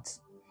hearts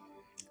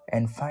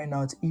and find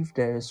out if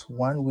there is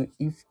one way,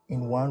 if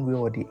in one way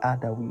or the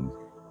other we've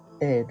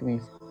erred,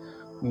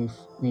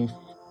 we've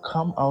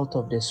come out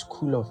of the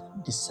school of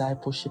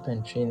discipleship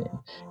and training.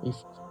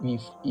 If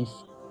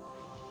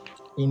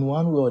in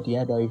one way or the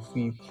other, if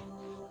we've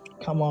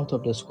come out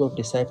of the school of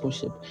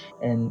discipleship,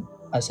 and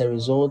as a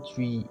result,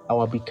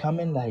 our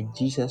becoming like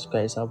Jesus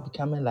Christ, our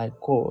becoming like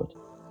God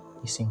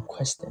is in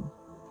question.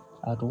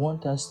 I'd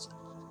want us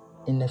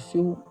in a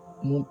few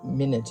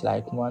minutes,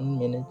 like 1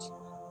 minute,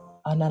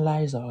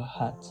 analyze our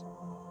heart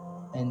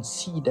and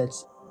see that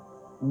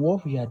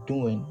what we are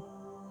doing,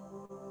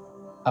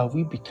 are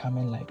we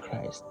becoming like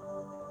Christ,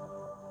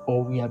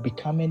 or we are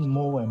becoming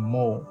more and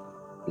more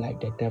like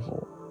the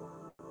devil,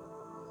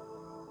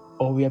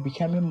 or we are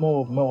becoming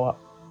more and more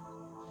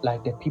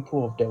like the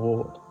people of the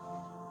world?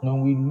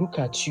 When we look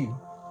at you,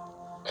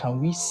 can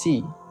we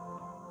say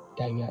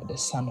that you are the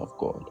Son of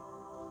God?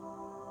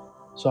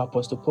 So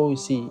Apostle Paul will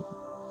say,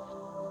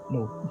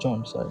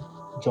 John,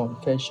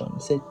 First John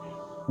said,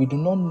 we do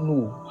not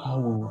know how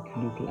we would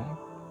look like,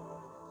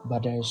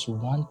 but there is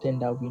one thing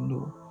that we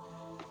know,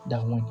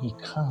 that when he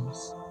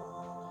comes,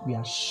 we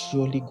are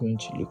surely going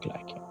to look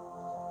like him.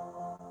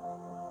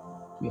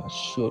 We are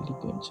surely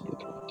going to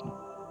look like him.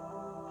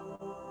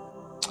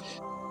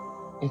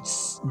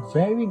 It's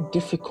very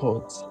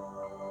difficult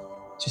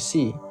to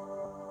say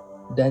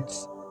that,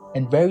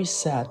 and very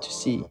sad to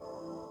say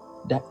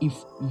that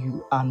if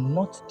you are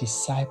not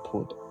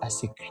discipled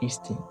as a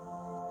Christian,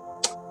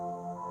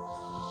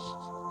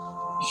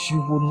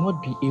 you will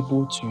not be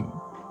able to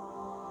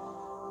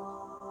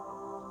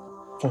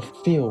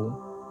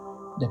fulfill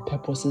the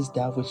purposes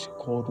that which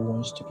God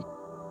wants to be.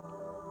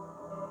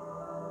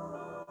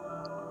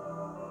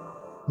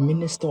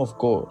 Minister of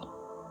God,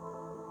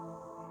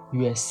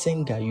 you're a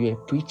singer, you're a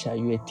preacher,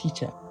 you're a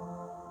teacher,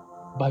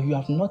 but you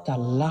have not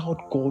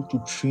allowed God to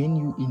train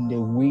you in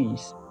the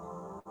ways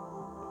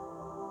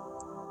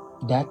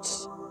that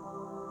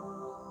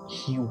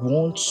he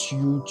wants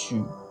you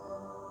to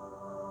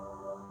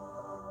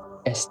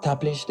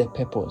establish the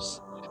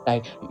purpose.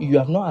 Like, you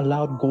have not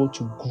allowed God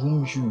to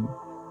groom you,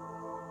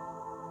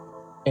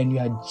 and you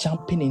are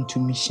jumping into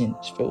mission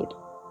field.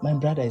 My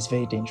brother, is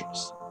very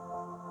dangerous.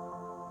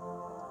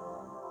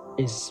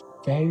 It's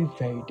very,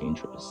 very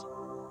dangerous.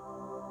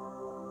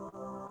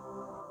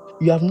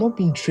 You have not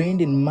been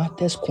trained in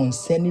matters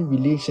concerning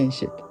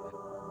relationship,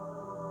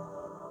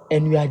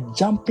 and you are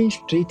jumping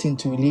straight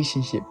into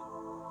relationship.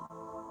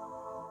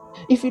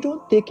 If you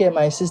don't take care,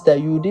 my sister,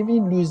 you would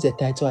even lose the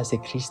title as a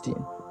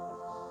Christian.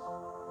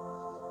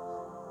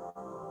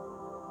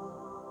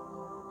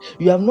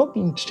 You have not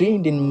been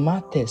trained in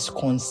matters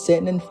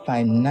concerning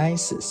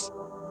finances,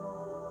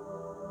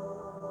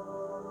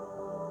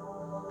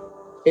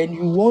 and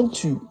you want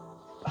to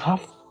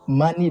have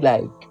money.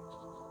 Like,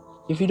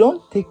 if you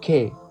don't take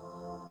care,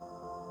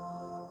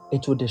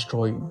 it will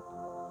destroy you.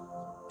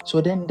 So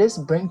then this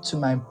brings to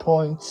my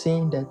point,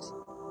 saying that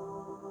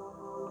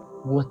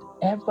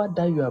whatever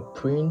that you are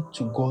praying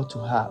to God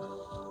to have,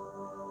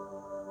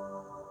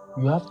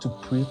 you have to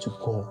pray to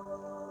God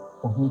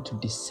for him to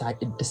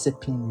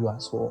discipline you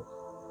as well.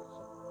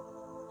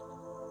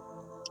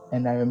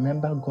 And I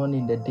remember gone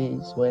in the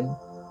days when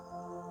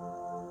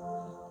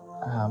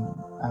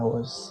I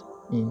was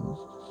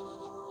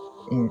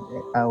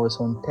I was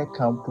on tech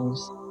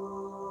campus,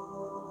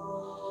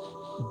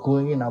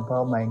 going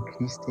about my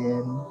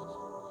Christian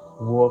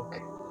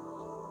work,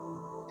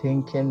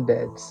 thinking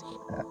that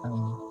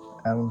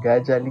I'm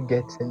gradually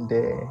getting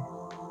there,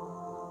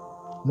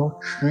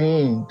 not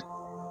trained,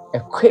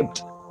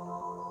 equipped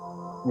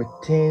with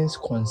things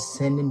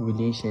concerning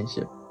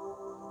relationship.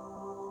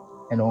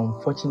 And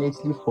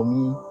unfortunately for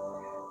me,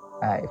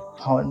 I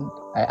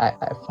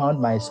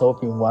found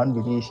myself in one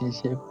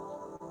relationship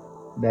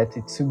that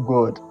it took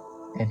God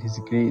and his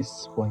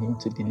grace for him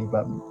to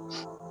deliver me.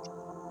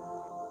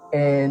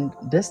 And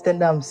this thing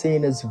that I'm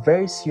saying is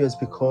very serious,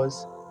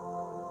 because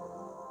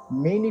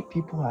many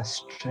people have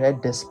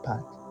tread this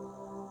path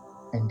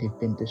and they've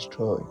been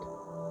destroyed.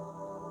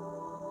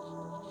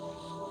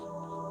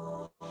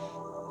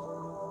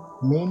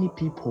 Many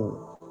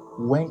people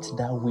went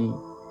that way.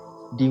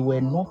 They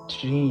were not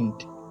trained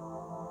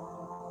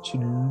to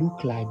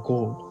look like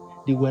God.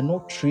 They were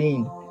not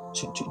trained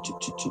to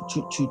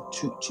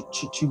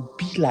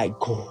be like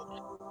God.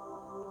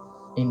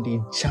 And they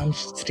jumped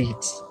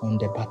straight on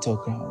the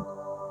battleground.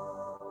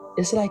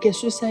 It's like a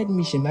suicide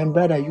mission. My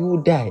brother, you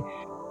will die.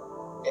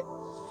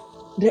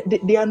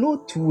 There are no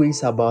two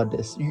ways about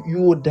this.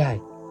 You will die.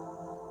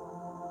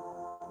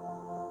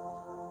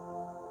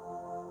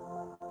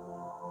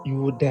 You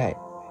will die.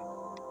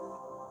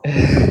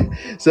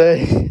 So,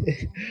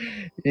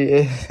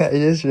 yeah, I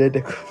just read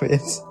the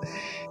comments.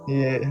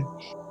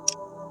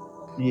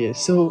 Yeah.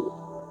 So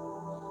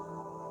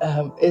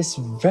it's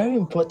very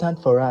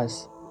important for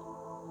us,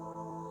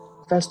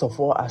 first of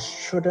all, as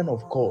children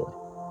of God.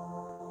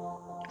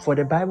 For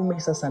the Bible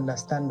makes us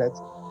understand that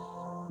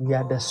we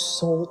are the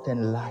salt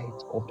and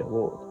light of the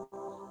world.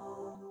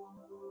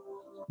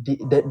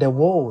 The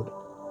world,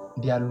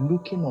 they are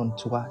looking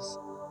onto us.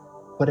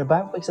 But the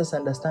Bible makes us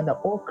understand that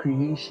all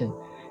creation,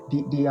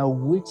 they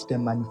await the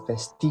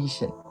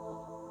manifestation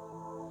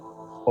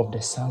of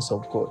the sons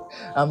of God.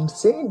 I'm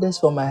saying this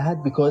from my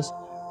heart because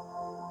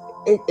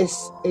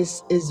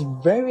it's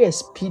very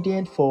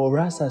expedient for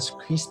us as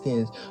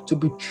Christians to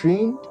be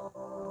trained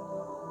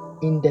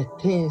in the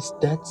things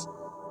that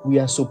we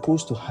are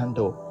supposed to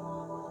handle.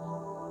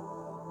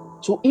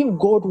 So if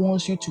God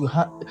wants you to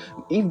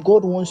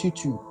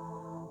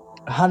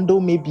handle,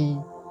 maybe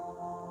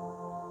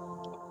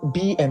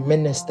be a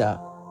minister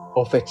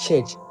of a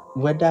church,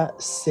 whether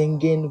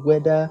singing,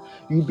 whether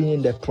you being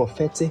in the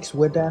prophetics,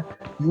 whether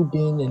you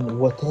being in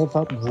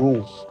whatever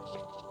role,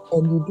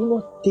 and you do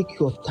not take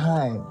your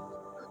time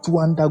to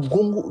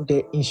undergo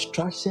the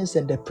instructions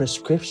and the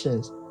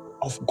prescriptions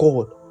of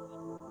God,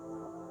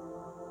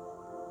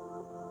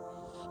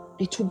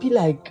 it will be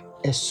like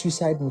a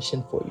suicide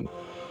mission for you.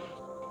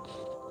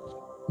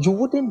 You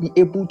wouldn't be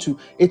able to,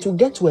 it will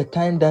get to a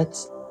time that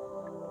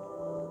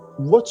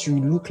what you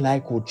look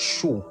like would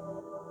show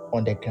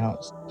on the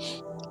grounds.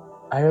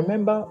 I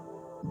remember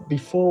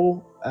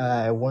before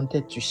I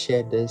wanted to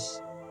share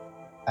this,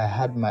 I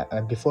had my,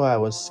 before I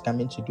was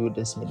coming to do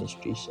this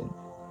ministration,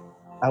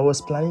 I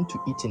was planning to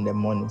eat in the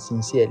morning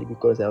sincerely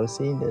because I was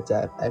saying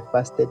that I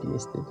fasted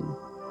yesterday.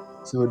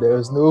 So there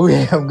was no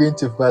way I'm going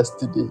to fast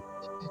today.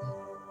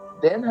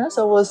 Then as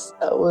I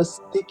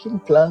was taking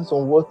plans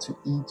on what to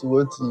eat,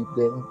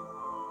 then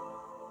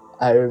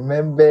I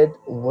remembered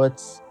what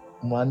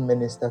one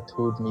minister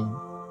told me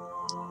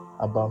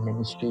about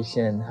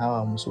ministration and how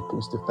I'm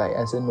supposed to fight.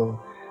 I said, no,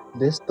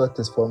 this thought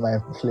is for my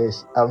flesh.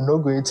 I'm not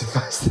going to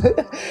fast.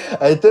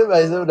 I told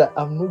myself that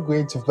I'm not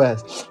going to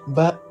fast.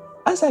 But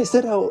as I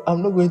said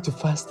I'm not going to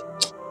fast,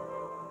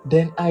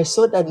 then I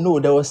saw that no,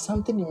 there was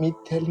something in me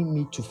telling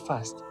me to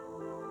fast.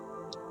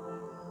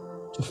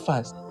 To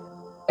fast.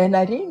 And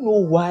I didn't know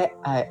why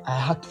I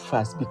had to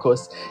fast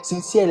because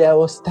sincerely I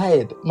was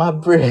tired. My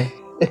brain.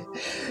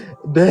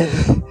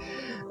 Then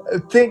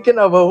thinking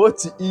about what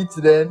to eat,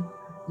 then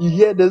you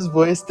hear this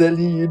voice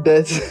telling you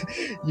that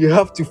you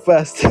have to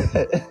fast.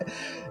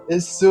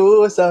 It's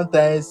so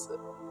sometimes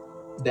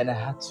then I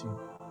had to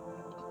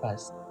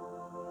fast.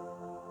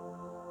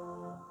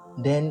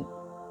 Then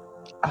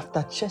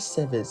after church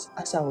service,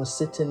 as I was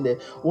sitting there,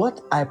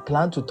 what I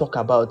planned to talk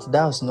about,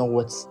 that was not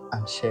what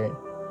I'm sharing.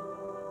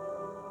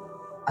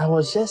 I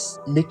was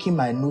just making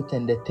my note,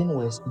 and the thing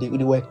was, they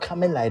were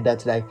coming like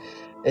that. Like,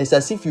 it's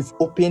as if you've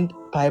opened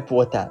pipe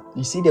water.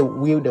 You see the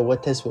way the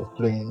waters were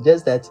flowing.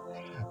 Just that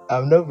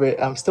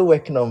I'm still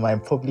working on my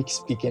public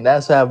speaking.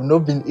 That's why I've not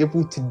been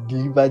able to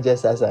deliver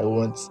just as I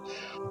want.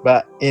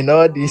 But in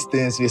all these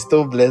things, we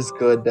still bless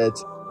God that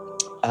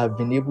I've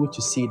been able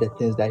to say the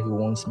things that He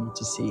wants me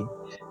to say.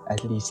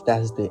 At least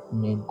that's the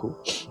main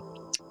goal.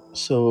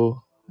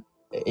 So,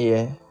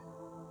 yeah.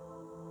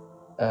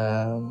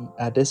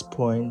 At this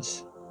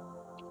point,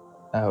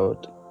 I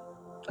would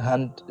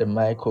hand the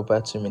mic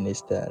over to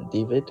Minister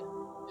David.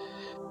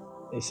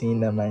 Seeing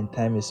that my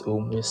time is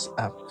almost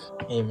up.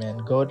 Amen.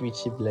 God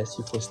richly bless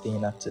you for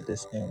staying up to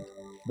this end.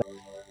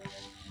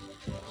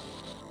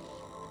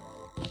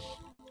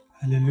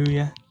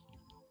 Hallelujah.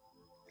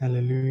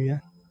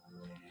 Hallelujah.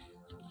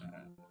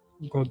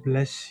 God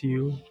bless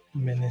you,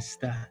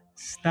 Minister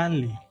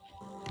Stanley,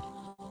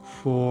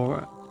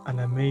 for an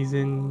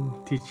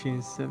amazing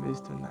teaching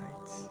service tonight.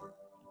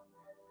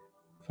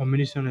 For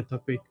ministering on the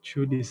topic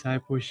true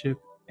discipleship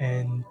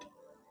and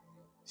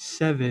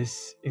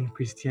service in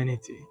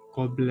Christianity.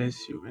 God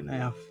bless you. And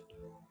I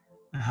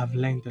have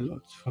learned a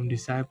lot from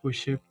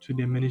discipleship to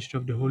the ministry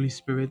of the Holy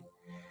Spirit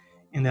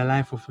in the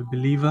life of a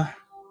believer,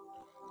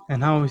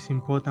 and how it's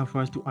important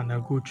for us to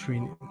undergo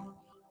training.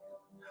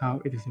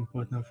 How it is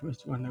important for us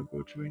to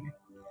undergo training.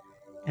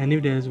 And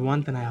if there is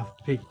one thing I have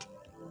picked,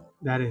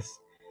 that is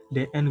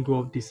the end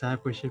goal of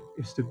discipleship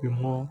is to be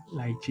more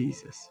like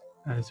Jesus.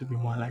 That is to be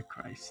more like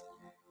Christ.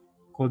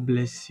 God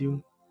bless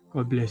you.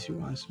 God bless you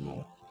once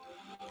more.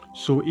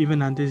 So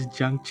even at this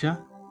juncture,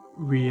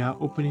 we are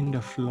opening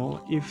the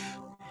floor. If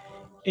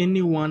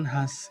anyone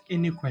has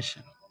any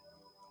question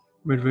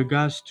with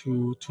regards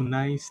to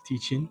tonight's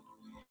teaching,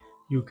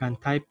 you can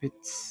type it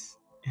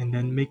and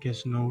then make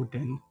us know.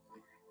 Then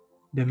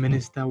the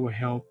minister will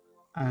help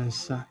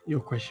answer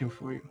your question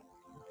for you.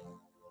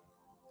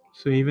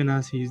 So even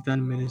as he is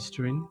done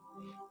ministering,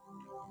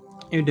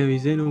 if there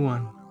is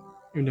anyone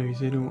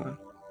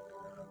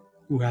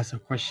who has a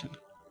question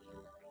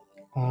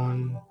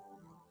on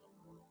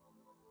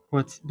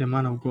what the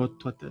man of God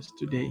taught us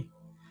today,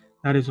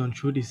 that is on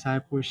true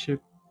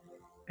discipleship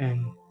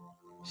and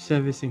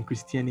service in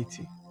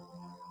Christianity.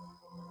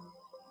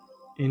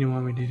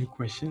 Anyone with any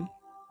question,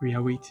 we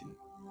are waiting.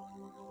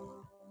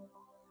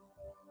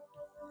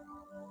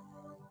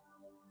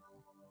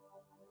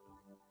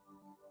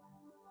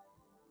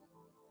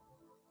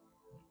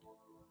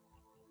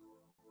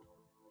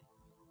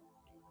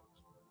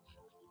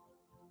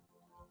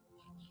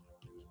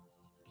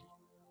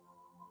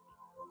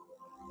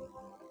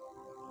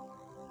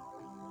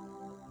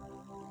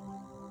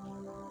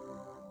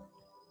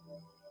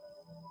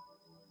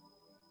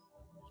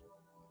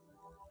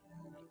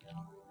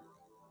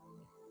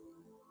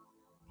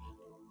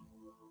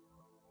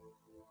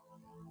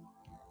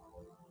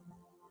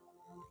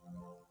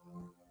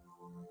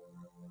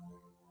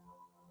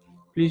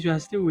 Please, you are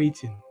still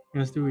waiting.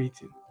 You are still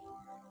waiting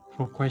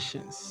for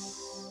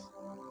questions.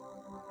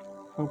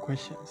 For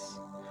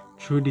questions.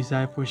 True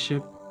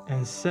discipleship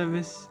and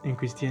service in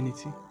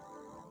Christianity.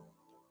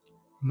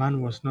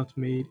 Man was not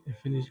made a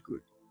finished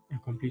good, a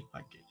complete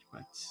package,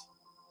 but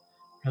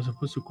we are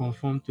supposed to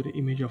conform to the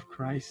image of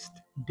Christ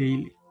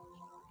daily,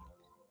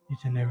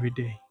 each and every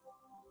day.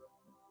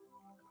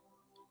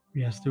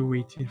 We are still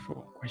waiting for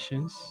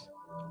questions.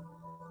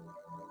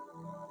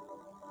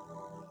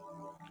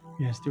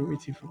 We are still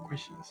waiting for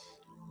questions.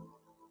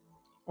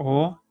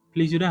 Or,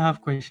 please, you don't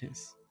have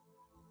questions.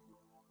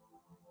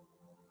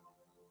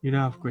 You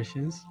don't have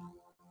questions.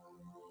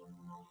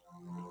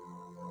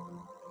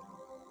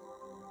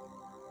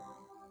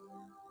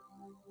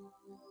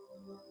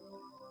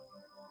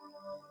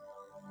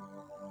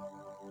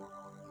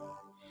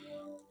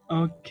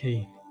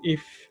 Okay,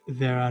 if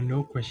there are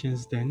no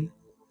questions, then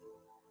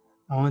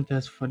I want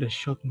us for the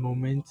short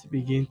moment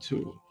begin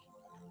to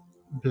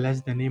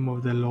bless the name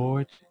of the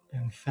Lord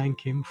and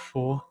thank Him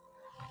for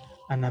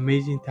an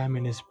amazing time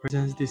in His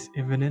presence this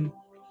evening.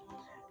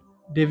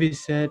 David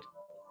said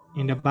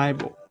in the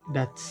Bible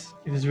that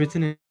it is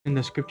written in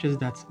the scriptures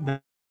that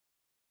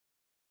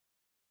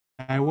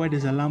thy word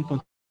is a lamp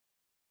unto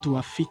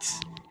our feet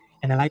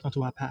and a light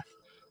unto our path.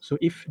 So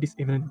if this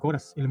evening God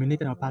has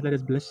illuminated our path, let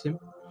us bless Him.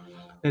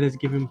 Let us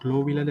give Him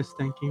glory. Let us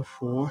thank Him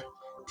for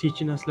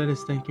teaching us. Let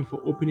us thank Him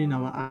for opening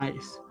our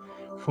eyes,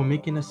 for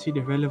making us see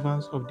the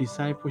relevance of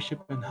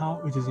discipleship and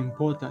how it is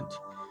important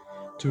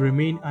to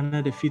remain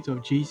under the feet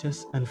of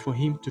Jesus and for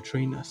Him to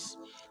train us.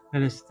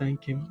 Let us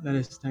thank Him. Let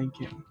us thank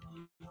Him.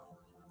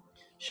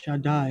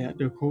 Shaddai,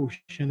 the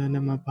Koshan and the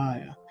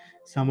Mabaya.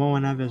 Psalm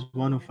 1 verse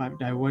 105.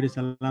 Thy word is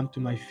a lamp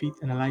to my feet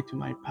and a light to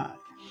my path.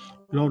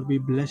 Lord, we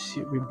bless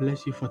you. We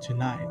bless you for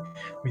tonight.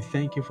 We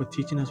thank you for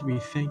teaching us. We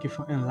thank you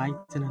for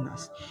enlightening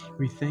us.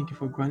 We thank you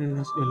for granting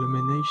us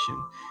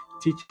illumination,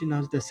 teaching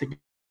us the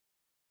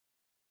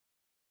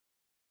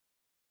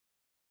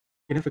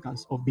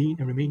significance of being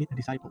and remaining a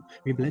disciple.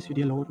 We bless you,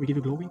 dear Lord. We give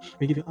you glory,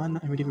 we give you honor,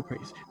 and we give you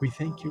praise. We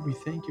thank you, we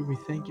thank you, we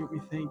thank you, we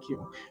thank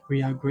you.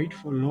 We are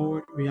grateful,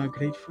 Lord. We are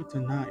grateful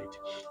tonight.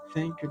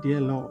 Thank you,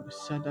 dear Lord.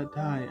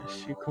 Sadadaya,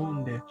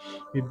 Shikonde.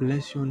 We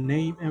bless your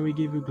name and we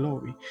give you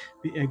glory.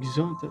 Be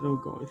exalted, O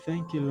God.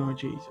 Thank you, Lord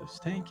Jesus.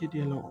 Thank you,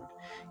 dear Lord.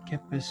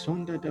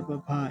 Kepesonda de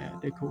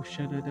Babaya, de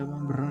Koshada de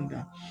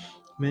Bambranda.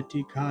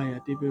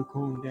 Metikaya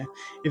Dibekonde.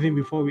 Even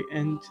before we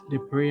end the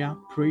prayer,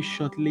 pray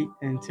shortly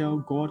and tell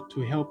God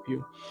to help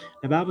you.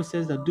 The Bible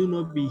says that do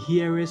not be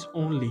hearers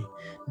only,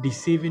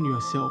 deceiving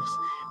yourselves,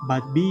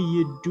 but be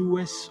ye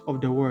doers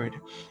of the word.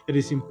 It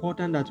is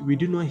important that we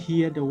do not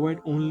hear the word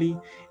only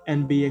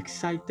and be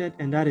excited,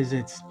 and that is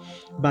it.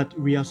 But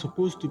we are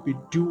supposed to be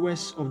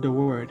doers of the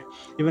word.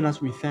 Even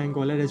as we thank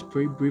God, let us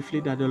pray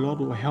briefly that the Lord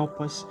will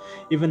help us,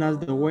 even as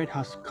the word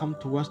has come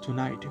to us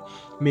tonight.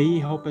 May He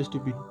help us to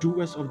be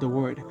doers of the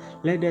word.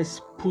 Let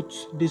us put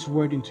this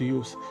word into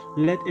use.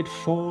 Let it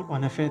fall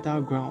on a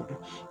fertile ground,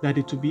 that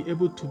it will be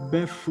able to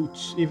bear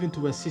fruits, even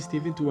to 60,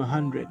 even to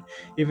 100,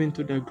 even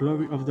to the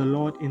glory of the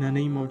Lord in the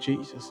name of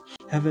Jesus.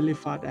 Heavenly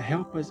Father,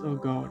 help us, oh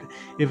God,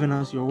 even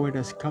as your word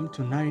has come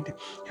tonight.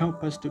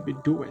 Help us to be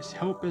doers.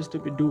 Help us to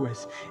be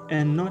doers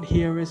and not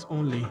hearers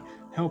only.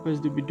 Help us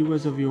to be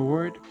doers of your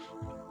word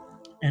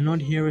and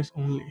not hearers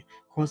only.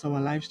 Cause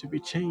our lives to be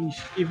changed,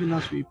 even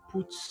as we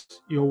put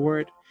your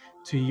word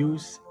to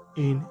use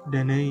in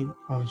the name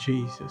of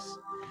Jesus.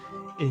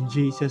 In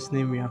Jesus'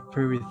 name we have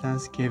prayed with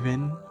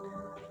thanksgiving.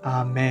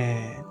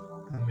 Amen.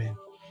 Amen.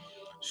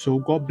 So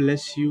God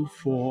bless you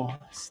for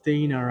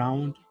staying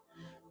around,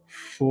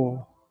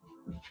 for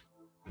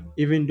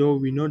even though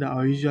we know that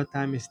our usual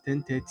time is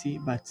 10:30,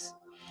 but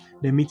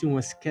the meeting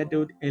was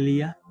scheduled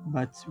earlier,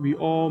 but we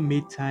all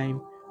made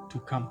time to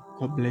come.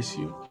 God bless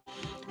you.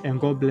 And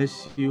God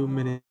bless you,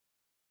 Minister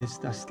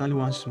Stanley,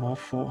 once more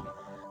for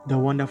the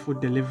wonderful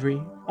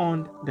delivery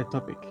on the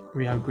topic.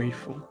 We are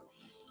grateful.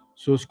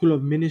 So, School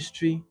of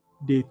Ministry,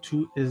 day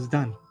 2 is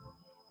done.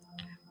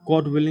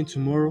 God willing,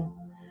 tomorrow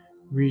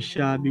we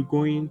shall be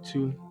going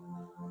to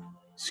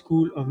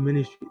School of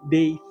Ministry,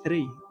 day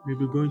 3. We'll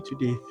be going to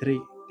day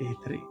 3. Day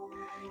 3.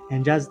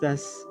 And just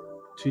as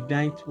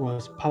tonight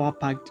was power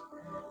packed,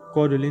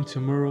 God willing,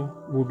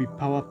 tomorrow will be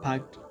power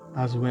packed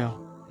as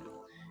well.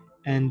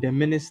 And the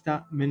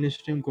minister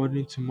ministering God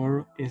willing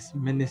tomorrow is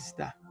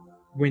Minister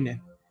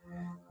Winning.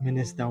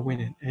 Minister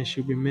Winning. And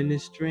she'll be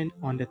ministering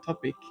on the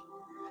topic,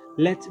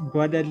 Let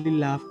Brotherly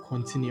Love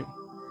Continue.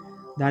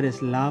 That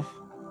is, love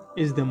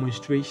is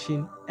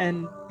demonstration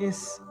and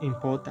is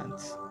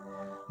important.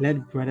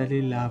 Let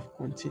brotherly love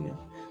continue.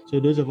 So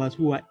those of us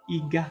who are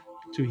eager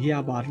to hear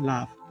about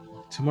love,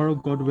 tomorrow,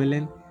 God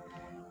willing,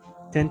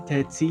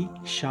 10:30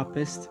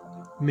 sharpest,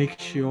 make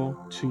sure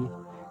to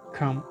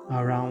come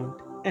around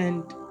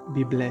and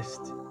be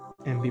blessed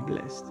and be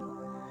blessed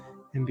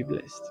and be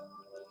blessed.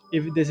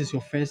 If this is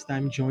your first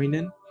time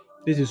joining,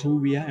 this is who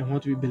we are and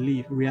what we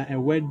believe. We are a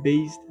word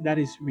based, that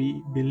is,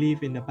 we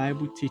believe in the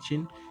Bible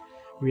teaching.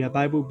 We are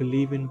Bible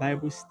believing,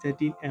 Bible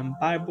studying, and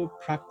Bible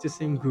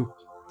practicing group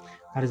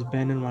that is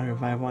Burning One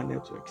Revival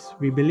Networks.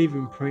 We believe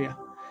in prayer.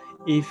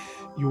 If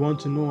you want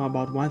to know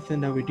about one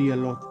thing that we do a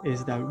lot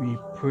is that we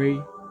pray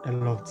a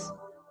lot.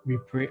 We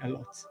pray a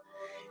lot.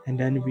 And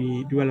then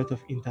we do a lot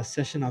of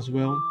intercession as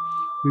well.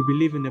 We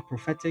believe in the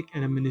prophetic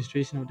and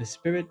administration of the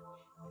Spirit.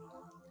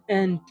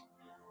 And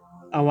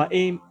our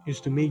aim is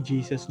to make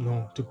Jesus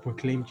known, to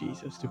proclaim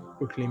Jesus, to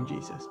proclaim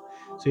Jesus.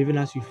 So even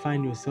as you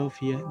find yourself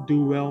here,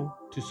 do well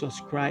to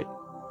subscribe.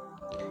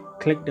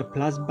 Click the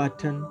plus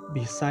button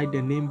beside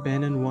the name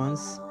Burning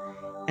Ones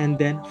and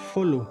then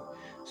follow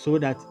so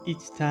that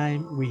each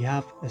time we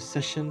have a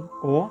session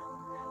or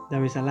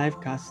there is a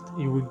live cast,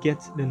 you will get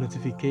the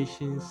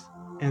notifications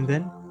and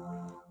then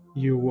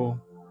you will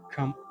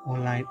come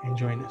online and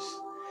join us.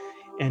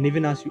 And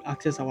even as you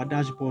access our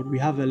dashboard, we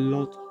have a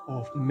lot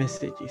of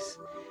messages,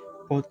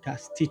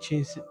 podcasts,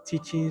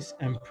 teachings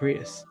and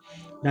prayers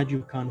that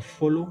you can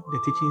follow the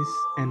teachings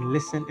and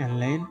listen and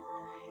learn.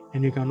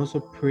 And you can also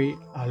pray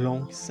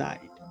alongside.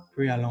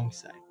 Pray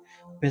alongside.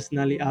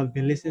 Personally, I've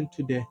been listening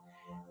to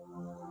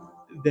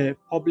the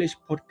published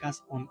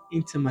podcast on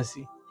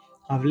intimacy.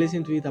 I've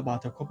listened to it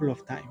about a couple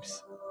of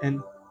times, and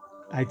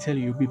I tell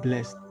you, you'll be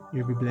blessed.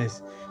 You'll be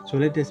blessed. So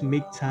let us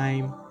make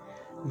time,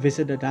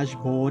 visit the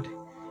dashboard,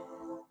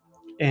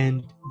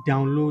 and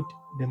download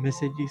the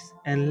messages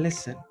and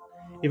listen.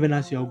 Even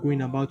as you're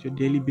going about your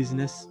daily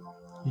business,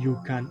 you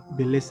can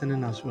be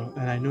listening as well.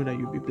 And I know that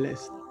you'll be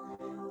blessed.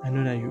 I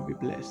know that you'll be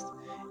blessed.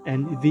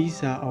 And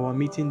these are our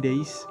meeting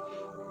days: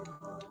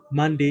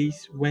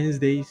 Mondays,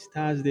 Wednesdays,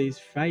 Thursdays,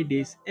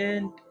 Fridays,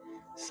 and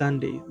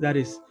Sundays. That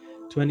is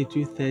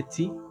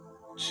 22:30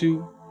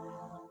 to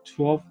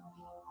 12:20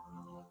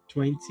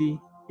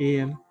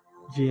 a.m.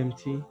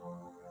 GMT.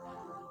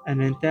 And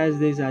then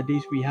Thursdays are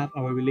days we have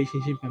our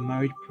relationship and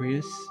marriage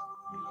prayers.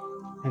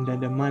 And then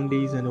the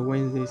Mondays and the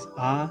Wednesdays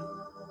are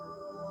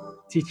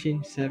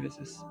teaching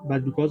services.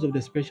 But because of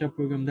the special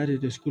program that is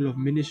the School of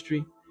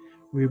Ministry,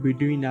 we'll be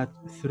doing that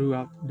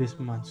throughout this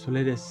month. So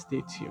let us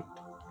stay tuned.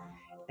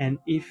 And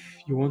if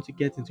you want to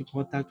get into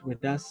contact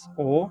with us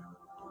or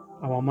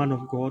our man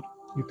of God,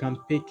 you can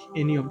pick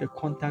any of the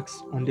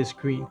contacts on the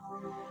screen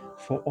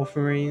for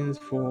offerings,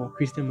 for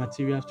Christian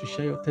materials, to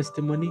share your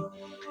testimony.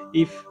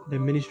 If the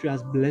ministry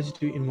has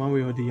blessed you in one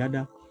way or the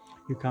other,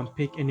 you can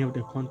pick any of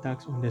the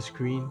contacts on the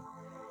screen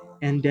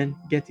and then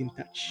get in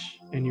touch,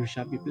 and you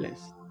shall be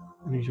blessed.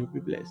 And you shall be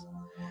blessed.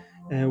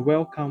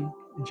 Welcome,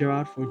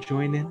 Gerard, for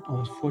joining.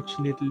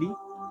 Unfortunately,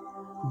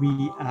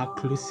 we are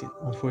closing.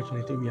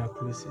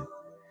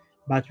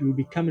 But we will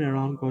be coming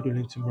around, God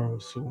willing, tomorrow.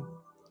 So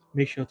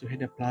make sure to hit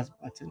the plus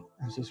button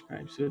and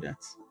subscribe so that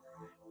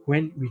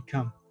when we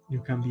come,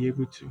 you can be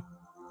able to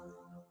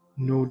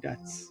know that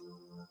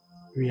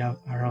we are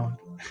around.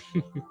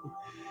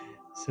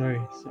 sorry.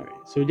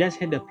 So just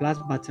hit the plus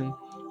button,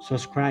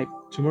 subscribe.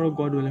 Tomorrow,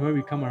 God willing, when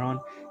we come around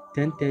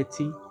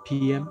 10:30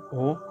 p.m.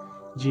 or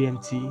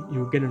GMT,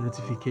 you'll get a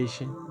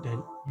notification.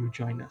 Then you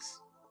join us.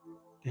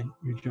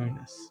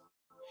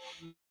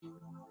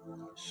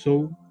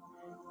 So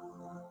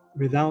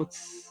without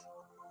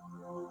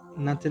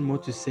nothing more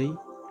to say,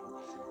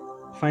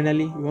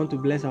 finally, we want to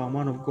bless our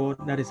man of God,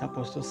 that is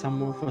Apostle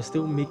Samuel, for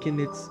still making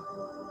it,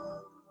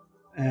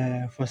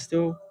 for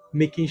still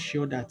making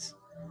sure that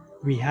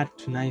we had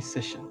tonight's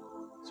session.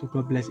 So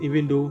God bless,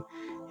 even though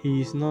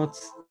he is not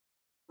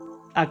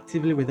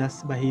actively with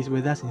us, but he is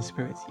with us in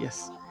spirit,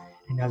 yes,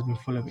 and he has been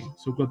following.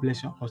 So God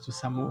bless you, Apostle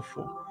Samuel,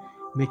 for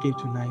making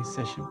tonight's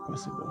session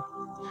possible.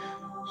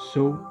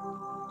 So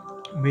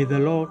may the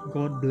Lord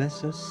God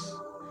bless us,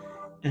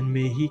 and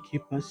may he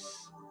keep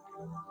us,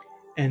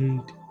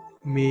 and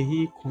may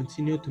he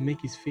continue to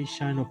make his face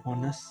shine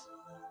upon us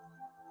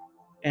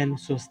and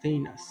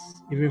sustain us,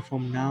 even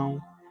from now,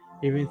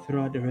 even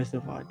throughout the rest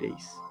of our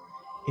days.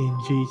 In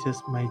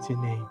Jesus' mighty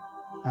name.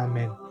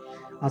 Amen.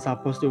 As our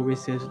apostle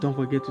always says, don't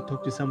forget to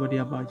talk to somebody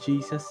about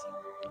Jesus.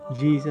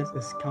 Jesus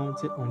is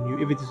counted on you.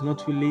 If it is not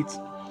too late,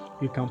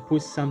 you can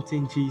post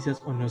something Jesus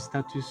on your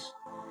status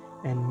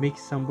and make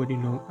somebody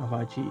know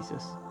about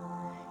Jesus.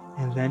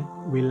 And then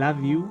we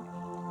love you.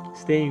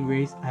 Stay in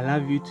grace. I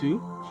love you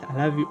too. I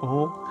love you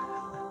all.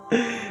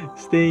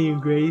 Stay in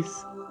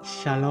grace.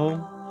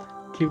 Shalom.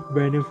 Keep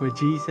burning for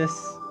Jesus.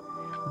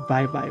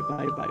 Bye bye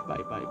bye bye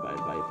bye bye bye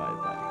bye bye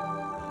bye.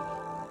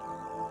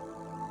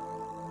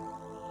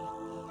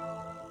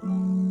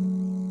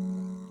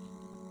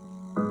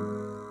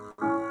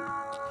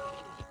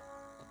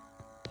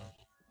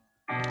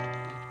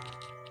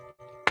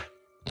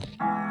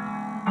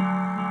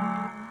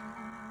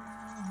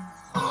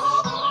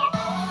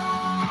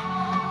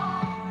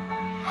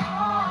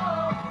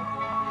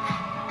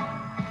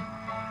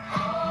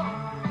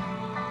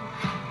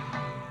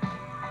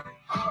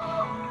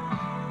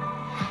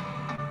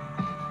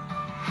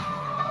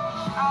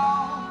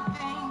 All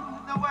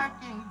things are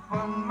working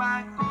for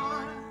my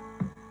good,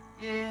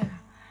 yeah,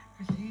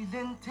 'cause he's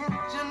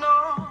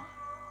intentional,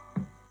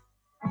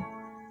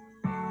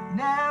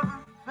 never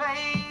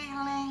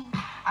failing.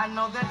 I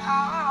know that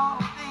all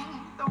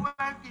things are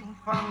working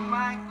for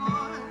my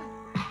good,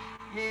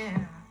 Yeah,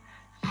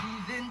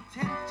 she's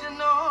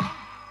intentional,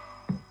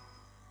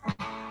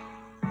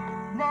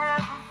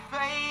 never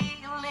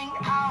failing.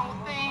 All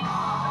things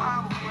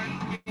are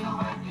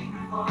working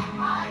for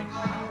my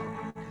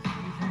good.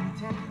 She's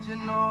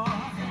intentional,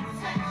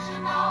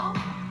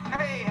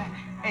 hey,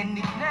 and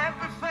it's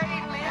never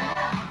failing.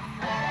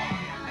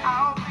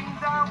 All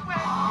things are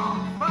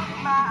working for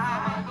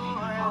my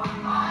good.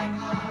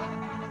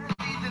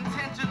 She's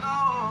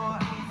intentional,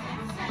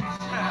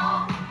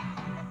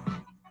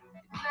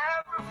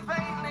 never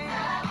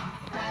failing.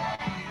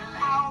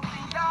 All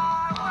things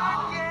are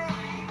working.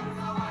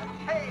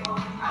 Hey,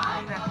 I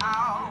know that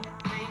all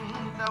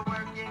things are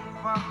working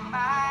for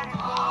my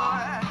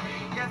good.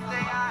 Yes,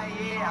 they are.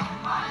 Yeah,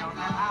 I know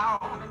that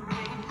all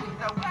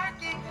things are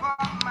working for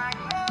my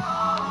good.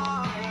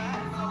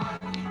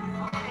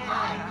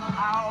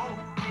 Yeah, all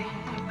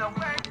things are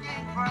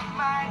working for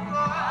my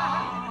good.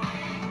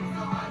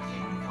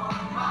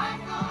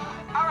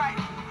 All right,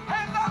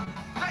 hands up,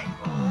 say,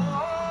 oh,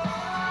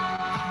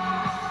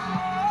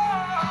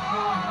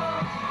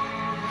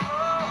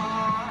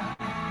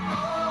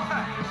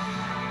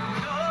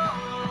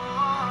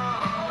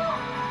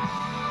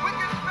 we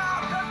can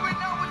smile 'cause we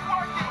know it's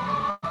working.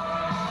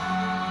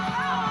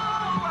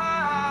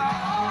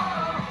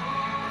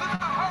 Through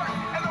the hurt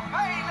and the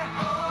pain,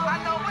 I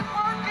know it's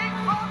working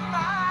for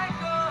my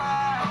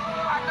good.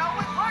 I know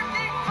it's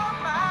working for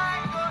my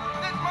good.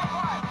 This is my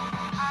part.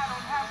 I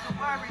don't have to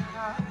worry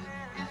 'cause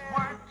it's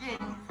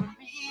working for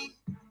me.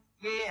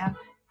 Yeah,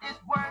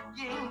 it's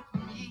working for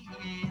me.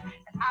 Yeah.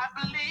 And I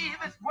believe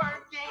it's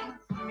working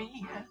for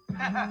me.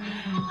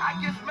 I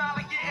can smile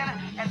again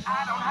and I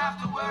don't have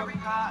to worry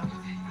 'cause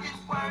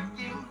it's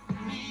working for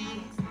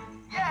me.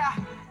 Yeah,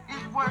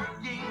 it's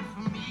working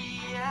for me.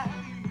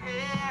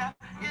 Yeah,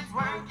 it's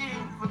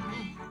working for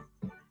me.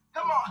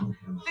 Come on,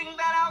 sing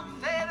that out,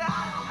 say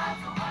that.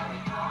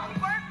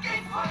 It's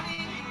working for me.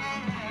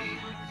 Yeah,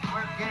 it's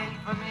working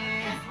for me.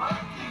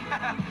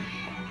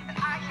 And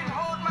I can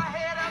hold my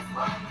head up.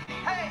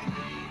 Hey,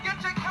 get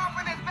your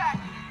confidence back.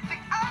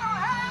 Sing, I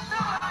don't have to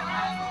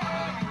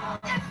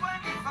worry. It's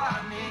working for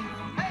me.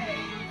 Hey,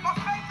 my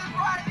faith is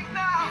rising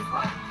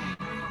now.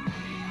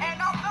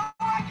 And although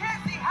I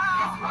can't see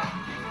how,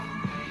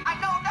 I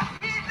know that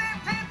he's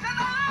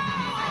intentional.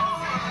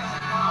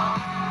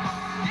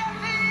 Yes,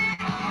 he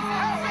is.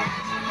 Hey,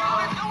 he's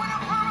been doing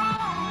it for a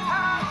long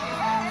time.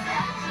 Hey,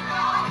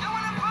 he's been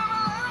doing it for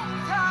a long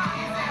time.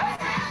 Hey,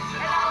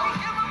 and I can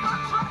give him my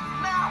trust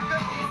now,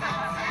 'cause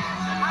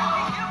I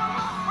can give him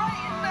my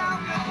praise now,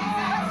 'cause he's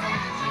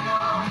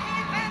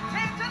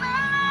intentional.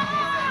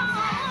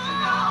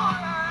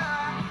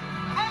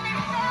 And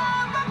he's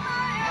never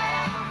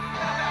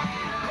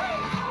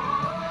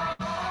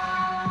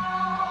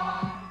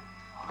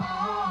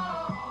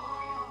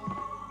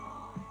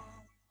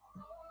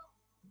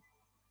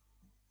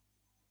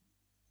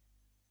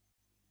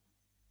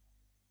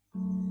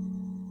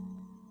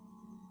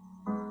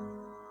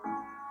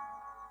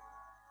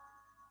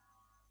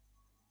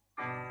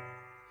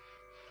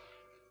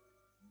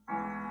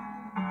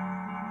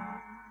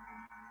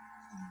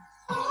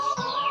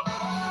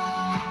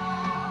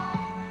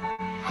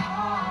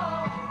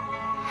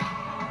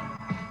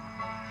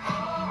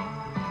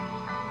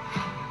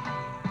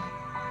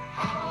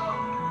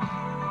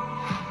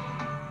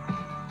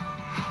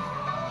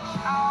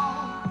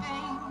all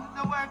things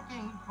are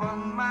working for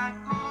my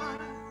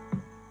good.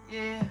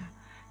 Yeah,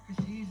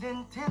 'cause he's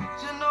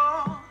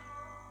intentional,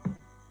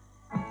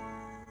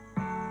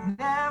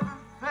 never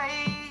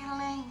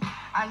failing.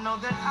 I know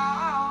that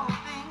all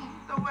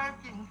things are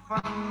working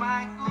for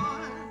my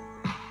good.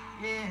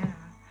 Yeah,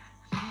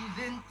 'cause he's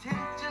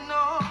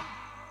intentional,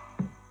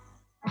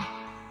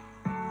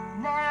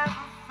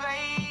 never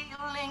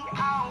failing.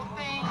 All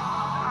things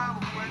are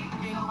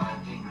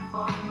working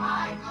for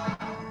my good.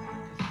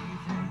 'Cause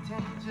he's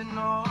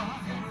intentional,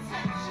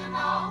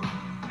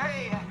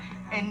 hey,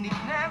 and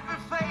he's never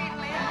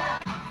failing.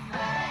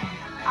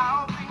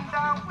 All things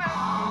are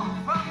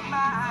working for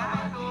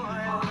my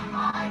good.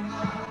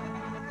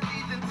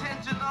 He's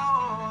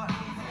intentional,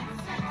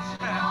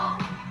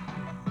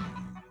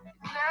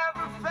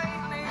 never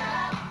failing.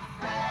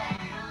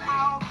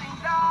 All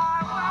things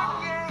are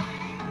working.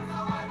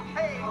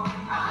 Hey,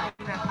 I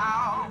know that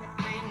all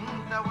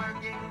things are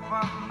working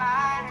for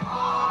my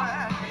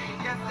good.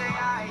 Yes, they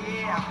are.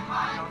 Yeah,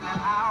 I know that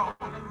all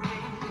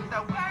things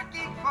are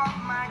working for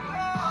my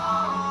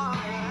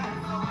good.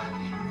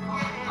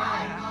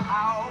 Yeah,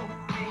 all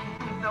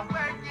things are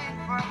working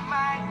for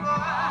my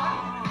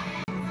good.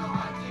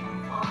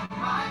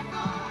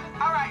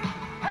 All right,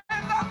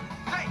 hands up,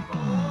 say, oh,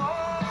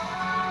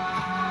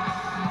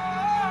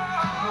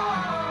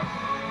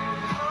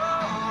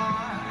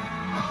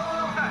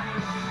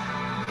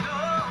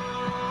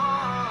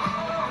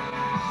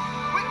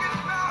 we can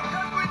smile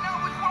 'cause we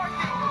know it's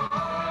working.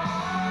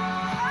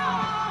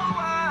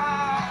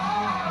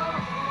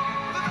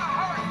 Through the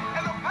hurt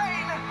and the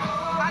pain,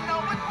 I know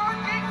it's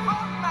working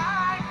for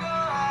my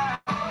good.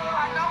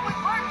 I know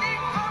it's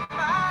working for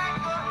my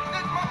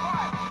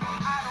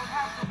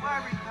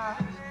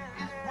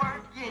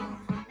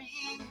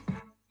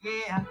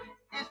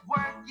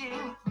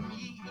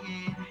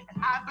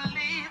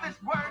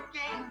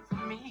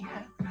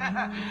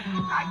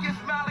I can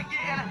smile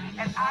again,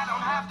 and I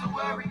don't have to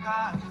worry,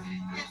 cause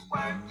it's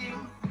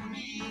working for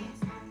me.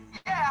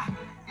 Yeah,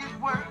 it's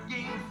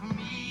working for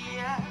me.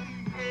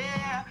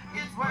 Yeah,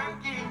 it's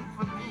working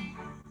for me.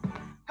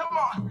 Come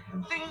on,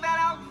 sing that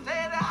out,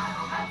 say that. I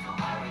don't have to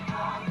worry,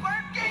 cause it's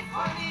working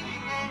for me.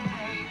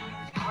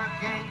 Yeah, it's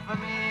working for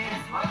me.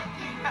 It's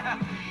working for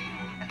me.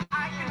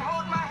 I can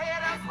hold my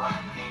head up. It's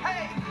working.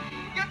 Hey,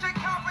 get your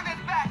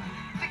confidence back.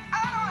 Sing,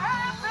 I don't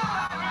have to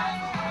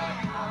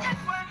worry.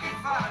 It's working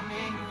for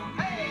me.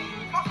 Hey,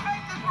 my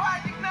faith is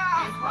rising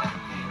now. It's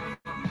working.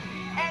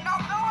 And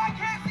although I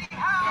can't see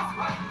how, it's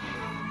working.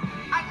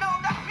 I know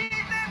that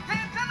he's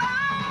intentional.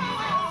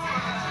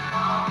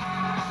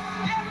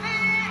 Yes, he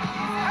is.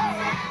 Hey,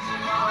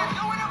 been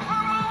doing it for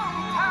a long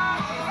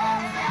time.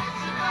 Hey,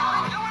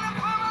 been doing it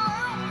for a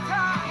long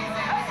time.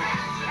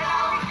 Hey, and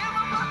I can give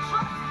him my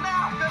trust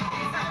now. 'Cause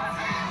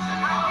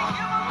I can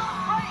give him my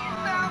praise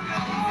now.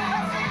 'Cause he's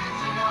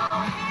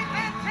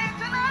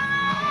intentional.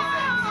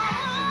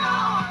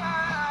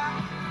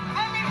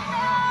 Let me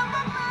tell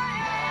the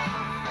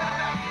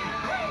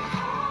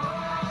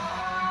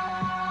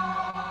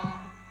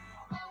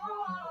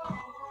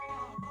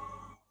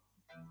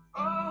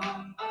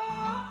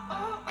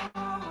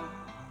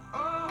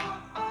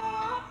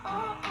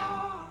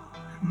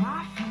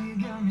my fear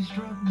got me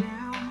struck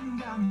down,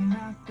 got me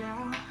knocked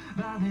out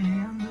by the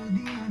hands of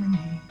the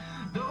enemy.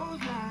 Those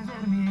lies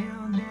had me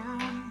held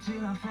down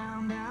till I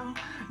found out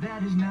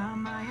that is not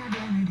my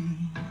identity.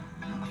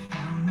 I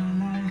found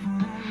my life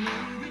when I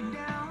laid it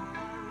down,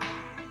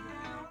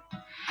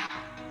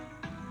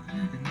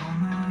 and all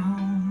my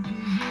hope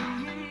is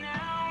in you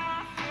now.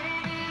 My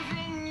faith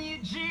is in you,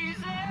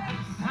 Jesus.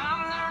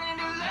 I'm learning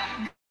to let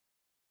go.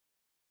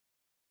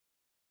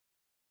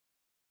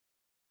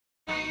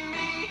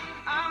 Me,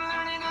 I'm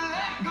learning to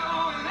let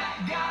go and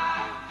let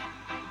God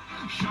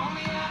show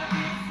me how to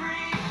be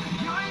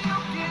free. Your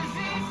yoke is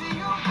easy,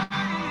 your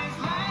burden is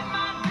light.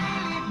 My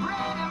daily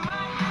bread and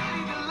my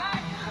daily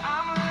delight.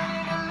 I'm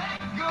learning to let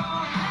go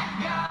and let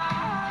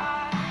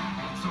God,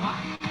 so I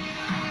can be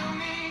the real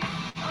me.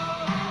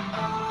 Oh,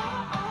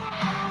 oh,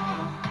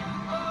 oh,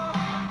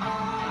 oh,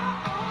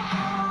 oh,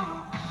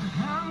 oh.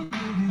 I'm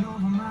giving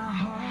over my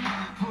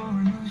heart for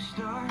a new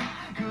start,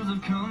 'cause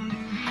I've come to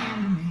the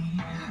end of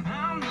me.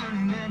 I'm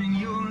learning that in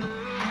your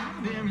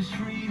love there is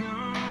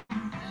freedom,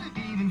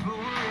 even for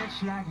a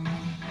wretch like me.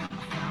 I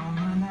found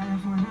my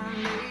life when I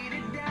laid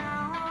it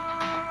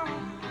down.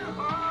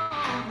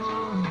 Oh,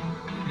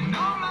 oh. And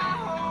all my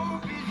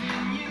hope is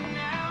in you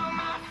now.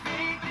 My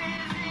faith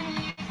is in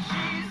you,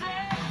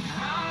 Jesus.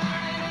 I'm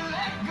learning to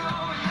let go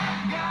and let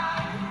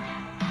God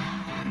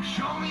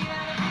show me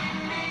how to be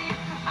me.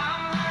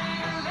 I'm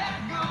learning to let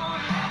go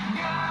and let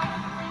God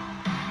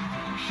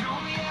show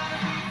me how to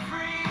be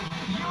free.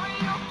 Your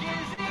yoke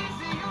is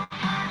easy, your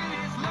burden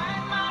is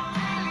light. My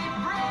daily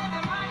bread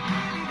and my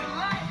daily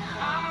delight.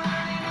 I'm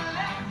learning to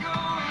let go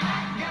and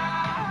let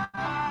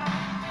God,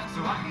 so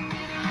I can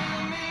be the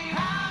real me.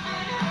 I've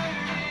been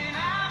hurting,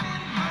 I've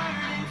been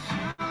burning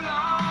too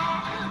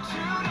long,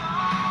 too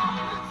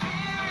long.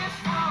 Fear is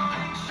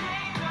falling,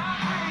 chains are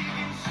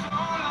breaking so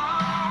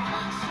long,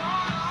 so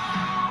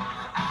long.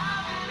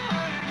 I've been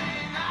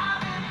hurting,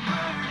 I've been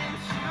burning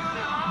too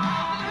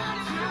long,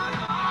 too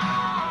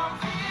long.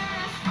 Fear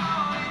is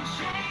falling,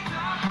 chains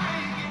are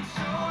breaking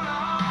so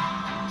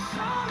long,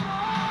 so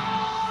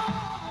long.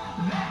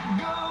 Let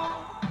go,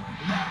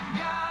 let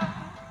God,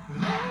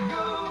 let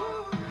go,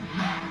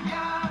 let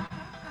God,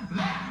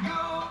 let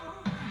go,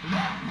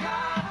 let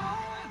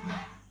God.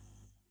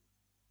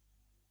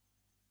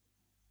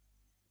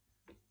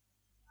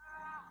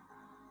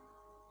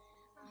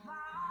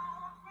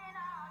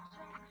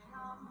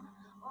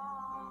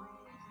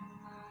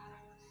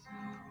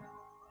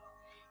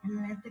 And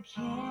let the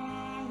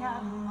king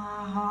of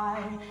my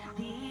heart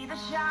be the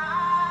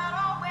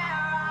shadow where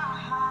I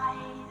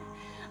hide,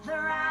 the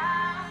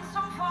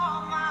ransom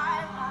for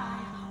my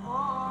life.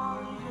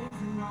 Oh, it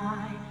is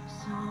my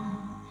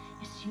song.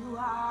 Yes, you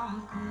are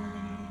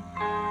good,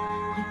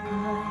 you're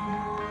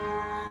good.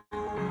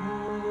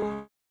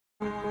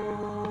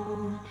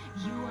 Oh,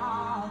 you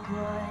are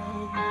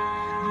good,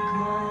 you're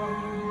good.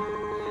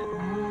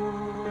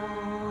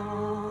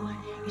 Oh,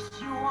 yes,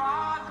 you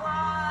are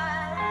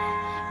good,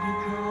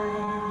 you're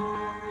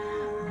good.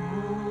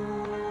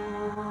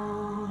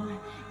 Oh,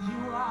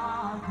 you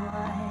are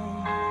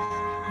good,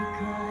 you're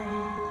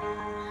good.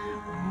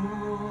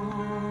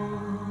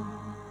 Oh,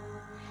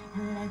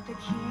 let the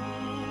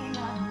king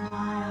of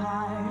my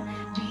heart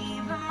be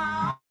the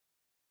mountain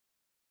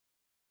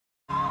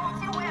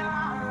where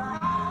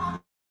I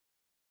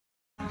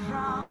run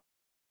from.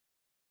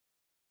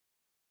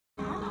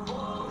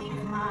 Oh,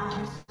 he's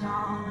my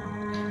song.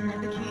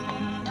 Let the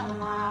king of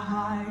my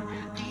heart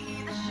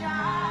be the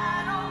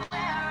shadow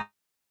where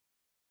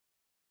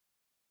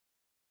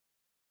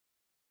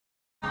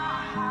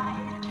I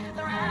hide.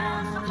 The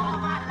ransom for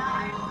my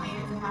life. Oh,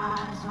 he's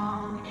my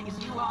song. Yes,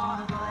 you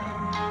are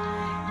good.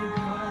 You're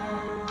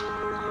good.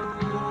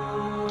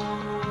 Oh,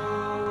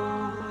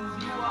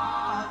 you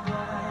are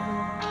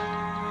good.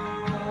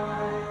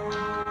 Good.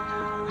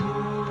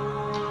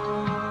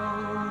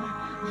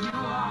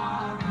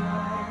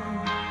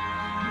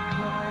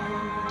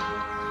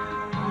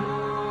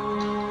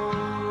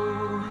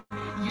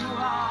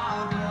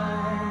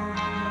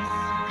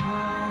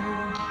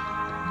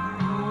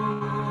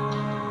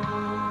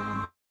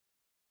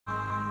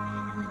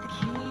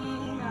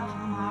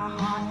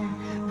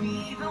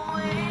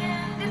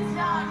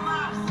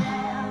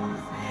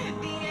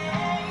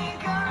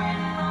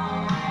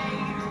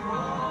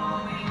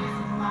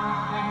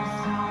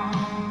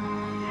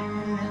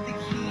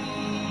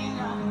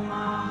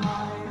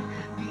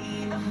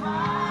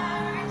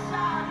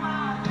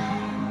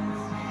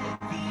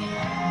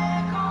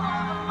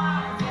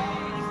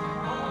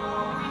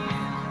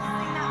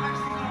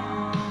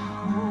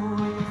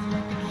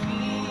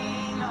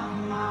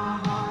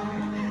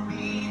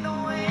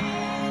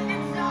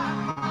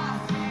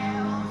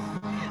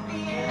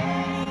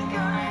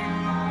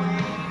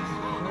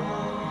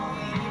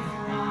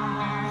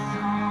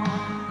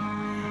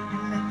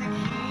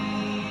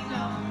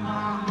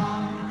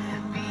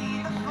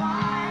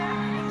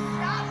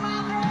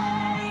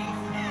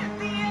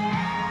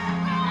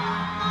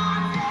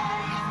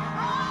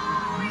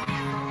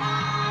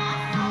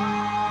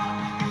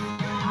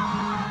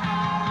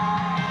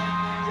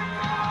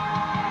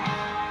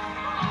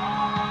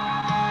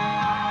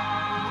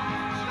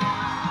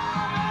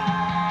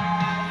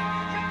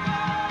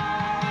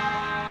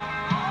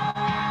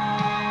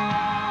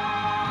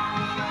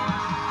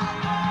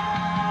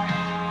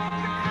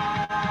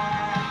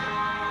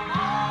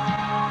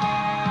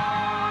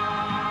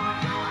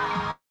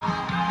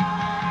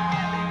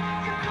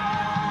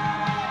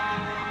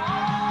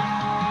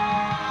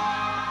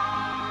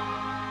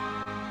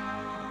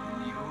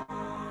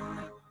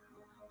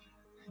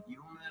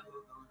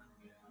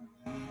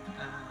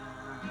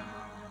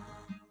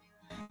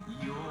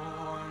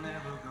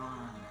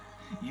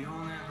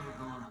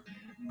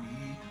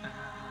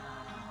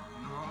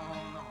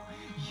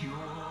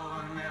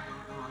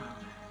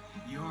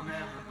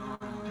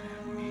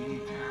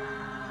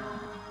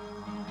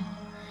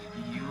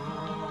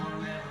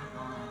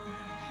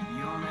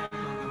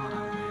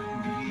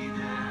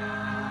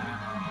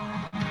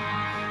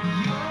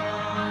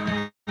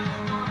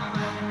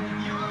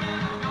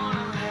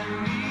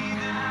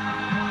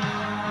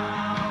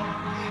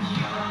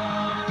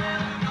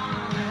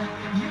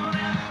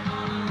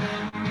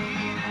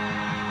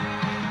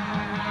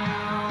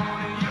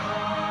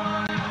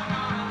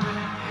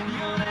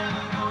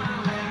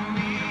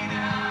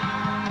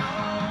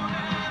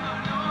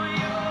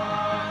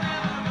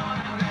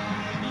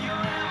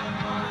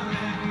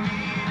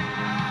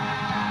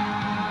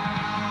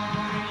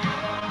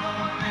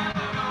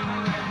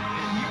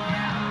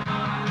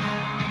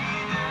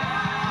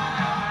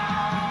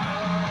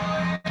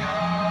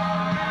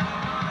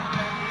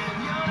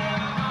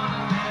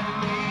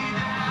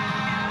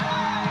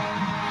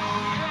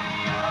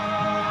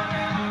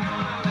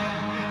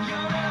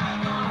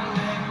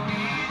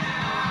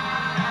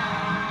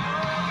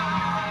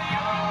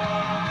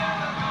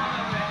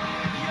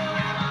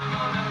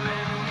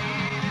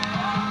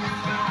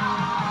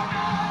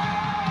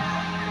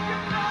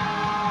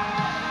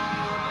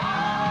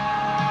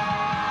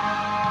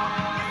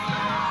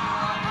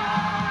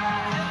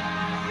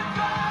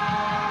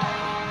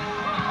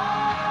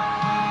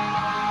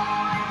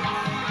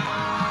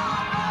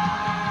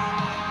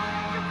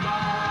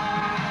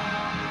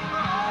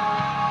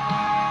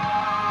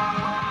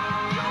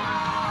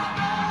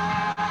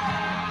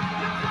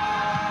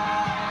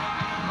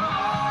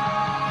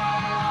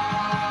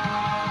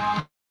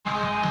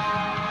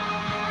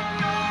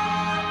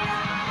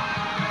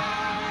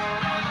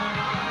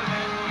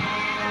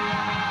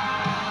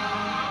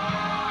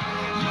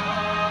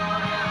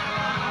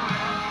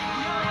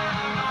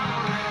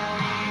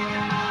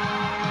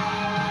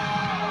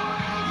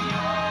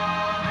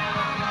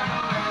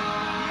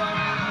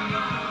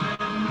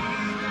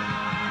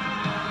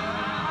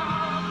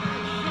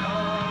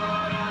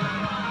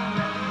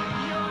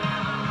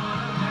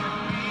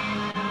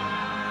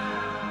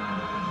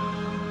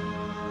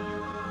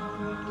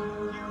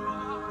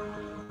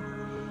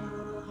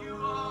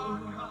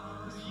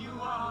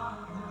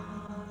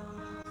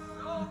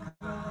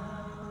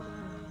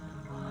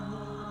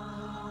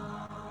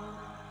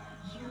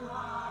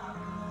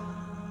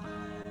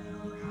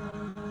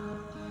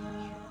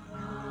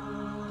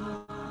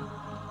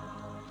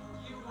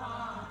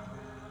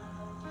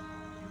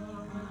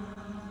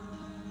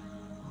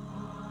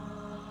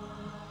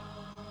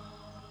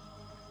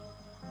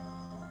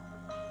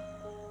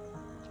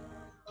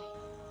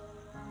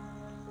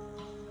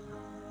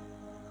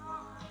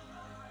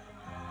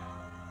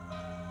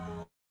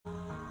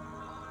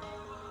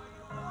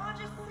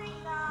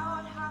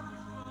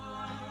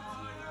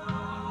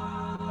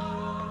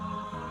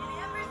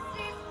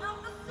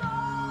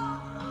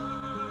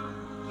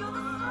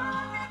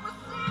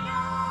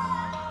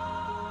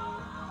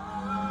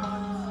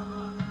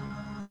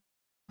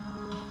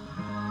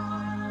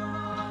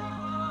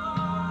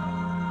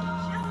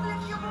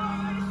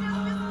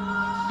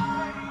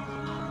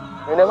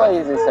 We never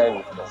use this sign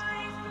before.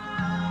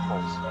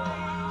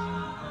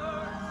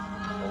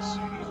 Because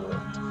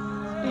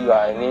you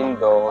are an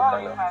indoor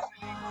kind of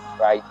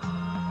right.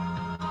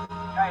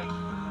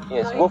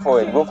 Yes, go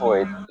forward,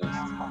 please,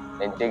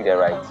 and take the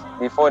right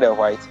before the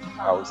White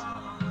House.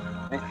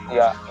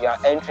 You are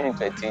entering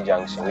into a T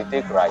junction. We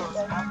take right.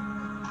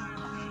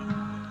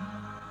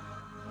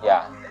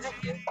 Yeah.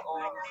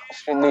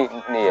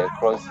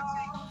 Cross.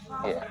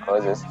 Yeah,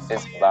 cross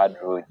this bad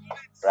road.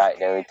 Right.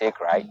 Then we take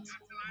right.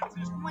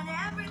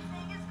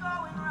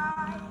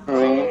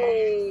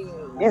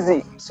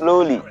 Easy,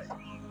 slowly.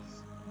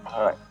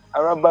 All right.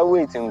 Araba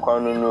waiting,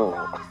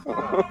 no.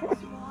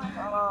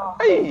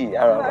 Hey,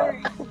 Araba.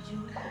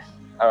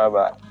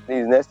 Araba,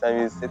 please, next time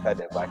you sit at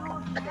the back.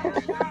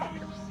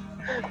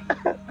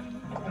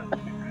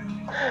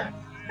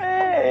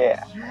 Hey,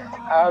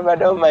 Araba,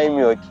 don't mind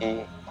me,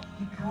 okay?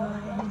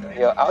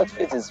 Your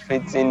outfit is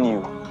fitting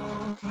you.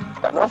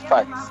 You are not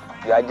fat.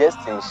 You are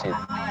just in shape.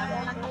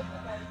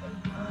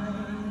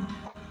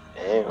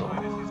 Hey,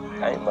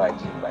 can you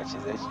imagine? But she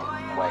said she's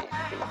my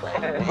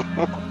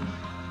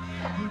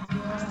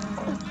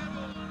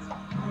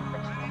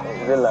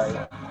Is it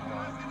like?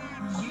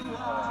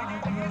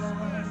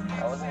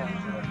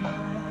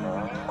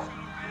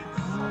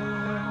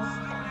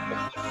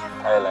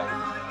 Highlight.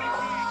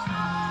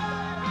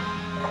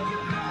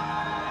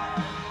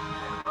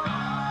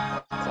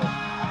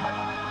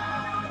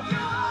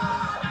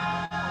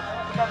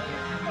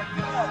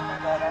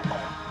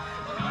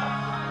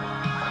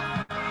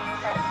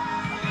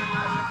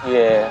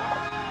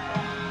 Yeah.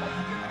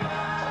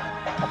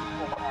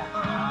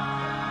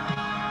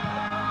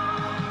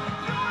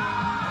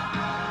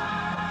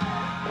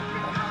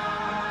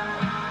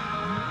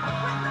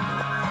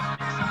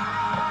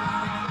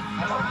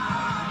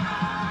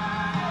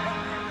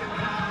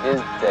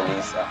 This is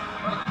Delisa.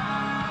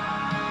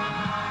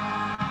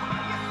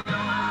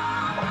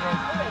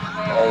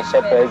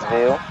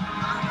 Shepherdsville.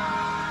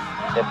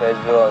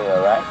 Shepherdsville on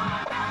your right.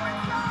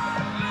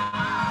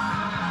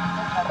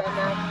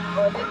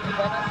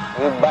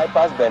 We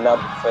bypass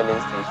Bernab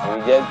filling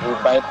station. We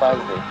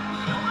bypass it.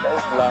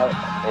 First love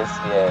is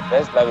here.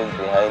 First love is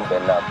behind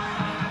Bernab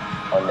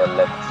on the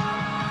left.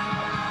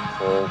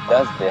 So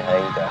that's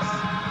behind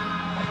us.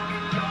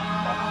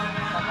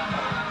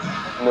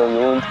 No, you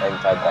won't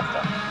enter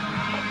Gata.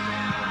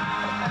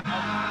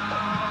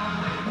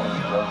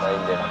 Don't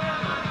mind them.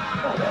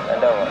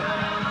 Another one.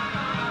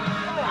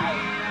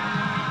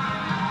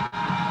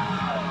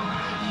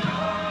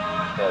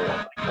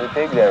 We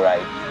take the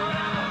right.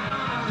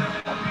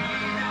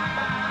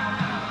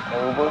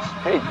 And we go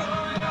straight.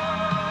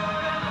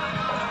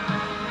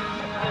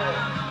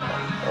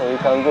 Oh, you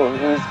can go.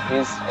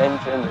 He's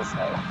entering the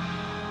side.